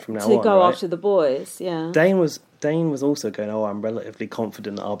stick together from now to on, go right? after the boys, yeah. Dane was also going, I'm relatively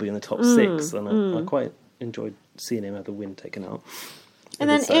confident that I'll be in the top 6, and I quite enjoyed seeing him have the win taken out. And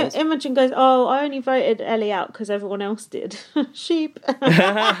then Imogen goes, I only voted Ellie out because everyone else did. Sheep.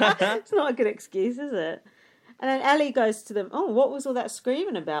 It's not a good excuse, is it? And then Ellie goes to them, what was all that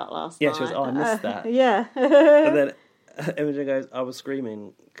screaming about last night? Yeah, she goes, I missed that. Yeah. And then Imogen goes, I was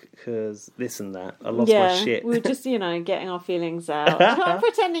screaming because this and that. I lost my shit. We were just, getting our feelings out. I'm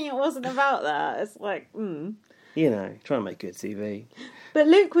pretending it wasn't about that. It's like, trying to make good TV. But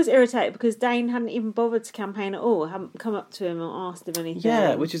Luke was irritated because Dane hadn't even bothered to campaign at all, hadn't come up to him or asked him anything.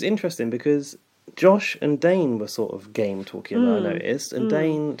 Yeah, which is interesting because Josh and Dane were sort of game talking, I noticed. And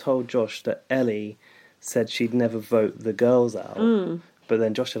Dane told Josh that Ellie said she'd never vote the girls out. But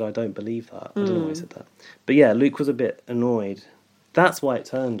then Josh said, I don't believe that. I don't know why he said that. But yeah, Luke was a bit annoyed. That's why it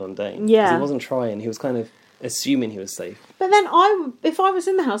turned on Dane. Yeah. Because he wasn't trying. He was kind of assuming he was safe. But then if I was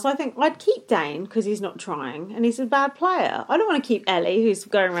in the house, I think I'd keep Dane because he's not trying and he's a bad player. I don't want to keep Ellie, who's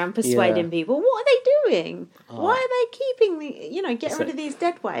going around persuading people. What are they doing? Why are they keeping getting rid of these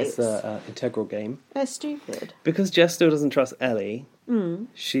dead weights? It's an integral game. They're stupid. Because Jess still doesn't trust Ellie,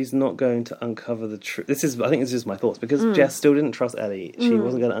 she's not going to uncover the truth. I think this is my thoughts. Because Jess still didn't trust Ellie, she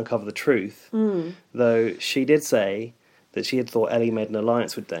wasn't going to uncover the truth. Though she did say that she had thought Ellie made an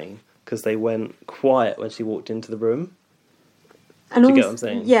alliance with Dane because they went quiet when she walked into the room. And do you get what I'm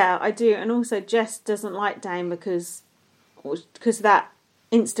saying? Yeah, I do. And also Jess doesn't like Dane because because of that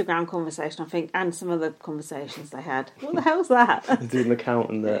Instagram conversation, I think, and some other conversations they had. What the hell's that? Doing the count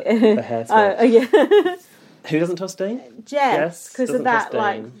and the hairstyle. Oh, yeah. Who doesn't trust Dane? Jess, because of doesn't that, trust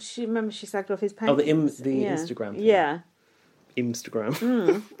like, Dane. she sagged off his Oh, paintings. the Instagram thing. Yeah.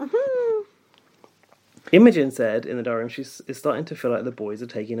 Instagram. Imogen said in the diary room she is starting to feel like the boys are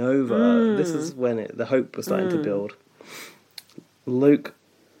taking over. This is when the hope was starting to build. Luke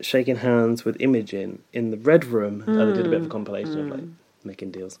shaking hands with Imogen in the red room. They did a bit of a compilation of like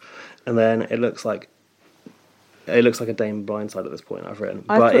making deals, and then it looks like a Dane blindside at this point. I've written,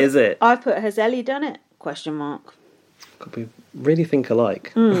 is it? I put, has Ellie done it? Question mark. Could we really think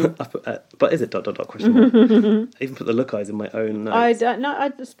alike? I put, but is it ... question mark? I even put the look eyes in my own notes. I don't know.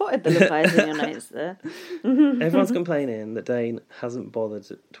 I spotted the look eyes in your notes there. Everyone's complaining that Dane hasn't bothered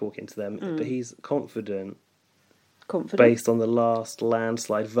talking to them, but he's confident based on the last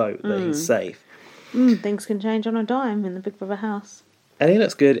landslide vote that he's safe. Things can change on a dime in the Big Brother house. Ellie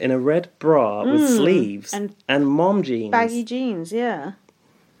looks good in a red bra with sleeves and mom jeans. Baggy jeans, yeah.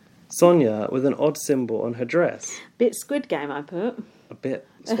 Sonia with an odd symbol on her dress. Bit Squid Game, I put. A bit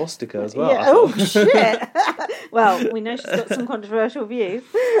swastika as well. Yeah. Oh, shit. Well, we know she's got some controversial views.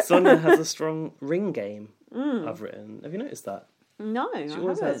 Sonia has a strong ring game, I've written. Have you noticed that? No, She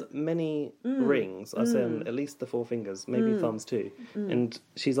always has many rings. I've seen at least the 4 fingers, maybe thumbs too. And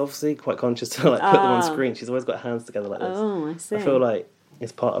she's obviously quite conscious to like put them on screen. She's always got hands together like this. Oh, I see. I feel like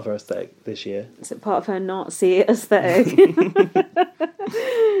it's part of her aesthetic this year. Is it part of her Nazi aesthetic?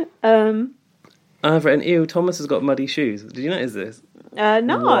 I've written, ew, Thomas has got muddy shoes. Did you notice this?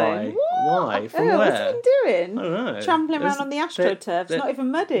 No. Why? What? Why? From What's where? he been doing? I don't know. Trampling around on the AstroTurf. It's not even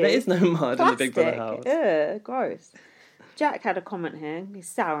muddy. There is no mud in the Big Brother house. Ugh, gross. Jack had a comment here. He's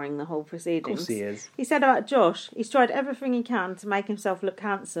souring the whole proceedings. Of course he is. He said about Josh, he's tried everything he can to make himself look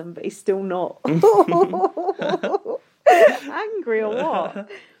handsome, but he's still not. Angry or what?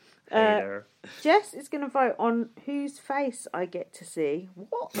 Hater. Jess is going to vote on whose face I get to see.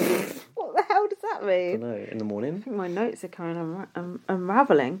 What? What the hell does that I mean? don't know, in the morning. I think my notes are kind of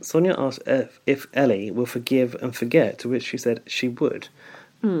unravelling. Sonia asked if Ellie will forgive and forget, to which she said she would.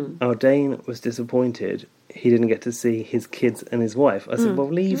 Our Dane was disappointed he didn't get to see his kids and his wife. I said, well,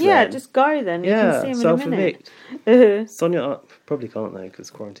 leave them. Yeah, just go then. You can see him self-evict. in a minute. Sonia probably can't though, because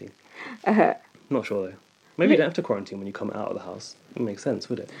quarantine. Not sure though. Maybe you don't have to quarantine when you come out of the house. It makes sense,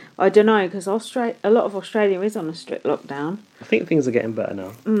 would it? I don't know, because a lot of Australia is on a strict lockdown. I think things are getting better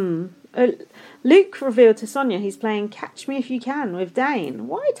now. Luke revealed to Sonia he's playing Catch Me If You Can with Dane.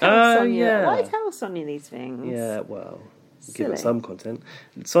 Why tell Sonia? Yeah. Why tell Sonia these things? Yeah, well, give Silly. it some content.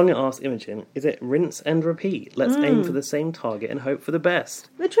 Sonia asked Imogen, is it rinse and repeat? Let's aim for the same target and hope for the best.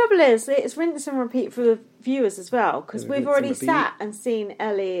 The trouble is, it's rinse and repeat for the viewers as well, because we've Rinse already and repeat. sat and seen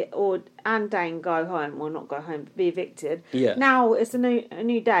Ellie and Dane go home, well, not go home, but be evicted. Yeah. Now it's a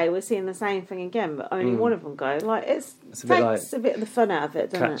new day. We're seeing the same thing again, but only one of them go. Like It's a takes bit a bit of the fun out of it,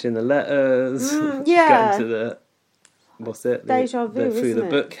 doesn't Catching the letters, yeah. getting to the, what's it? Deja vu, through the isn't it?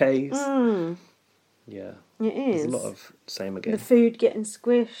 bookcase. Yeah. it? It is. There's a lot of same again. The food getting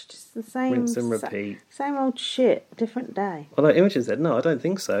squished. It's the same. Rinse and repeat. Same old shit, different day. Although Imogen said, no, I don't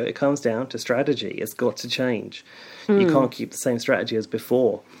think so. It comes down to strategy. It's got to change. You can't keep the same strategy as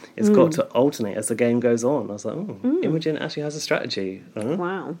before. It's got to alternate as the game goes on. I was like, Imogen actually has a strategy. Huh?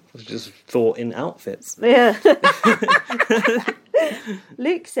 Wow. I just thought in outfits. Yeah.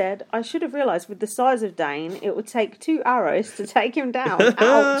 Luke said, I should have realised with the size of Dane, it would take 2 arrows to take him down.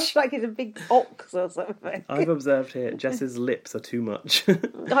 Ouch. Like he's a big ox or something. I've observed here, Jess's lips are too much.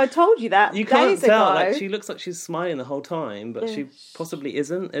 I told you that You can't days tell. ago. Like, she looks like she's smiling the whole time, but she possibly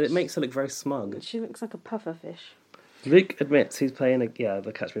isn't. And it makes her look very smug. She looks like a puffer fish. Luke admits he's playing the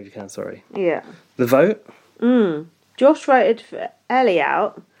Catch Me If You Can, sorry. Yeah. The vote? Josh voted for Ellie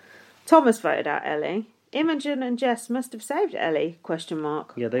out. Thomas voted out Ellie. Imogen and Jess must have saved Ellie, question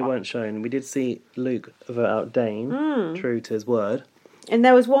mark. Yeah, they weren't shown. We did see Luke vote out Dane, true to his word. And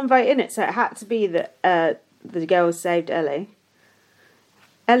there was one vote in it, so it had to be that the girls saved Ellie.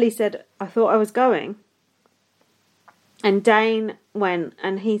 Ellie said, I thought I was going. And Dane went,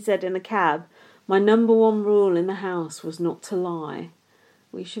 and he said in the cab, my number one rule in the house was not to lie.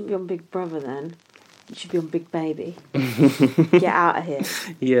 Well, you shouldn't be on Big Brother then. You should be on Big Baby. Get out of here.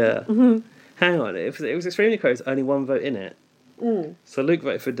 Yeah. Hang on, it was extremely close, only one vote in it. So Luke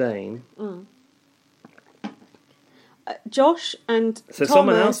voted for Dane. Josh and So Thomas...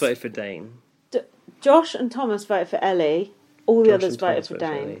 someone else voted for Dane. Josh and Thomas voted for Ellie. All the Josh others and voted Thomas for voted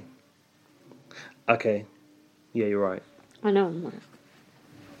Dane. Ellie. Okay. Yeah, you're right. I know I'm right.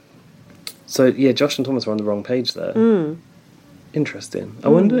 So, yeah, Josh and Thomas were on the wrong page there. Interesting. I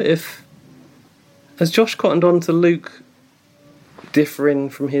wonder if... Has Josh cottoned on to Luke differing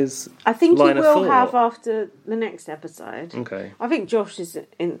from his I think he line of will thought? have after the next episode. Okay. I think Josh is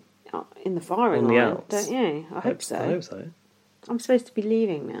in the firing On the line, outs. don't you? I hope so. I hope so. I'm supposed to be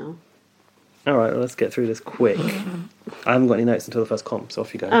leaving now. All right, well, let's get through this quick. I haven't got any notes until the first comp, so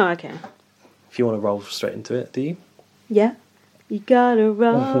off you go. Oh, okay. If you want to roll straight into it, do you? Yeah. You gotta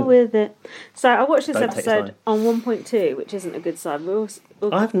roll with it. So I watched this Don't take your episode on 1.2, which isn't a good sign.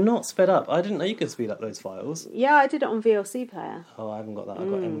 I've not sped up. I didn't know you could speed up those files. Yeah, I did it on VLC player. Oh, I haven't got that. I've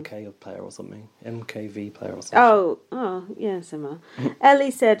got MK player or something. MKV player or something. Oh, yeah, similar.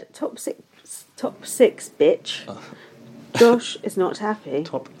 Ellie said, top six, bitch. Josh is not happy.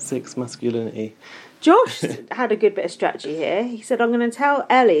 Top 6 masculinity. Josh had a good bit of strategy here. He said, I'm going to tell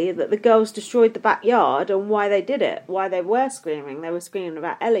Ellie that the girls destroyed the backyard and why they did it, why they were screaming. They were screaming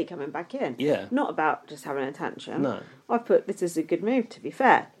about Ellie coming back in. Yeah. Not about just having a tantrum. No. I put this as a good move, to be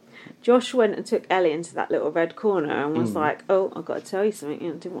fair. Josh went and took Ellie into that little red corner and was like, oh, I've got to tell you something.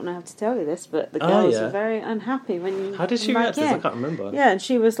 I didn't want to have to tell you this, but the girls were very unhappy when you How did she come react back to this? I in. can't remember. Yeah, and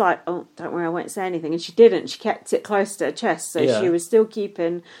she was like, oh, don't worry, I won't say anything. And she didn't. She kept it close to her chest, so she was still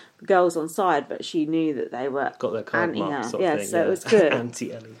keeping the girls on side, but she knew that they were Got their card anti her. mark sort of thing. So it was good.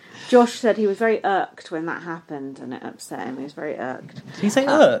 Anti-Ellie. Josh said he was very irked when that happened, and it upset him. He was very irked. Did he say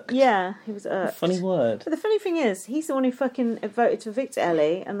irked? Yeah, he was irked. Funny word. But the funny thing is, he's the one who fucking voted to evict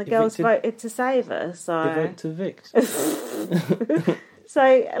Ellie, and the girls voted to save her. So, Vote to evict. so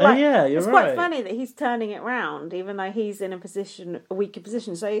like, yeah, you're it's right. quite funny that he's turning it round, even though he's in a weaker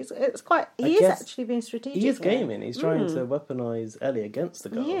position. So it's quite. He is guess actually being strategic. He is here. gaming. He's trying to weaponise Ellie against the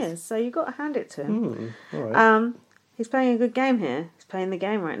girls. He is. So you've got to hand it to him. All right. He's playing a good game here. He's playing the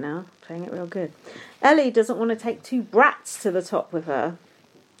game right now. Playing it real good. Ellie doesn't want to take 2 brats to the top with her.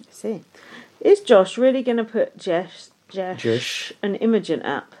 Let's see. Is Josh really going to put Josh and Imogen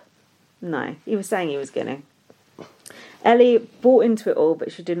up? No. He was saying he was going to. Ellie bought into it all,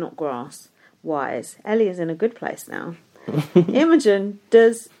 but she did not grasp. Wise. Ellie is in a good place now. Imogen,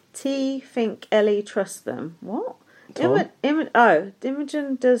 does T think Ellie trusts them? What? Tom?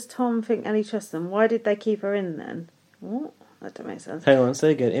 Imogen, does Tom think Ellie trusts them? Why did they keep her in then? What? That don't make sense. Hang on,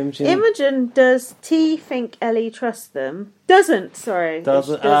 say again. Imogen, does T think Ellie trusts them? Doesn't.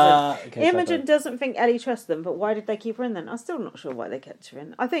 Okay, Imogen doesn't think Ellie trusts them, but why did they keep her in then? I'm still not sure why they kept her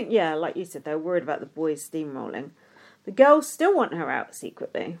in. I think, yeah, like you said, they were worried about the boys steamrolling. The girls still want her out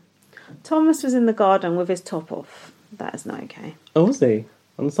secretly. Thomas was in the garden with his top off. That is not okay. Oh, was he?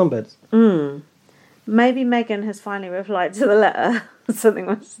 On the sunbeds? Maybe Megan has finally replied to the letter.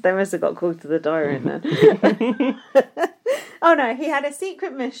 They must have got called to the diary then. Oh no, he had a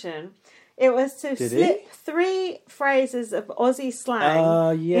secret mission. It was to slip 3 phrases of Aussie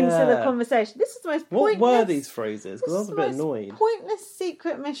slang into the conversation. This is the most pointless... What were these phrases? Because I was a bit annoyed. Pointless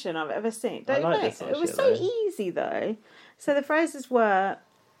secret mission I've ever seen. Don't you know? It was so easy though. So the phrases were...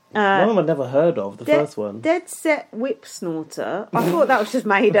 one of them I'd never heard of, the first one. Dead set whip snorter. I thought that was just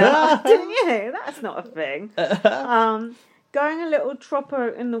made up. Didn't you? That's not a thing. Going a little tropper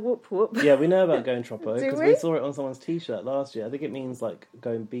in the whoop whoop. Yeah, we know about going tropper Do because we? we saw it on someone's t-shirt last year. I think it means like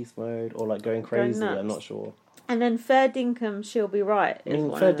going beast mode or like going crazy. nuts. I'm not sure. And then fair dinkum, she'll be right.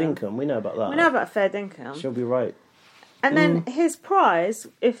 Fair dinkum, we know about that. We know about fair dinkum. She'll be right. And then his prize,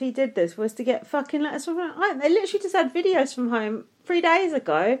 if he did this, was to get fucking letters from home. They literally just had videos from home 3 days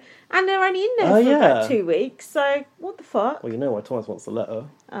ago, and they're only in there for about 2 weeks. So what the fuck? Well, you know why Thomas wants the letter.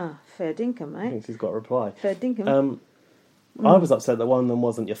 Fair dinkum, He mate. thinks he's got a reply. Fair dinkum. I was upset that one of them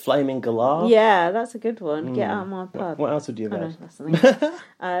wasn't your flaming galah. Yeah, that's a good one. Get out of my pub. What else would you have Oh, no, had? that's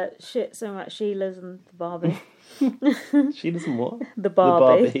something. Shit so much Sheila's and the Barbie. She doesn't what? The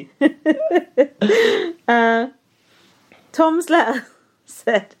Barbie. Tom's letter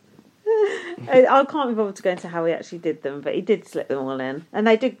said, I can't be bothered to go into how he actually did them, but he did slip them all in. And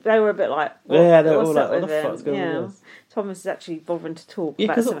they were a bit like, they were all what's like, up what with the him? fuck's going on with this? Thomas is actually bothering to talk Yeah,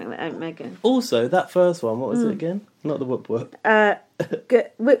 about 'cause something that ain't Megan. Also, that first one, what was it again? Not the whoop whoop.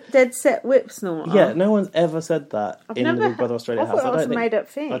 Dead set whip snorter. Yeah, no one's ever said that in the never Big Brother Australia I house. thought that was a made up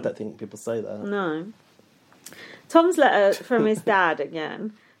thing. I don't think people say that. No. Tom's letter from his dad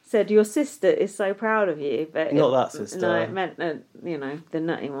again said, your sister is so proud of you. But Not that sister. No, it meant, the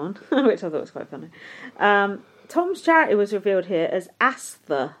nutty one, which I thought was quite funny. Tom's charity was revealed here as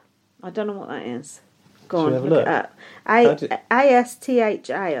Astha. I don't know what that is. Go Should on, we have a look it up.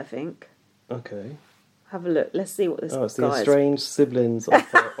 ASTHA, I think. Okay. Have a look. Let's see what this Oh, it's the guy is. Estranged Siblings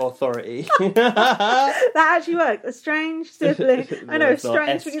Authority. That actually worked. A strange sibling. I know, it's not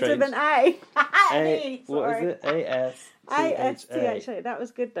strange because with an A. What is it? ASTHA. That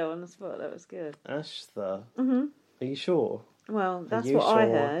was good though on the spot. That was good. Ashtha. Mm-hmm. Are you sure? Well, that's you what I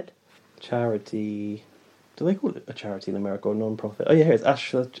sure? heard. Charity Do they call it a charity in America or a non-profit? Oh yeah, here it's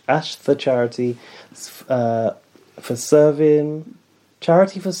Ash the Charity for serving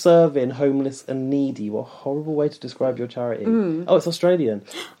homeless and needy. What a horrible way to describe your charity. Oh, it's Australian.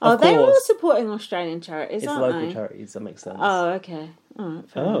 Oh, Of they're all course. supporting Australian charities, It's aren't local they? charities, that makes sense. Oh, okay. All right.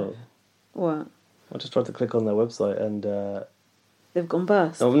 Fair enough. Oh. What? I just tried to click on their website and... They've gone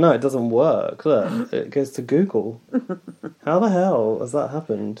bust. Oh, no, it doesn't work. Look, it goes to Google. How the hell has that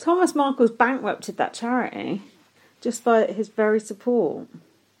happened? Thomas Markle's bankrupted that charity just by his very support.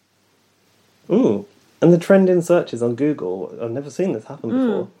 Ooh. And the trending searches on Google, I've never seen this happen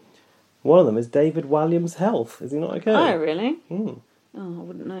before. One of them is David Walliams' health. Is he not okay? Oh, really? Mm. Oh, I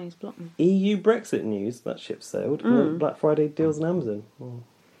wouldn't know. He's blocked me. EU Brexit news, that ship sailed. Black Friday deals on Amazon. Oh,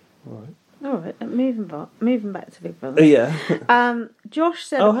 all right. All right, moving back to Big Brother. Yeah. Josh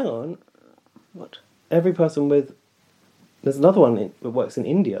said... Oh, hang on. What? Every person with... There's another one that works in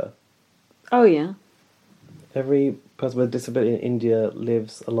India. Oh, yeah. Every person with a disability in India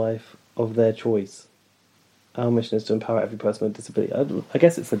lives a life of their choice. Our mission is to empower every person with a disability. I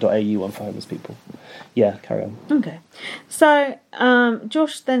guess it's the .au one for homeless people. Yeah, carry on. Okay. So,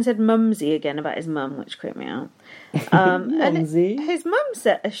 Josh then said mumsy again about his mum, which creeped me out. Mumsy? And his mum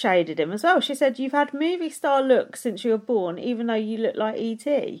shaded him as well. She said, "You've had movie star looks since you were born, even though you look like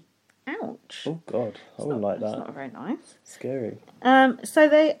E.T." Ouch. Oh, God. I wouldn't like That's that. not very nice. Scary. So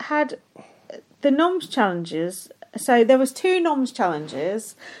they had the Noms challenges. So there was 2 Noms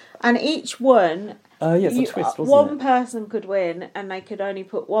challenges, and each one... Yeah, it's a twist, wasn't one it? person could win, and they could only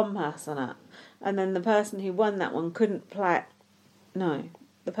put one person up. And then the person who won that one couldn't play... No.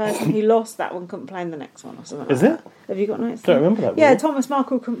 The person who lost that one couldn't play in the next one or something Is like it? that. Have you got notes? Don't remember that Yeah, rule. Thomas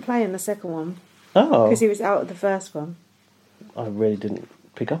Markle couldn't play in the second one Oh. because he was out of the first one. I really didn't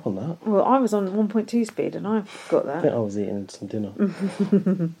pick up on that. Well, I was on 1.2 speed and I got I that. think I was eating some dinner.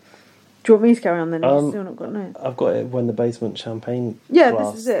 Do you want me to carry on then? You've still not got notes. I've got it when the basement champagne Yeah,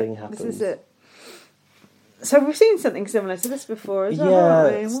 glass this is it. thing happens. This is it. So we've seen something similar to this before as well, Yeah,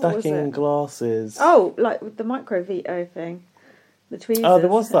 haven't we? What was stacking it? glasses. Oh, like with the micro veto thing. The tweezers. Oh, there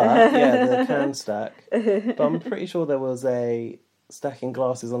was that. Yeah, the can stack. But I'm pretty sure there was a stacking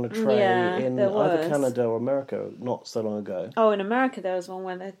glasses on a tray Yeah, in there either was. Canada or America not so long ago. Oh, in America there was one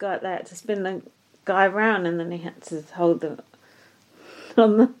where they had to spin the guy around and then he had to hold them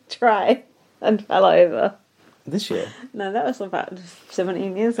on the tray and fell over. This year? No, that was about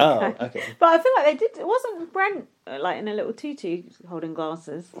 17 years ago. Oh, okay. But I feel like they did. It wasn't Brent like in a little tutu holding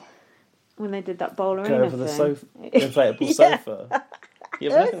glasses when they did that bowl arena Go over the thing. sofa, inflatable sofa. Yeah,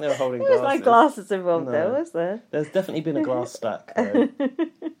 but I don't think they were holding There was glasses. no glasses involved No. there, was there? There's definitely been a glass stack, though.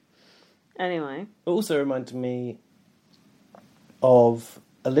 Anyway. It also reminded me of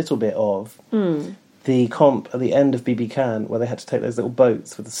a little bit of the comp at the end of BB Can where they had to take those little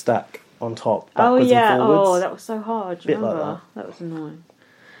boats with a stack on top backwards yeah. and forwards. Oh, that was so hard. Do you Bit like remember? That was annoying.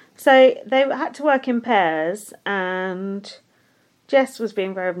 So they had to work in pairs, and Jess was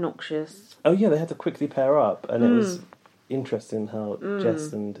being very obnoxious. Oh yeah, they had to quickly pair up, and it was interesting how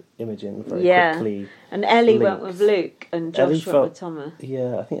Jess and Imogen very quickly. And Ellie went linked. with Luke, and Ellie Josh went felt- with Thomas.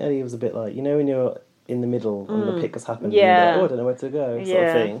 Yeah, I think Ellie was a bit like, you know, when you're in the middle and the pick has happened, Yeah. and you're like, oh, I don't know where to go, sort of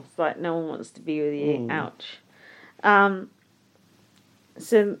Yeah, thing. it's like no one wants to be with you. Ouch.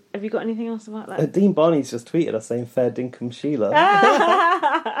 So, have you got anything else about that? Dean Barney's just tweeted us saying "Fair dinkum Sheila."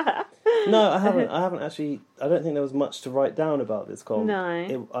 No, I haven't actually. I don't think there was much to write down about this comp.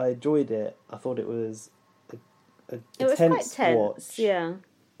 No. I enjoyed it. I thought it was a It was quite tense. watch. Yeah,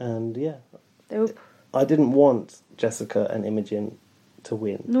 And yeah, they were. I didn't want Jessica and Imogen to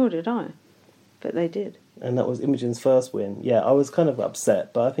win, Nor did I, but they did. and that was Imogen's first win. Yeah, I was kind of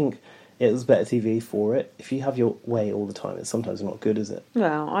upset, but I think it was better TV for it. If you have your way all the time, it's sometimes not good, is it?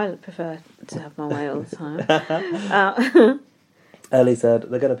 Well, I prefer to have my way all the time. Ellie said,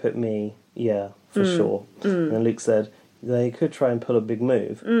 they're going to put me, for sure. And then Luke said, they could try and pull a big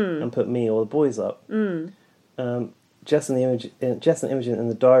move and put me or the boys up. Jess and Imogen in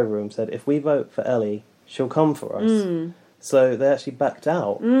the diary room said, if we vote for Ellie, she'll come for us. So they actually backed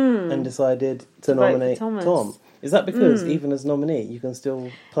out and decided to vote for nominate Thomas. Tom. Is that because even as nominee, you can still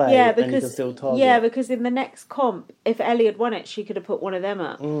play Yeah, and you can because still target? because in the next comp, if Ellie had won it, she could have put one of them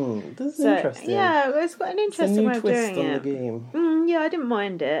up. This is So, interesting. yeah, it's got an It's a interesting new way of twist doing on it. the game. Yeah, I didn't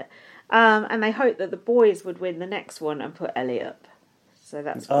mind it. And they hoped that the boys would win the next one and put Ellie up. So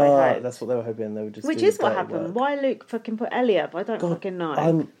that's what they hoped. That's what they were hoping. They would just Which do is the what dirty happened. work. Why Luke fucking put Ellie up? I don't fucking know.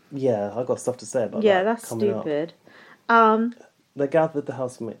 I got stuff to say about that. Yeah, that's coming up. stupid. They gathered the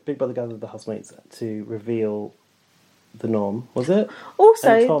housemates. Big Brother gathered the housemates to reveal the norm. Was it? Also,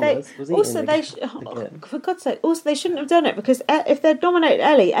 And Thomas, was he in the oh, for God's sake, also they shouldn't have done it because if they'd nominated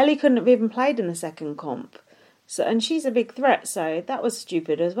Ellie, Ellie couldn't have even played in the second comp So, and she's a big threat, so that was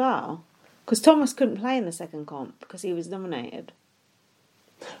stupid as well. Because Thomas couldn't play in the second comp because he was nominated.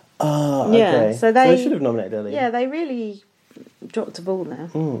 Ah, Yeah, okay. so they should have nominated Ellie. Yeah, they really dropped a ball there.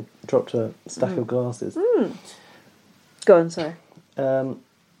 Dropped a stack of glasses. Go on, sorry. Yeah,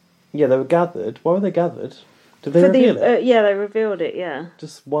 they were gathered. Why were they gathered? Did they reveal it? Yeah, they revealed it, yeah.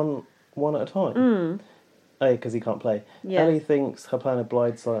 Just one at a time? Oh, because he can't play. Yeah. Ellie thinks her plan of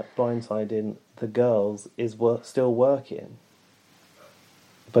blindsiding the girls is still working.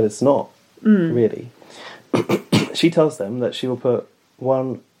 But it's not, really. She tells them that she will put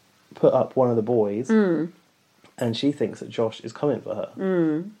up one of the boys, and she thinks that Josh is coming for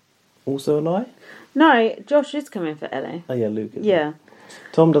her. Also a lie? No, Josh is coming for Ellie. Oh yeah, Luke is. Yeah.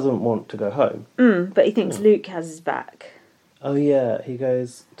 Tom doesn't want to go home. But he thinks Luke has his back. Oh yeah, he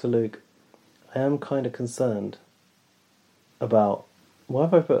goes to Luke, I am kind of concerned about... Why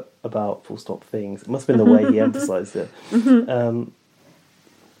have I put about full stop things? It must have been the way he emphasised it.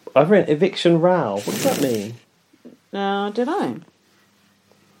 I've written eviction row. What does that mean? I don't know.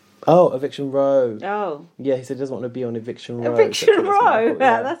 Oh, eviction row. Oh. Yeah, he said he doesn't want to be on eviction row. Eviction row?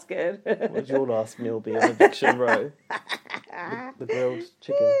 Yeah, That's good. What would your last meal be on eviction row? The grilled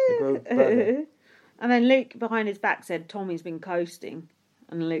chicken, the grilled burger. And then Luke, behind his back, said Tommy's been coasting.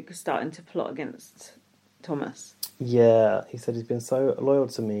 And Luke was starting to plot against Thomas. Yeah, he said he's been so loyal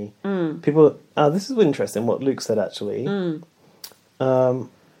to me. People... this is interesting, what Luke said, actually.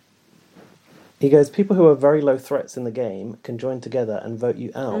 He goes, people who are very low threats in the game can join together and vote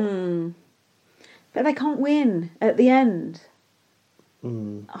you out. But they can't win at the end.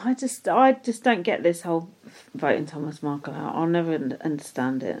 I just don't get this whole voting Thomas Markle out. I'll never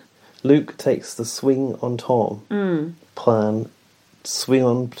understand it. Luke takes the swing on Tom plan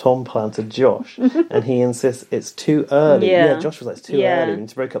to Josh, and he insists it's too early. Yeah, Josh was like, it's too early, we need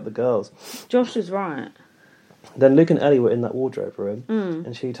to break up the girls. Josh was right. Then Luke and Ellie were in that wardrobe room,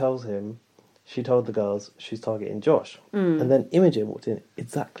 and she told the girls she's targeting Josh. And then Imogen walked in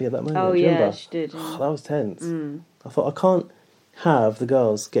exactly at that moment. Oh, do you remember? she did. Oh, that was tense. I thought, I can't have the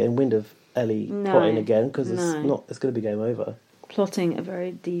girls getting wind of Ellie plotting again, because it's going to be game over. Plotting a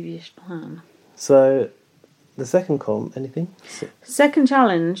very devious plan. So, the second comp, anything? Second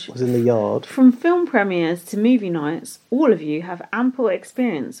challenge was in the yard. From film premieres to movie nights, all of you have ample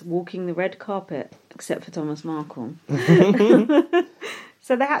experience walking the red carpet, except for Thomas Markle.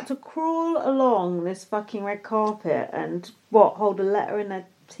 So they had to crawl along this fucking red carpet and, hold a letter in their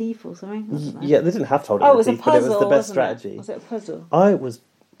teeth or something? Yeah, they didn't have to hold it in their teeth, but it was the best strategy. Was it a puzzle? I was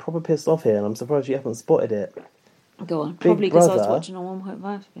proper pissed off here, and I'm surprised you haven't spotted it. Go on. Probably because I was watching on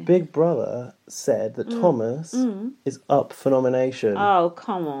 1.5 speed. Big Brother said that Thomas is up for nomination. Oh,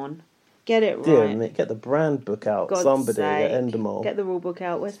 come on. Get it right. Dear me, get the brand book out. God's somebody sake. at Endemol. Get the rule book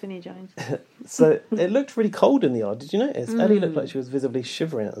out. Where's Vinnie Jones? So it looked really cold in the yard. Did you notice? Ellie looked like she was visibly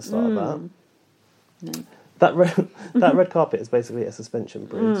shivering at the start of that. No. That red carpet is basically a suspension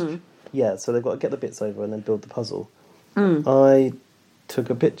bridge. Yeah, so they've got to get the bits over and then build the puzzle. I took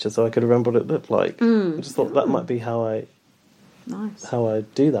a picture so I could remember what it looked like. I just thought that might be how I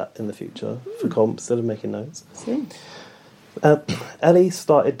do that in the future for comps instead of making notes. See. Ellie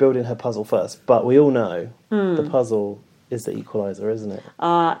started building her puzzle first, but we all know the puzzle is the equaliser, isn't it?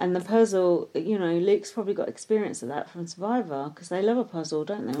 And the puzzle, Luke's probably got experience of that from Survivor, because they love a puzzle,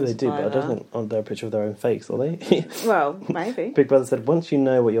 don't they? They do, but I don't think on their picture of their own face, are they? Well, maybe. Big Brother said, once you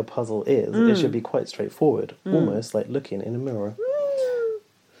know what your puzzle is, it should be quite straightforward, almost like looking in a mirror.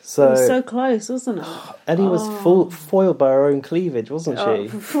 It was so close, wasn't it? Ellie was foiled by her own cleavage, wasn't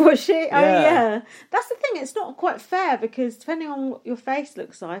she? Was she? Oh, yeah. That's the thing, it's not quite fair, because depending on what your face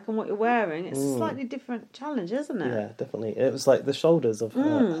looks like and what you're wearing, it's a slightly different challenge, isn't it? Yeah, definitely. It was like the shoulders of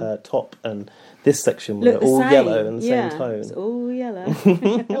her top and this section were all yellow and the same tone. It's all yellow.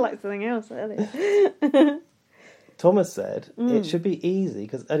 Like something else, Ellie. Thomas said it should be easy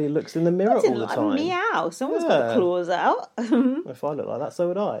because Ellie looks in the mirror all the time. Meow. Someone's got claws out. If I look like that, so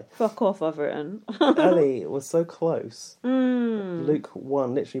would I. Fuck off, I've written. Ellie was so close. Luke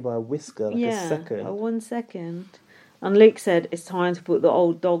won literally by a whisker, a second. 1 second. And Luke said it's time to put the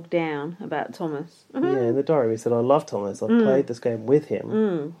old dog down about Thomas. Yeah, in the diary he said, I love Thomas. I've played this game with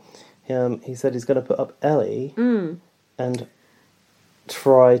him. He said he's going to put up Ellie and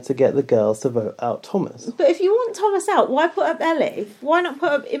try to get the girls to vote out Thomas. But if you want Thomas out, why put up Ellie? Why not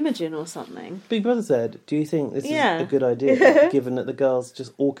put up Imogen or something? Big Brother said, do you think this is a good idea, given that the girls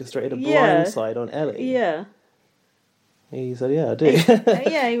just orchestrated a blindside on Ellie? Yeah. He said, yeah, I do.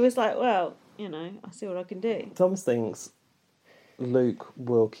 He was like, well, I see what I can do. Thomas thinks Luke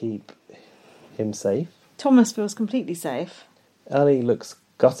will keep him safe. Thomas feels completely safe. Ellie looks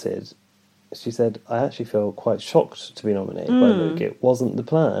gutted she said, I actually feel quite shocked to be nominated by Luke. It wasn't the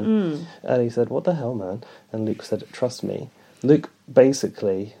plan. Ellie said, what the hell, man? And Luke said, trust me. Luke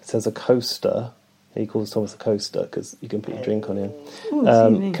basically says a coaster, he calls Thomas a coaster because you can put your drink on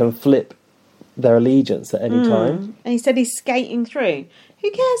him, can flip their allegiance at any time. And he said he's skating through.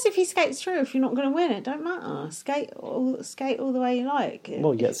 Who cares if he skates through if you're not going to win? It don't matter. Skate all the way you like.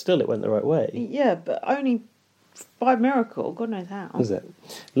 Well, yet still it went the right way. Yeah, but only by miracle. God knows how. Is it?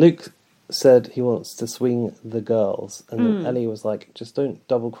 Luke said he wants to swing the girls, and then Ellie was like, just don't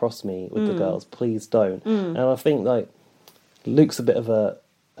double cross me with the girls, please don't. And I think like Luke's a bit of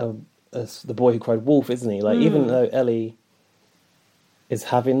the boy who cried wolf, isn't he? Like even though Ellie is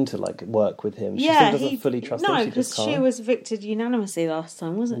having to like work with him, she still doesn't fully trust him. No, because she was evicted unanimously last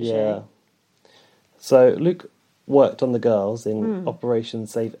time, wasn't she? Yeah. So Luke worked on the girls in Operation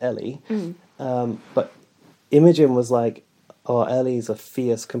Save Ellie, but Imogen was like, oh, Ellie's a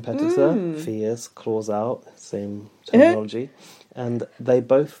fierce competitor. Fierce, claws out, same terminology. And they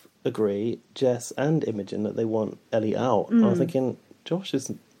both agree, Jess and Imogen, that they want Ellie out. I was thinking,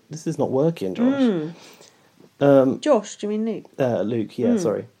 this is not working, Josh. Josh, do you mean Luke? Luke, yeah,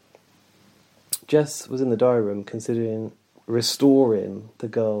 sorry. Jess was in the diary room considering restoring the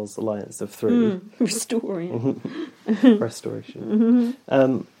girls' alliance of three. Restoring. Restoration.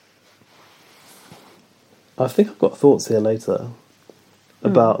 I think I've got thoughts here later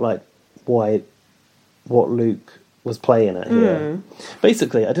about like what Luke was playing at here.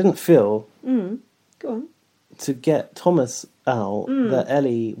 Basically, I didn't feel Go on. to get Thomas out that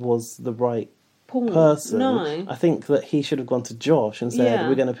Ellie was the right person. No. I think that he should have gone to Josh and said,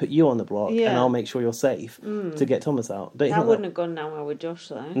 we're going to put you on the block and I'll make sure you're safe to get Thomas out. Don't you That think wouldn't have gone down well with Josh,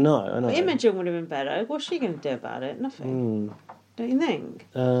 though. No, I know. But Imogen would have been better. What's she going to do about it? Nothing. Don't you think?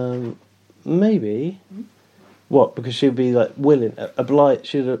 Maybe. What? Because she'd be like willing,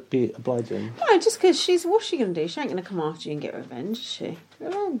 she'd be obliging. No, just because what's she going to do? She ain't going to come after you and get revenge, is she?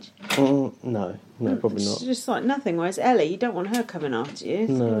 Revenge? No, probably not. She's just like nothing. Whereas Ellie, you don't want her coming after you.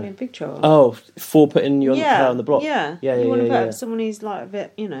 It's going to be in big trouble. Oh, for putting her on the block? Yeah. Yeah, you want to put yeah. up someone who's like a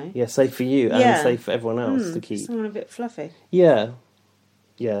bit, Yeah, safe for you and safe for everyone else to keep. Someone a bit fluffy. Yeah.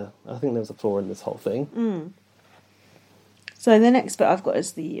 Yeah, I think there was a flaw in this whole thing. So the next bit I've got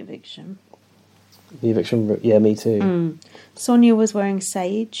is the eviction. The eviction, yeah, me too. Sonia was wearing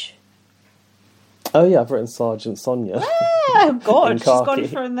sage. Oh yeah, I've written Sergeant Sonia. Oh God, she's gone khaki.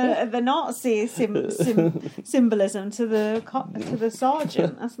 from the Nazi symbolism to the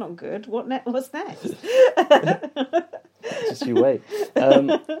sergeant. That's not good. What's next? Just you wait.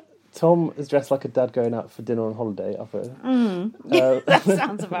 Tom is dressed like a dad going out for dinner on holiday. I've written. That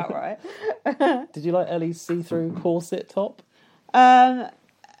sounds about right. Did you like Ellie's see-through corset top?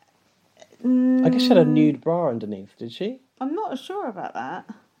 I guess she had a nude bra underneath, did she? I'm not sure about that.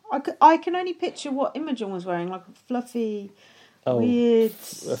 I can only picture what Imogen was wearing, like a fluffy, weird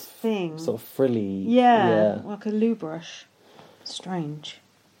thing. Sort of frilly. Yeah, like a loo brush. Strange.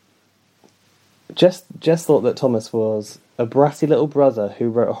 Jess thought that Thomas was a bratty little brother who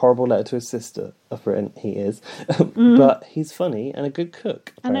wrote a horrible letter to his sister. I've written he is. But he's funny and a good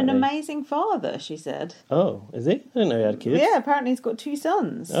cook, apparently. And an amazing father, she said. Oh, is he? I didn't know he had kids. Yeah, apparently he's got 2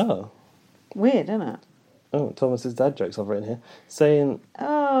 sons. Oh. Weird, isn't it? Oh, Thomas's dad jokes I've written here. Saying...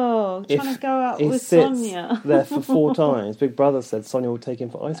 Oh, trying to go out he with sits Sonia. there for 4 times. Big brother said Sonia will take him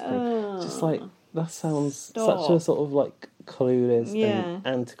for ice cream. Just like, that sounds such a sort of like clueless and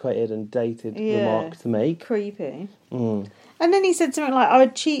antiquated and dated remark to make. Creepy. And then he said something like, I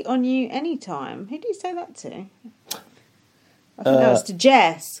would cheat on you anytime. Who did he say that to? I think that was to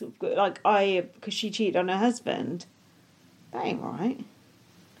Jess. Like, because she cheated on her husband. That ain't right.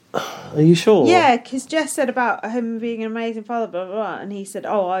 Are you sure? Yeah, because Jess said about him being an amazing father, blah, blah, blah. And he said,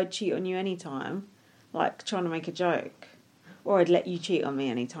 I'd cheat on you anytime. Like, trying to make a joke. Or I'd let you cheat on me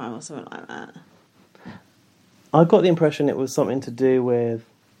anytime or something like that. I got the impression it was something to do with...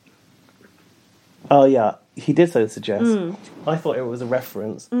 Oh, yeah. He did say this to Jess. I thought it was a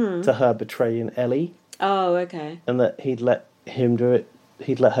reference to her betraying Ellie. Oh, okay. And that he'd let him do it.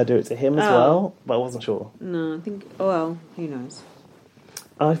 He'd let her do it to him as well. But I wasn't sure. No, I think... Well, who knows?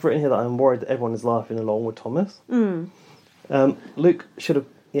 I've written here that I'm worried that everyone is laughing along with Thomas. Luke should have...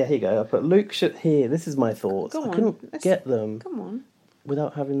 Yeah, here you go. I put Luke should... Here, this is my thoughts. I couldn't get them Come on.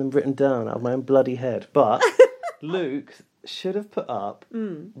 without having them written down out of my own bloody head. But Luke should have put up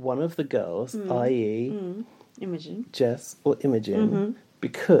one of the girls, i.e. Imogen. Jess or Imogen,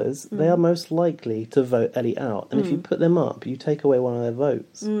 because they are most likely to vote Ellie out. And if you put them up, you take away one of their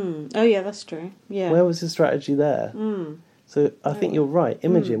votes. Oh, yeah, that's true. Yeah. Where was his strategy there? So I think you're right.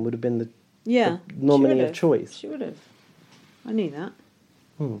 Imogen would have been the nominee of choice. She would have. I knew that.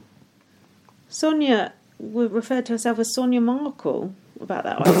 Sonia referred to herself as Sonia Markle about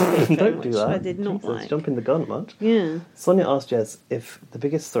that ice cream Don't thing, do which that. I did not Jesus, like. jumping the gun much. Yeah. Sonia asked Jess if the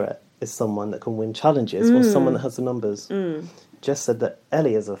biggest threat is someone that can win challenges or someone that has the numbers. Jess said that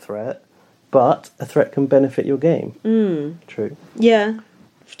Ellie is a threat, but a threat can benefit your game. True. Yeah.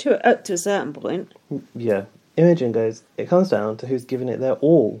 Up to a certain point. Yeah. Imogen goes, it comes down to who's giving it their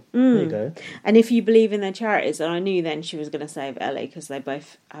all. There you go. And if you believe in their charities, and I knew then she was going to save Ellie because they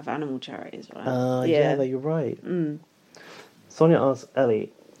both have animal charities, right? Yeah, you're right. Sonia asked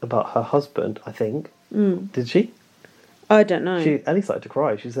Ellie about her husband, I think. Did she? I don't know. Ellie started to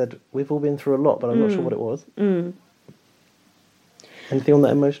cry. She said, we've all been through a lot, but I'm not sure what it was. Anything on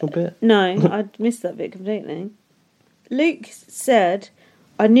that emotional bit? No, I missed that bit completely. Luke said,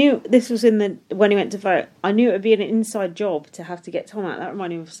 I knew this was when he went to vote. I knew it would be an inside job to have to get Tom out. That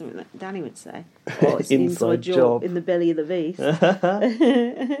reminded me of something that Danny would say. Oh, it's an inside job in the belly of the beast.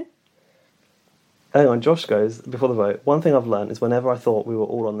 Hang on, Josh goes, before the vote, one thing I've learned is whenever I thought we were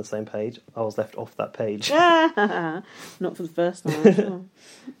all on the same page, I was left off that page. Not for the first time,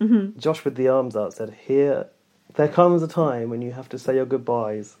 I'm sure. Josh with the arms out said, there comes a time when you have to say your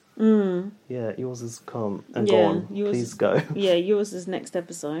goodbyes. Yeah, yours has come and gone. Please go. Yeah, yours is next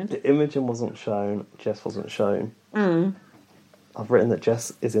episode. The Imogen wasn't shown, Jess wasn't shown. I've written that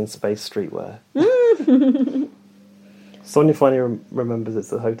Jess is in space streetwear. Sonia finally remembers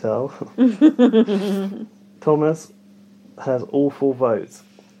it's a hotel. Thomas has all 4 votes.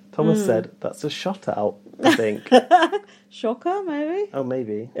 Thomas said, that's a shutout, I think. Shocker, maybe? Oh,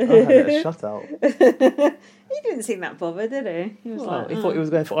 maybe. I had it a shutout. He didn't seem that bothered, did he? He was He thought he was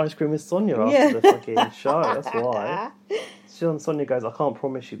going for ice cream with Sonia after the fucking show, that's why. Sonia goes, I can't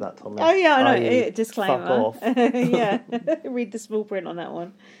promise you that, Thomas. Oh, yeah, I know. Disclaimer. Fuck off. Yeah, read the small print on that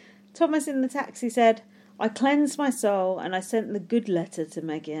one. Thomas in the taxi said, I cleansed my soul and I sent the good letter to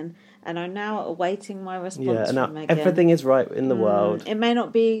Megan and I'm now awaiting my response and now from Megan. everything is right in the world. It may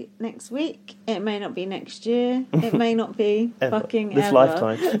not be next week. It may not be next year. It may not be fucking this ever.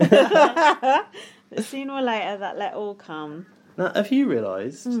 lifetime. But sooner or later that let all come. Now, have you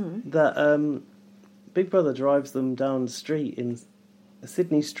realised that Big Brother drives them down the street in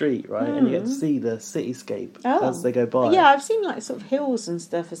Sydney Street, right? And you get to see the cityscape as they go by. Yeah, I've seen like sort of hills and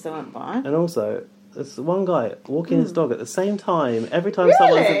stuff as they went by. And also, there's one guy walking his dog at the same time every time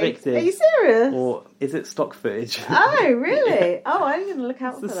someone's evicted. Are you serious? Or is it stock footage? Oh, really? Oh, I'm going to look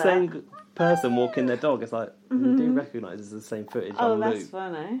out for It's the that. same person walking their dog. It's like, you do recognise it's the same footage Oh, on that's loop.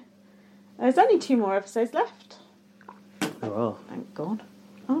 funny. There's only 2 more episodes left. Oh, well. Thank God.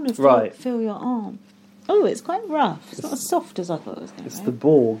 I want to Right. feel your arm. Oh, it's quite rough. It's not as soft as I thought it was going to be. It's the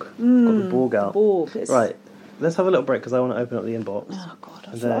Borg. Got the Borg out. Borg. Right. Let's have a little break because I want to open up the inbox. Oh, God.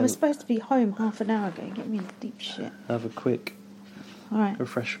 I And thought I was then- supposed to be home half an hour ago. Get me in deep shit. Have a quick All right.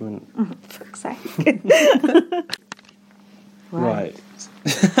 refreshment. For fuck's sake. Right.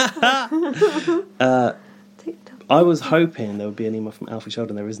 TikTok. I was hoping there would be an email from Alfie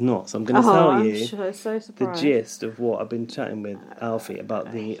Sheldon. There is not. So I'm going to tell I'm you so the surprised. gist of what I've been chatting with Alfie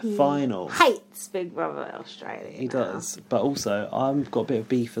about the final. Hates Big Brother Australia. He now. does. But also, I've got a bit of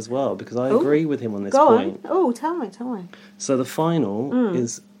beef as well because I Ooh. agree with him on this Go point. on. Oh, tell me. So the final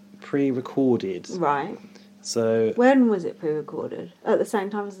is pre-recorded. Right. So, When was it pre-recorded? At the same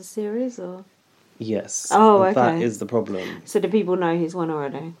time as the series, or? yes. Oh, And that okay. is the problem. So do people know who's won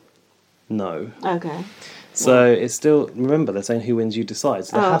already? No. Okay. So it's still, remember, they're saying who wins you decide.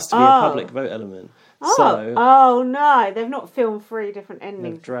 So there has to be a public vote element. So Oh no, they've not filmed 3 different they've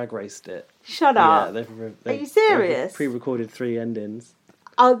endings. drag raced it. Shut Yeah, up. they've you serious? They've pre-recorded 3 endings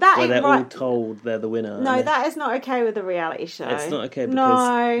Oh, that where ain't they're all right. told they're the winner. No, and that is not okay with a reality show. it's not okay because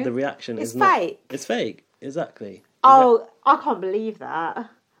no. the reaction It's is not. fake. It's fake, exactly. Oh, I can't believe that.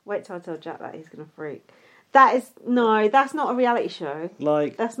 Wait till I tell Jack that he's gonna freak. That's not a reality show.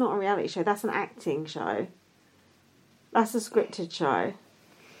 Like, That's not a reality show. That's an acting show. That's a scripted show.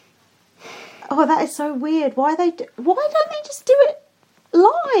 Oh, that is so weird. Why don't they just do it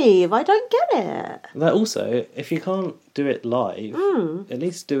live? I don't get it. that also, if you can't do it live, at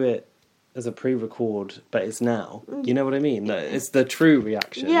least do it as a pre-record, but it's now. You know what I mean? Like, it's the true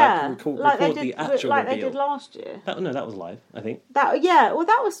reaction. Yeah, Record the actual like reveal. they did last year. No, that was live, I think. That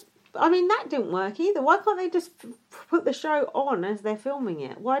was. I mean, that didn't work either. Why can't they just put the show on as they're filming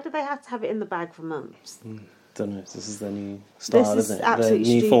it? Why do they have to have it in the bag for months? Don't know if this is their new style, This is isn't it? absolutely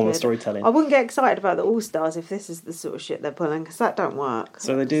The new form of stupid. storytelling. I wouldn't get excited about the All Stars if this is the sort of shit they're pulling, because that don't work.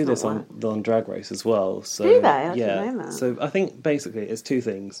 So they do It's this not on Drag Race as well. So, Do they? I yeah. didn't know that. So I think basically it's 2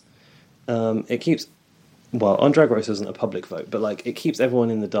 things. It keeps, well, on Drag Race isn't a public vote, but like it keeps everyone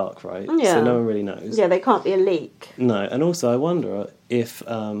in the dark, right? Yeah. So no one really knows. Yeah, they can't be a leak. No, and also I wonder if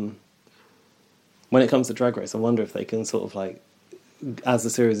when it comes to Drag Race, I wonder if they can sort of like, as the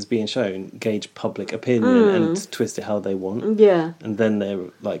series is being shown, gauge public opinion and twist it how they want. Yeah. And then they're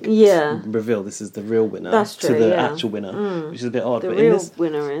like, Yeah. reveal this is the real winner That's true, to the yeah. actual winner, which is a bit odd. The but real in this,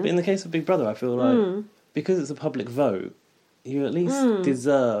 winner is. but in the case of Big Brother, I feel like because it's a public vote, you at least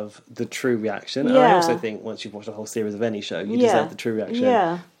deserve the true reaction. And I Yeah. also think once you've watched a whole series of any show, you Yeah. deserve the true reaction.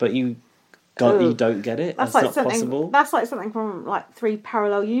 Yeah. But you don't get it. That's That's like not something. possible. That's like something from like 3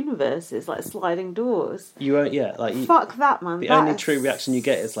 parallel universes, like sliding doors. You won't. Yeah, like Fuck that, man. the That only is- true reaction you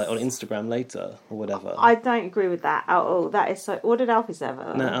get is like on Instagram later or whatever. I don't agree with that at all. That is so. What did Alfie say about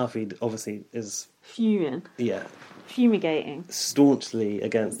that? Now Alfie obviously is Fuming, fumigating. staunchly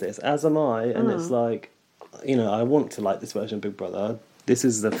against this, as am I, and it's like, I want to like this version of Big Brother. This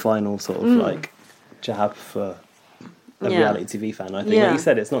is the final sort of like jab for a Yeah. reality TV fan. I think, Yeah. like you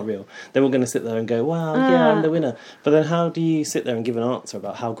said, it's not real. They're all going to sit there and go, wow, yeah, I'm the winner. But then how do you sit there and give an answer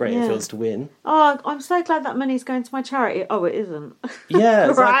about how great it Yeah. feels to win? Oh, I'm so glad that money's going to my charity. Oh, it isn't. Yeah,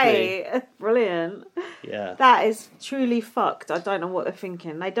 exactly. Right. Brilliant. Yeah. That is truly fucked. I don't know what they're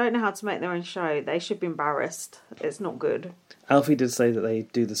thinking. They don't know how to make their own show. They should be embarrassed. It's not good. Alfie did say that they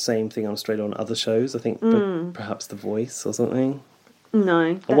do the same thing on Australia on other shows. I think perhaps The Voice or something.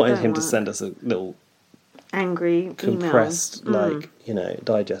 No. I wanted him to send us a little angry compressed,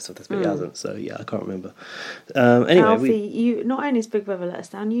 digest of this, but he hasn't. So yeah, I can't remember. Anyway, Alfie, you not only has Big Brother let us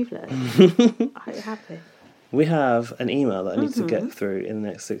down, you've let us down. I hope you're happy. we have an email that I need to get through in the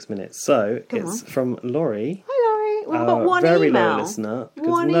next 6 minutes. So it's from Laurie, Hi, Laurie. We've got one very email. loyal listener, because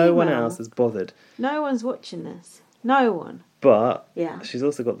One no one email. else has bothered. No one's watching this. No one. But Yeah. she's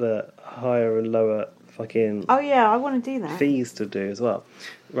also got the higher and lower fucking Oh yeah, I want to do that. fees to do as well.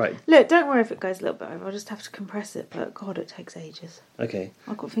 Right. Look, don't worry if it goes a little bit over. I'll just have to compress it. But God, it takes ages. Okay.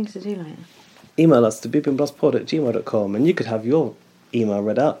 I've got things to do later. Email us to beepingblastpod@gmail.com and you could have your email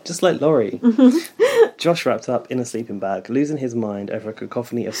read out, just like Laurie. Josh wrapped up in a sleeping bag, losing his mind over a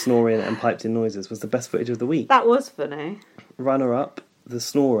cacophony of snoring and piped-in noises was the best footage of the week. That was funny. Runner-up, the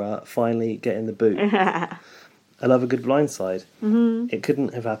snorer finally getting the boot. I love a good blindside. It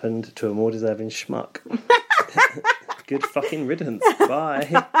couldn't have happened to a more deserving schmuck. Good fucking riddance. Bye.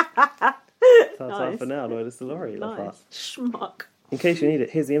 That's all Nice. for now. Loyalist to Laurie. Love that. Nice. Schmuck. In case you need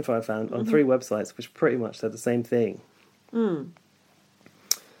it, here's the info I found on 3 websites which pretty much said the same thing.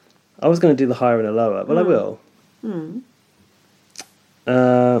 I was going to do the higher and the lower, but I will.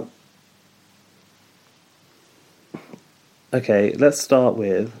 Okay, let's start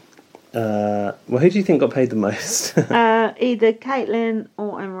with... who do you think got paid the most? Either Caitlyn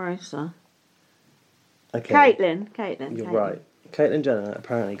or Omarosa. Okay, Caitlyn. you're right. Caitlyn Jenner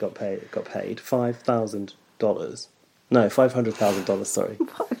apparently got paid $5,000. No, $500,000. Sorry,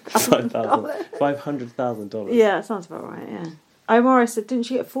 $500,000. Yeah, that sounds about right. Yeah. Omarosa, didn't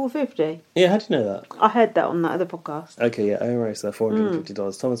she get $450? Yeah, how do you know that? I heard that on that other podcast. Okay, yeah, Omarosa,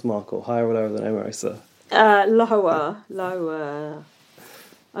 $450. Thomas Markle, higher or lower than Omarosa? Lower.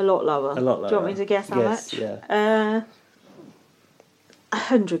 A lot lower. A lot lower. Do you want me to guess how Yes, much? yeah.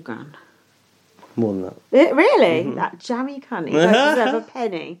 100 grand. More than that. Really? That jammy cunt. He don't deserve a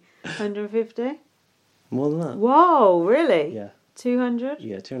penny. 150? More than that. Whoa, really? Yeah. 200?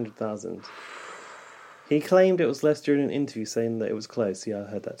 Yeah, 200,000. He claimed it was less during an interview, saying that it was close. Yeah, I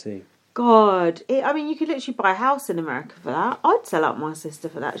heard that too. God. I mean, you could literally buy a house in America for that. I'd sell out my sister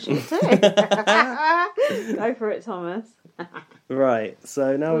for that shit too. Go for it, Thomas. Right,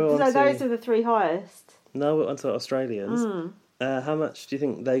 so now we're on So to... those are the 3 highest. Now we're on to Australians. How much do you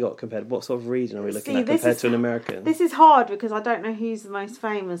think they got compared? What sort of region are we looking See, at this compared is- to an American? This is hard because I don't know who's the most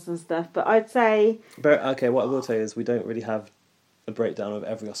famous and stuff, but I'd say... But, okay, what I will tell you is we don't really have a breakdown of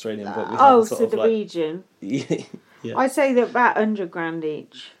every Australian, but we have Oh, sort so of the like... region. yeah, I'd say that about 100 grand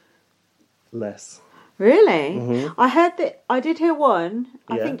each. less. Really? I heard that... I did hear one.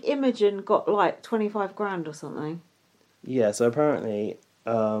 I Yeah. think Imogen got like 25 grand or something. Yeah, so apparently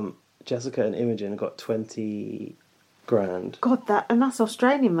Jessica and Imogen got 20 grand. God, that's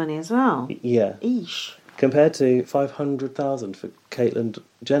Australian money as well. Yeah. Eesh. Compared to 500,000 for Caitlyn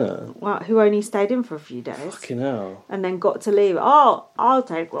Jenner. Well, who only stayed in for a few days Fucking hell. and then got to leave. Oh, I'll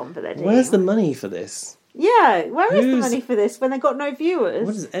take one for their team. Where's the money for this? Yeah, where is the Who's- money for this when they got no viewers?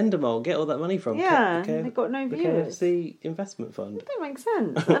 Where does Endemol get all that money from? Yeah, they got no the viewers. KFC investment fund. That don't make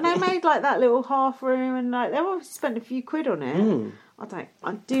sense. And they made like that little half room, and like they've obviously spent a few quid on it.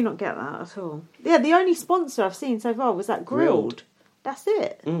 I do not get that at all. Yeah, the only sponsor I've seen so far was that Grilled. That's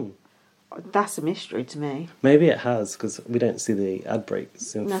it. That's a mystery to me. Maybe it has, because we don't see the ad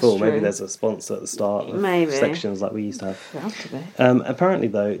breaks in That's full. Maybe true. there's a sponsor at the start of Maybe. sections like we used to have. It has to be. Apparently,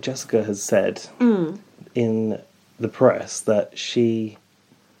 though, Jessica has said in the press that she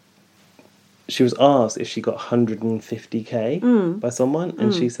she was asked if she got 150k by someone,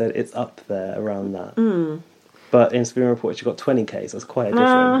 and she said it's up there around that. But in Spin Report, she got 20k, so it's quite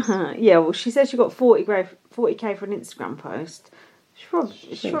a difference. Yeah, well, she said she got 40k for an Instagram post.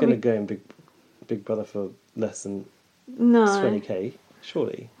 She's She's not going to go in Big Brother for less than no 20k,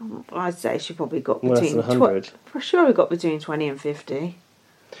 surely. I'd say she probably got Less between than 100. for sure we got between 20 and 50.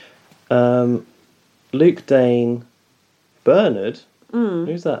 Luke, Dane, Bernard,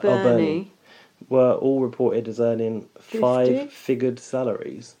 who's that? Oh, Bernie. Were all reported as earning 50? 5-figured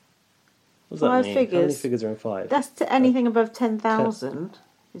salaries. What does that 5 mean? figures. How many figures are in 5? That's to anything above 10,000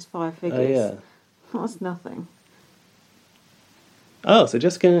 is 5 figures. Oh, yeah. That's nothing. Oh, so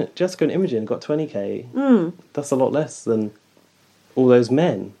Jessica and Imogen got 20k. That's a lot less than all those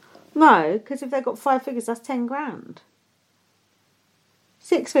men. No, because if they've got 5 figures, that's 10 grand.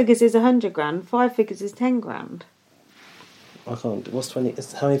 6 figures is 100 grand. 5 figures is 10 grand. I can't. What's 20?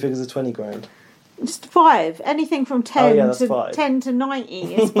 How many figures are 20 grand? Just 5. Anything from 10 that's to 5. 10 to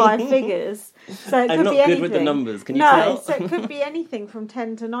 90 is 5 figures. So it I'm could not be good anything. with the numbers. Can you no, tell? so it could be anything from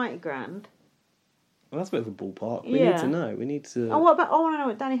 10 to 90 grand. Well, that's a bit of a ballpark. We need to know. We need to. Oh, what about? I want to know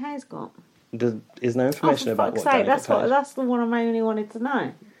what Danny Hayes got. Is no information for about fuck's what sake, Danny got paid. that's the one I mainly wanted to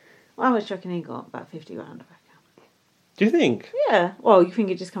know. How much do you reckon he got? About 50 grand, I reckon. Do you think? Yeah. Well, you think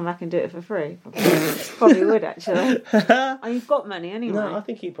he'd just come back and do it for free? Probably would, actually. Oh, you've got money anyway. No, I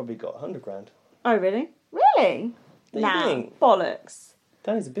think he probably got 100 grand. Oh, really? Really? Do you Nah, think? bollocks.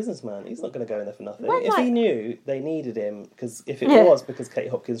 Danny's a businessman. He's not going to go in there for nothing. When, if like- he knew they needed him, because if it Yeah. was because Kate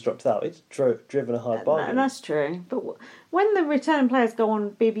Hopkins dropped out, it's driven a hard bargain. That's true. But when the returning players go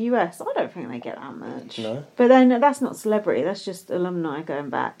on BBUS, I don't think they get that much. No. But then that's not celebrity. That's just alumni going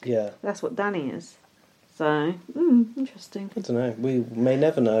back. Yeah. That's what Danny is. So, interesting. I don't know. We may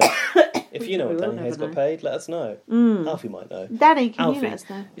never know. If you know We what will Danny Hayes never got know. paid, let us know. Alfie might know. Danny, can Alfie, you let us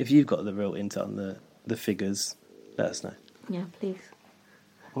know? if you've got the real intel on the figures, let us know. Yeah, please.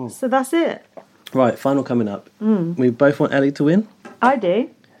 So that's it. Right, final coming up. We both want Ellie to win. I do.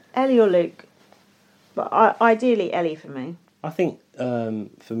 Ellie or Luke. But ideally Ellie for me. I think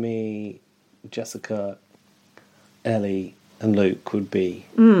for me, Jessica, Ellie, and Luke would be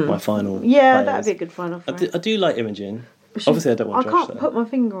my final. Yeah, players. that'd be a good final for her. I do like Imogen. But she's- Obviously, I don't want I Josh can't though. put my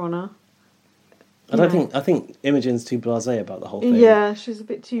finger on her. I think Imogen's too blasé about the whole thing. Yeah, she's a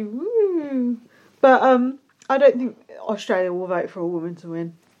bit too woo. But I don't think Australia will vote for a woman to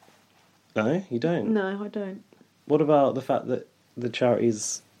win. No, you don't. No, I don't. What about the fact that the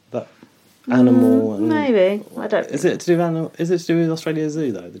charity's that animal and Maybe. I don't. Is it to do with animal? Is it to do with Australia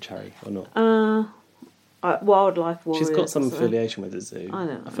Zoo though? The charity or not? Wildlife Warriors. She's got some so- affiliation with the zoo. I don't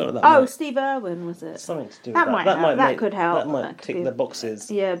know. I felt like that. Oh, might, Steve Irwin was it? something to do with That that. might that help. might That make, could help. That might That could tick be- the boxes.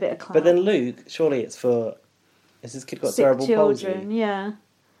 Yeah, a bit of clout. But then Luke, surely it's for. Has this kid got Sick cerebral children, palsy? yeah.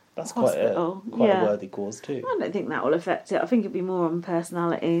 That's Hospital, quite yeah. a worthy cause too. I don't think that will affect it. I think it'd be more on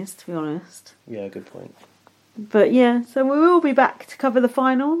personalities, to be honest. Yeah, good point. But yeah, so we will be back to cover the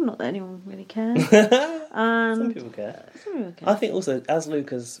final. Not that anyone really cares. Some people care. Some people care. I think also as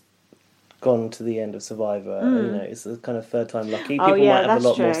Luke has gone to the end of Survivor, you know, it's a kind of third time lucky. People might have that's a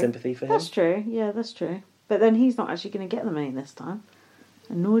lot more true. sympathy for him. That's true. Yeah, that's true. But then he's not actually going to get the money this time,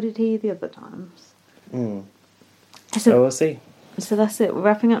 and nor did he the other times. So we'll see. So that's it. We're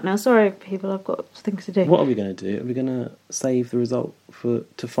wrapping up now. Sorry, people. I've got things to do. What are we going to do? Are we going to save the result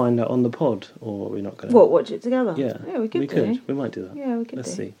to find out on the pod, or are we not going to? What? Watch it together? Yeah, we could do. We might do that. Yeah, we could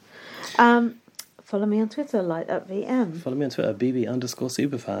Let's do. see. Follow me on Twitter, LightUpVM. Follow me on Twitter,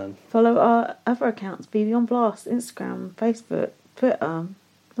 BB_superfan. Follow our other accounts, BB on Blast, Instagram, Facebook, Twitter.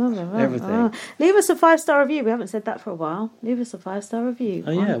 Everything. Leave us a 5-star review. We haven't said that for a while. Leave us a 5-star review.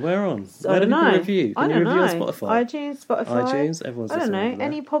 Oh yeah, where on? I Where do don't people know. review? I Can you don't review know. on Spotify? iTunes, Spotify. iTunes, everyone's I don't listening know. over there.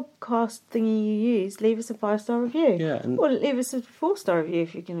 Any podcast thingy you use, leave us a 5-star review. Yeah, and- Or leave us a 4-star review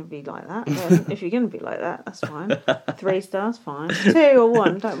if you're going to be like that. But if you're going to be like that, that's fine. 3 stars, fine. 2 or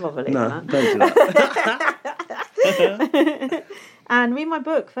 1, don't bother leaving No, that. don't do that. And read my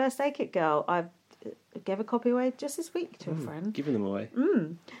book, First Aid Kit Girl. I gave a copy away just this week to a friend. Giving them away.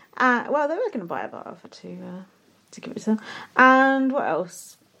 Well, they were going to buy it, but I offered to give it to them. And what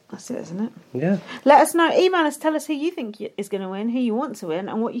else? That's it, isn't it? Yeah. Let us know. Email us. Tell us who you think is going to win, who you want to win,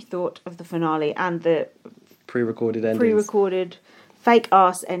 and what you thought of the finale and the Pre-recorded endings. pre-recorded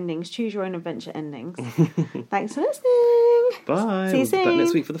fake-ass endings. Choose your own adventure endings. Thanks for listening. Bye. See you We'll be back soon.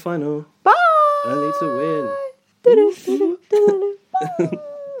 next week for the final. Bye. Early to win. Do-do-do-do-do-do. Bye.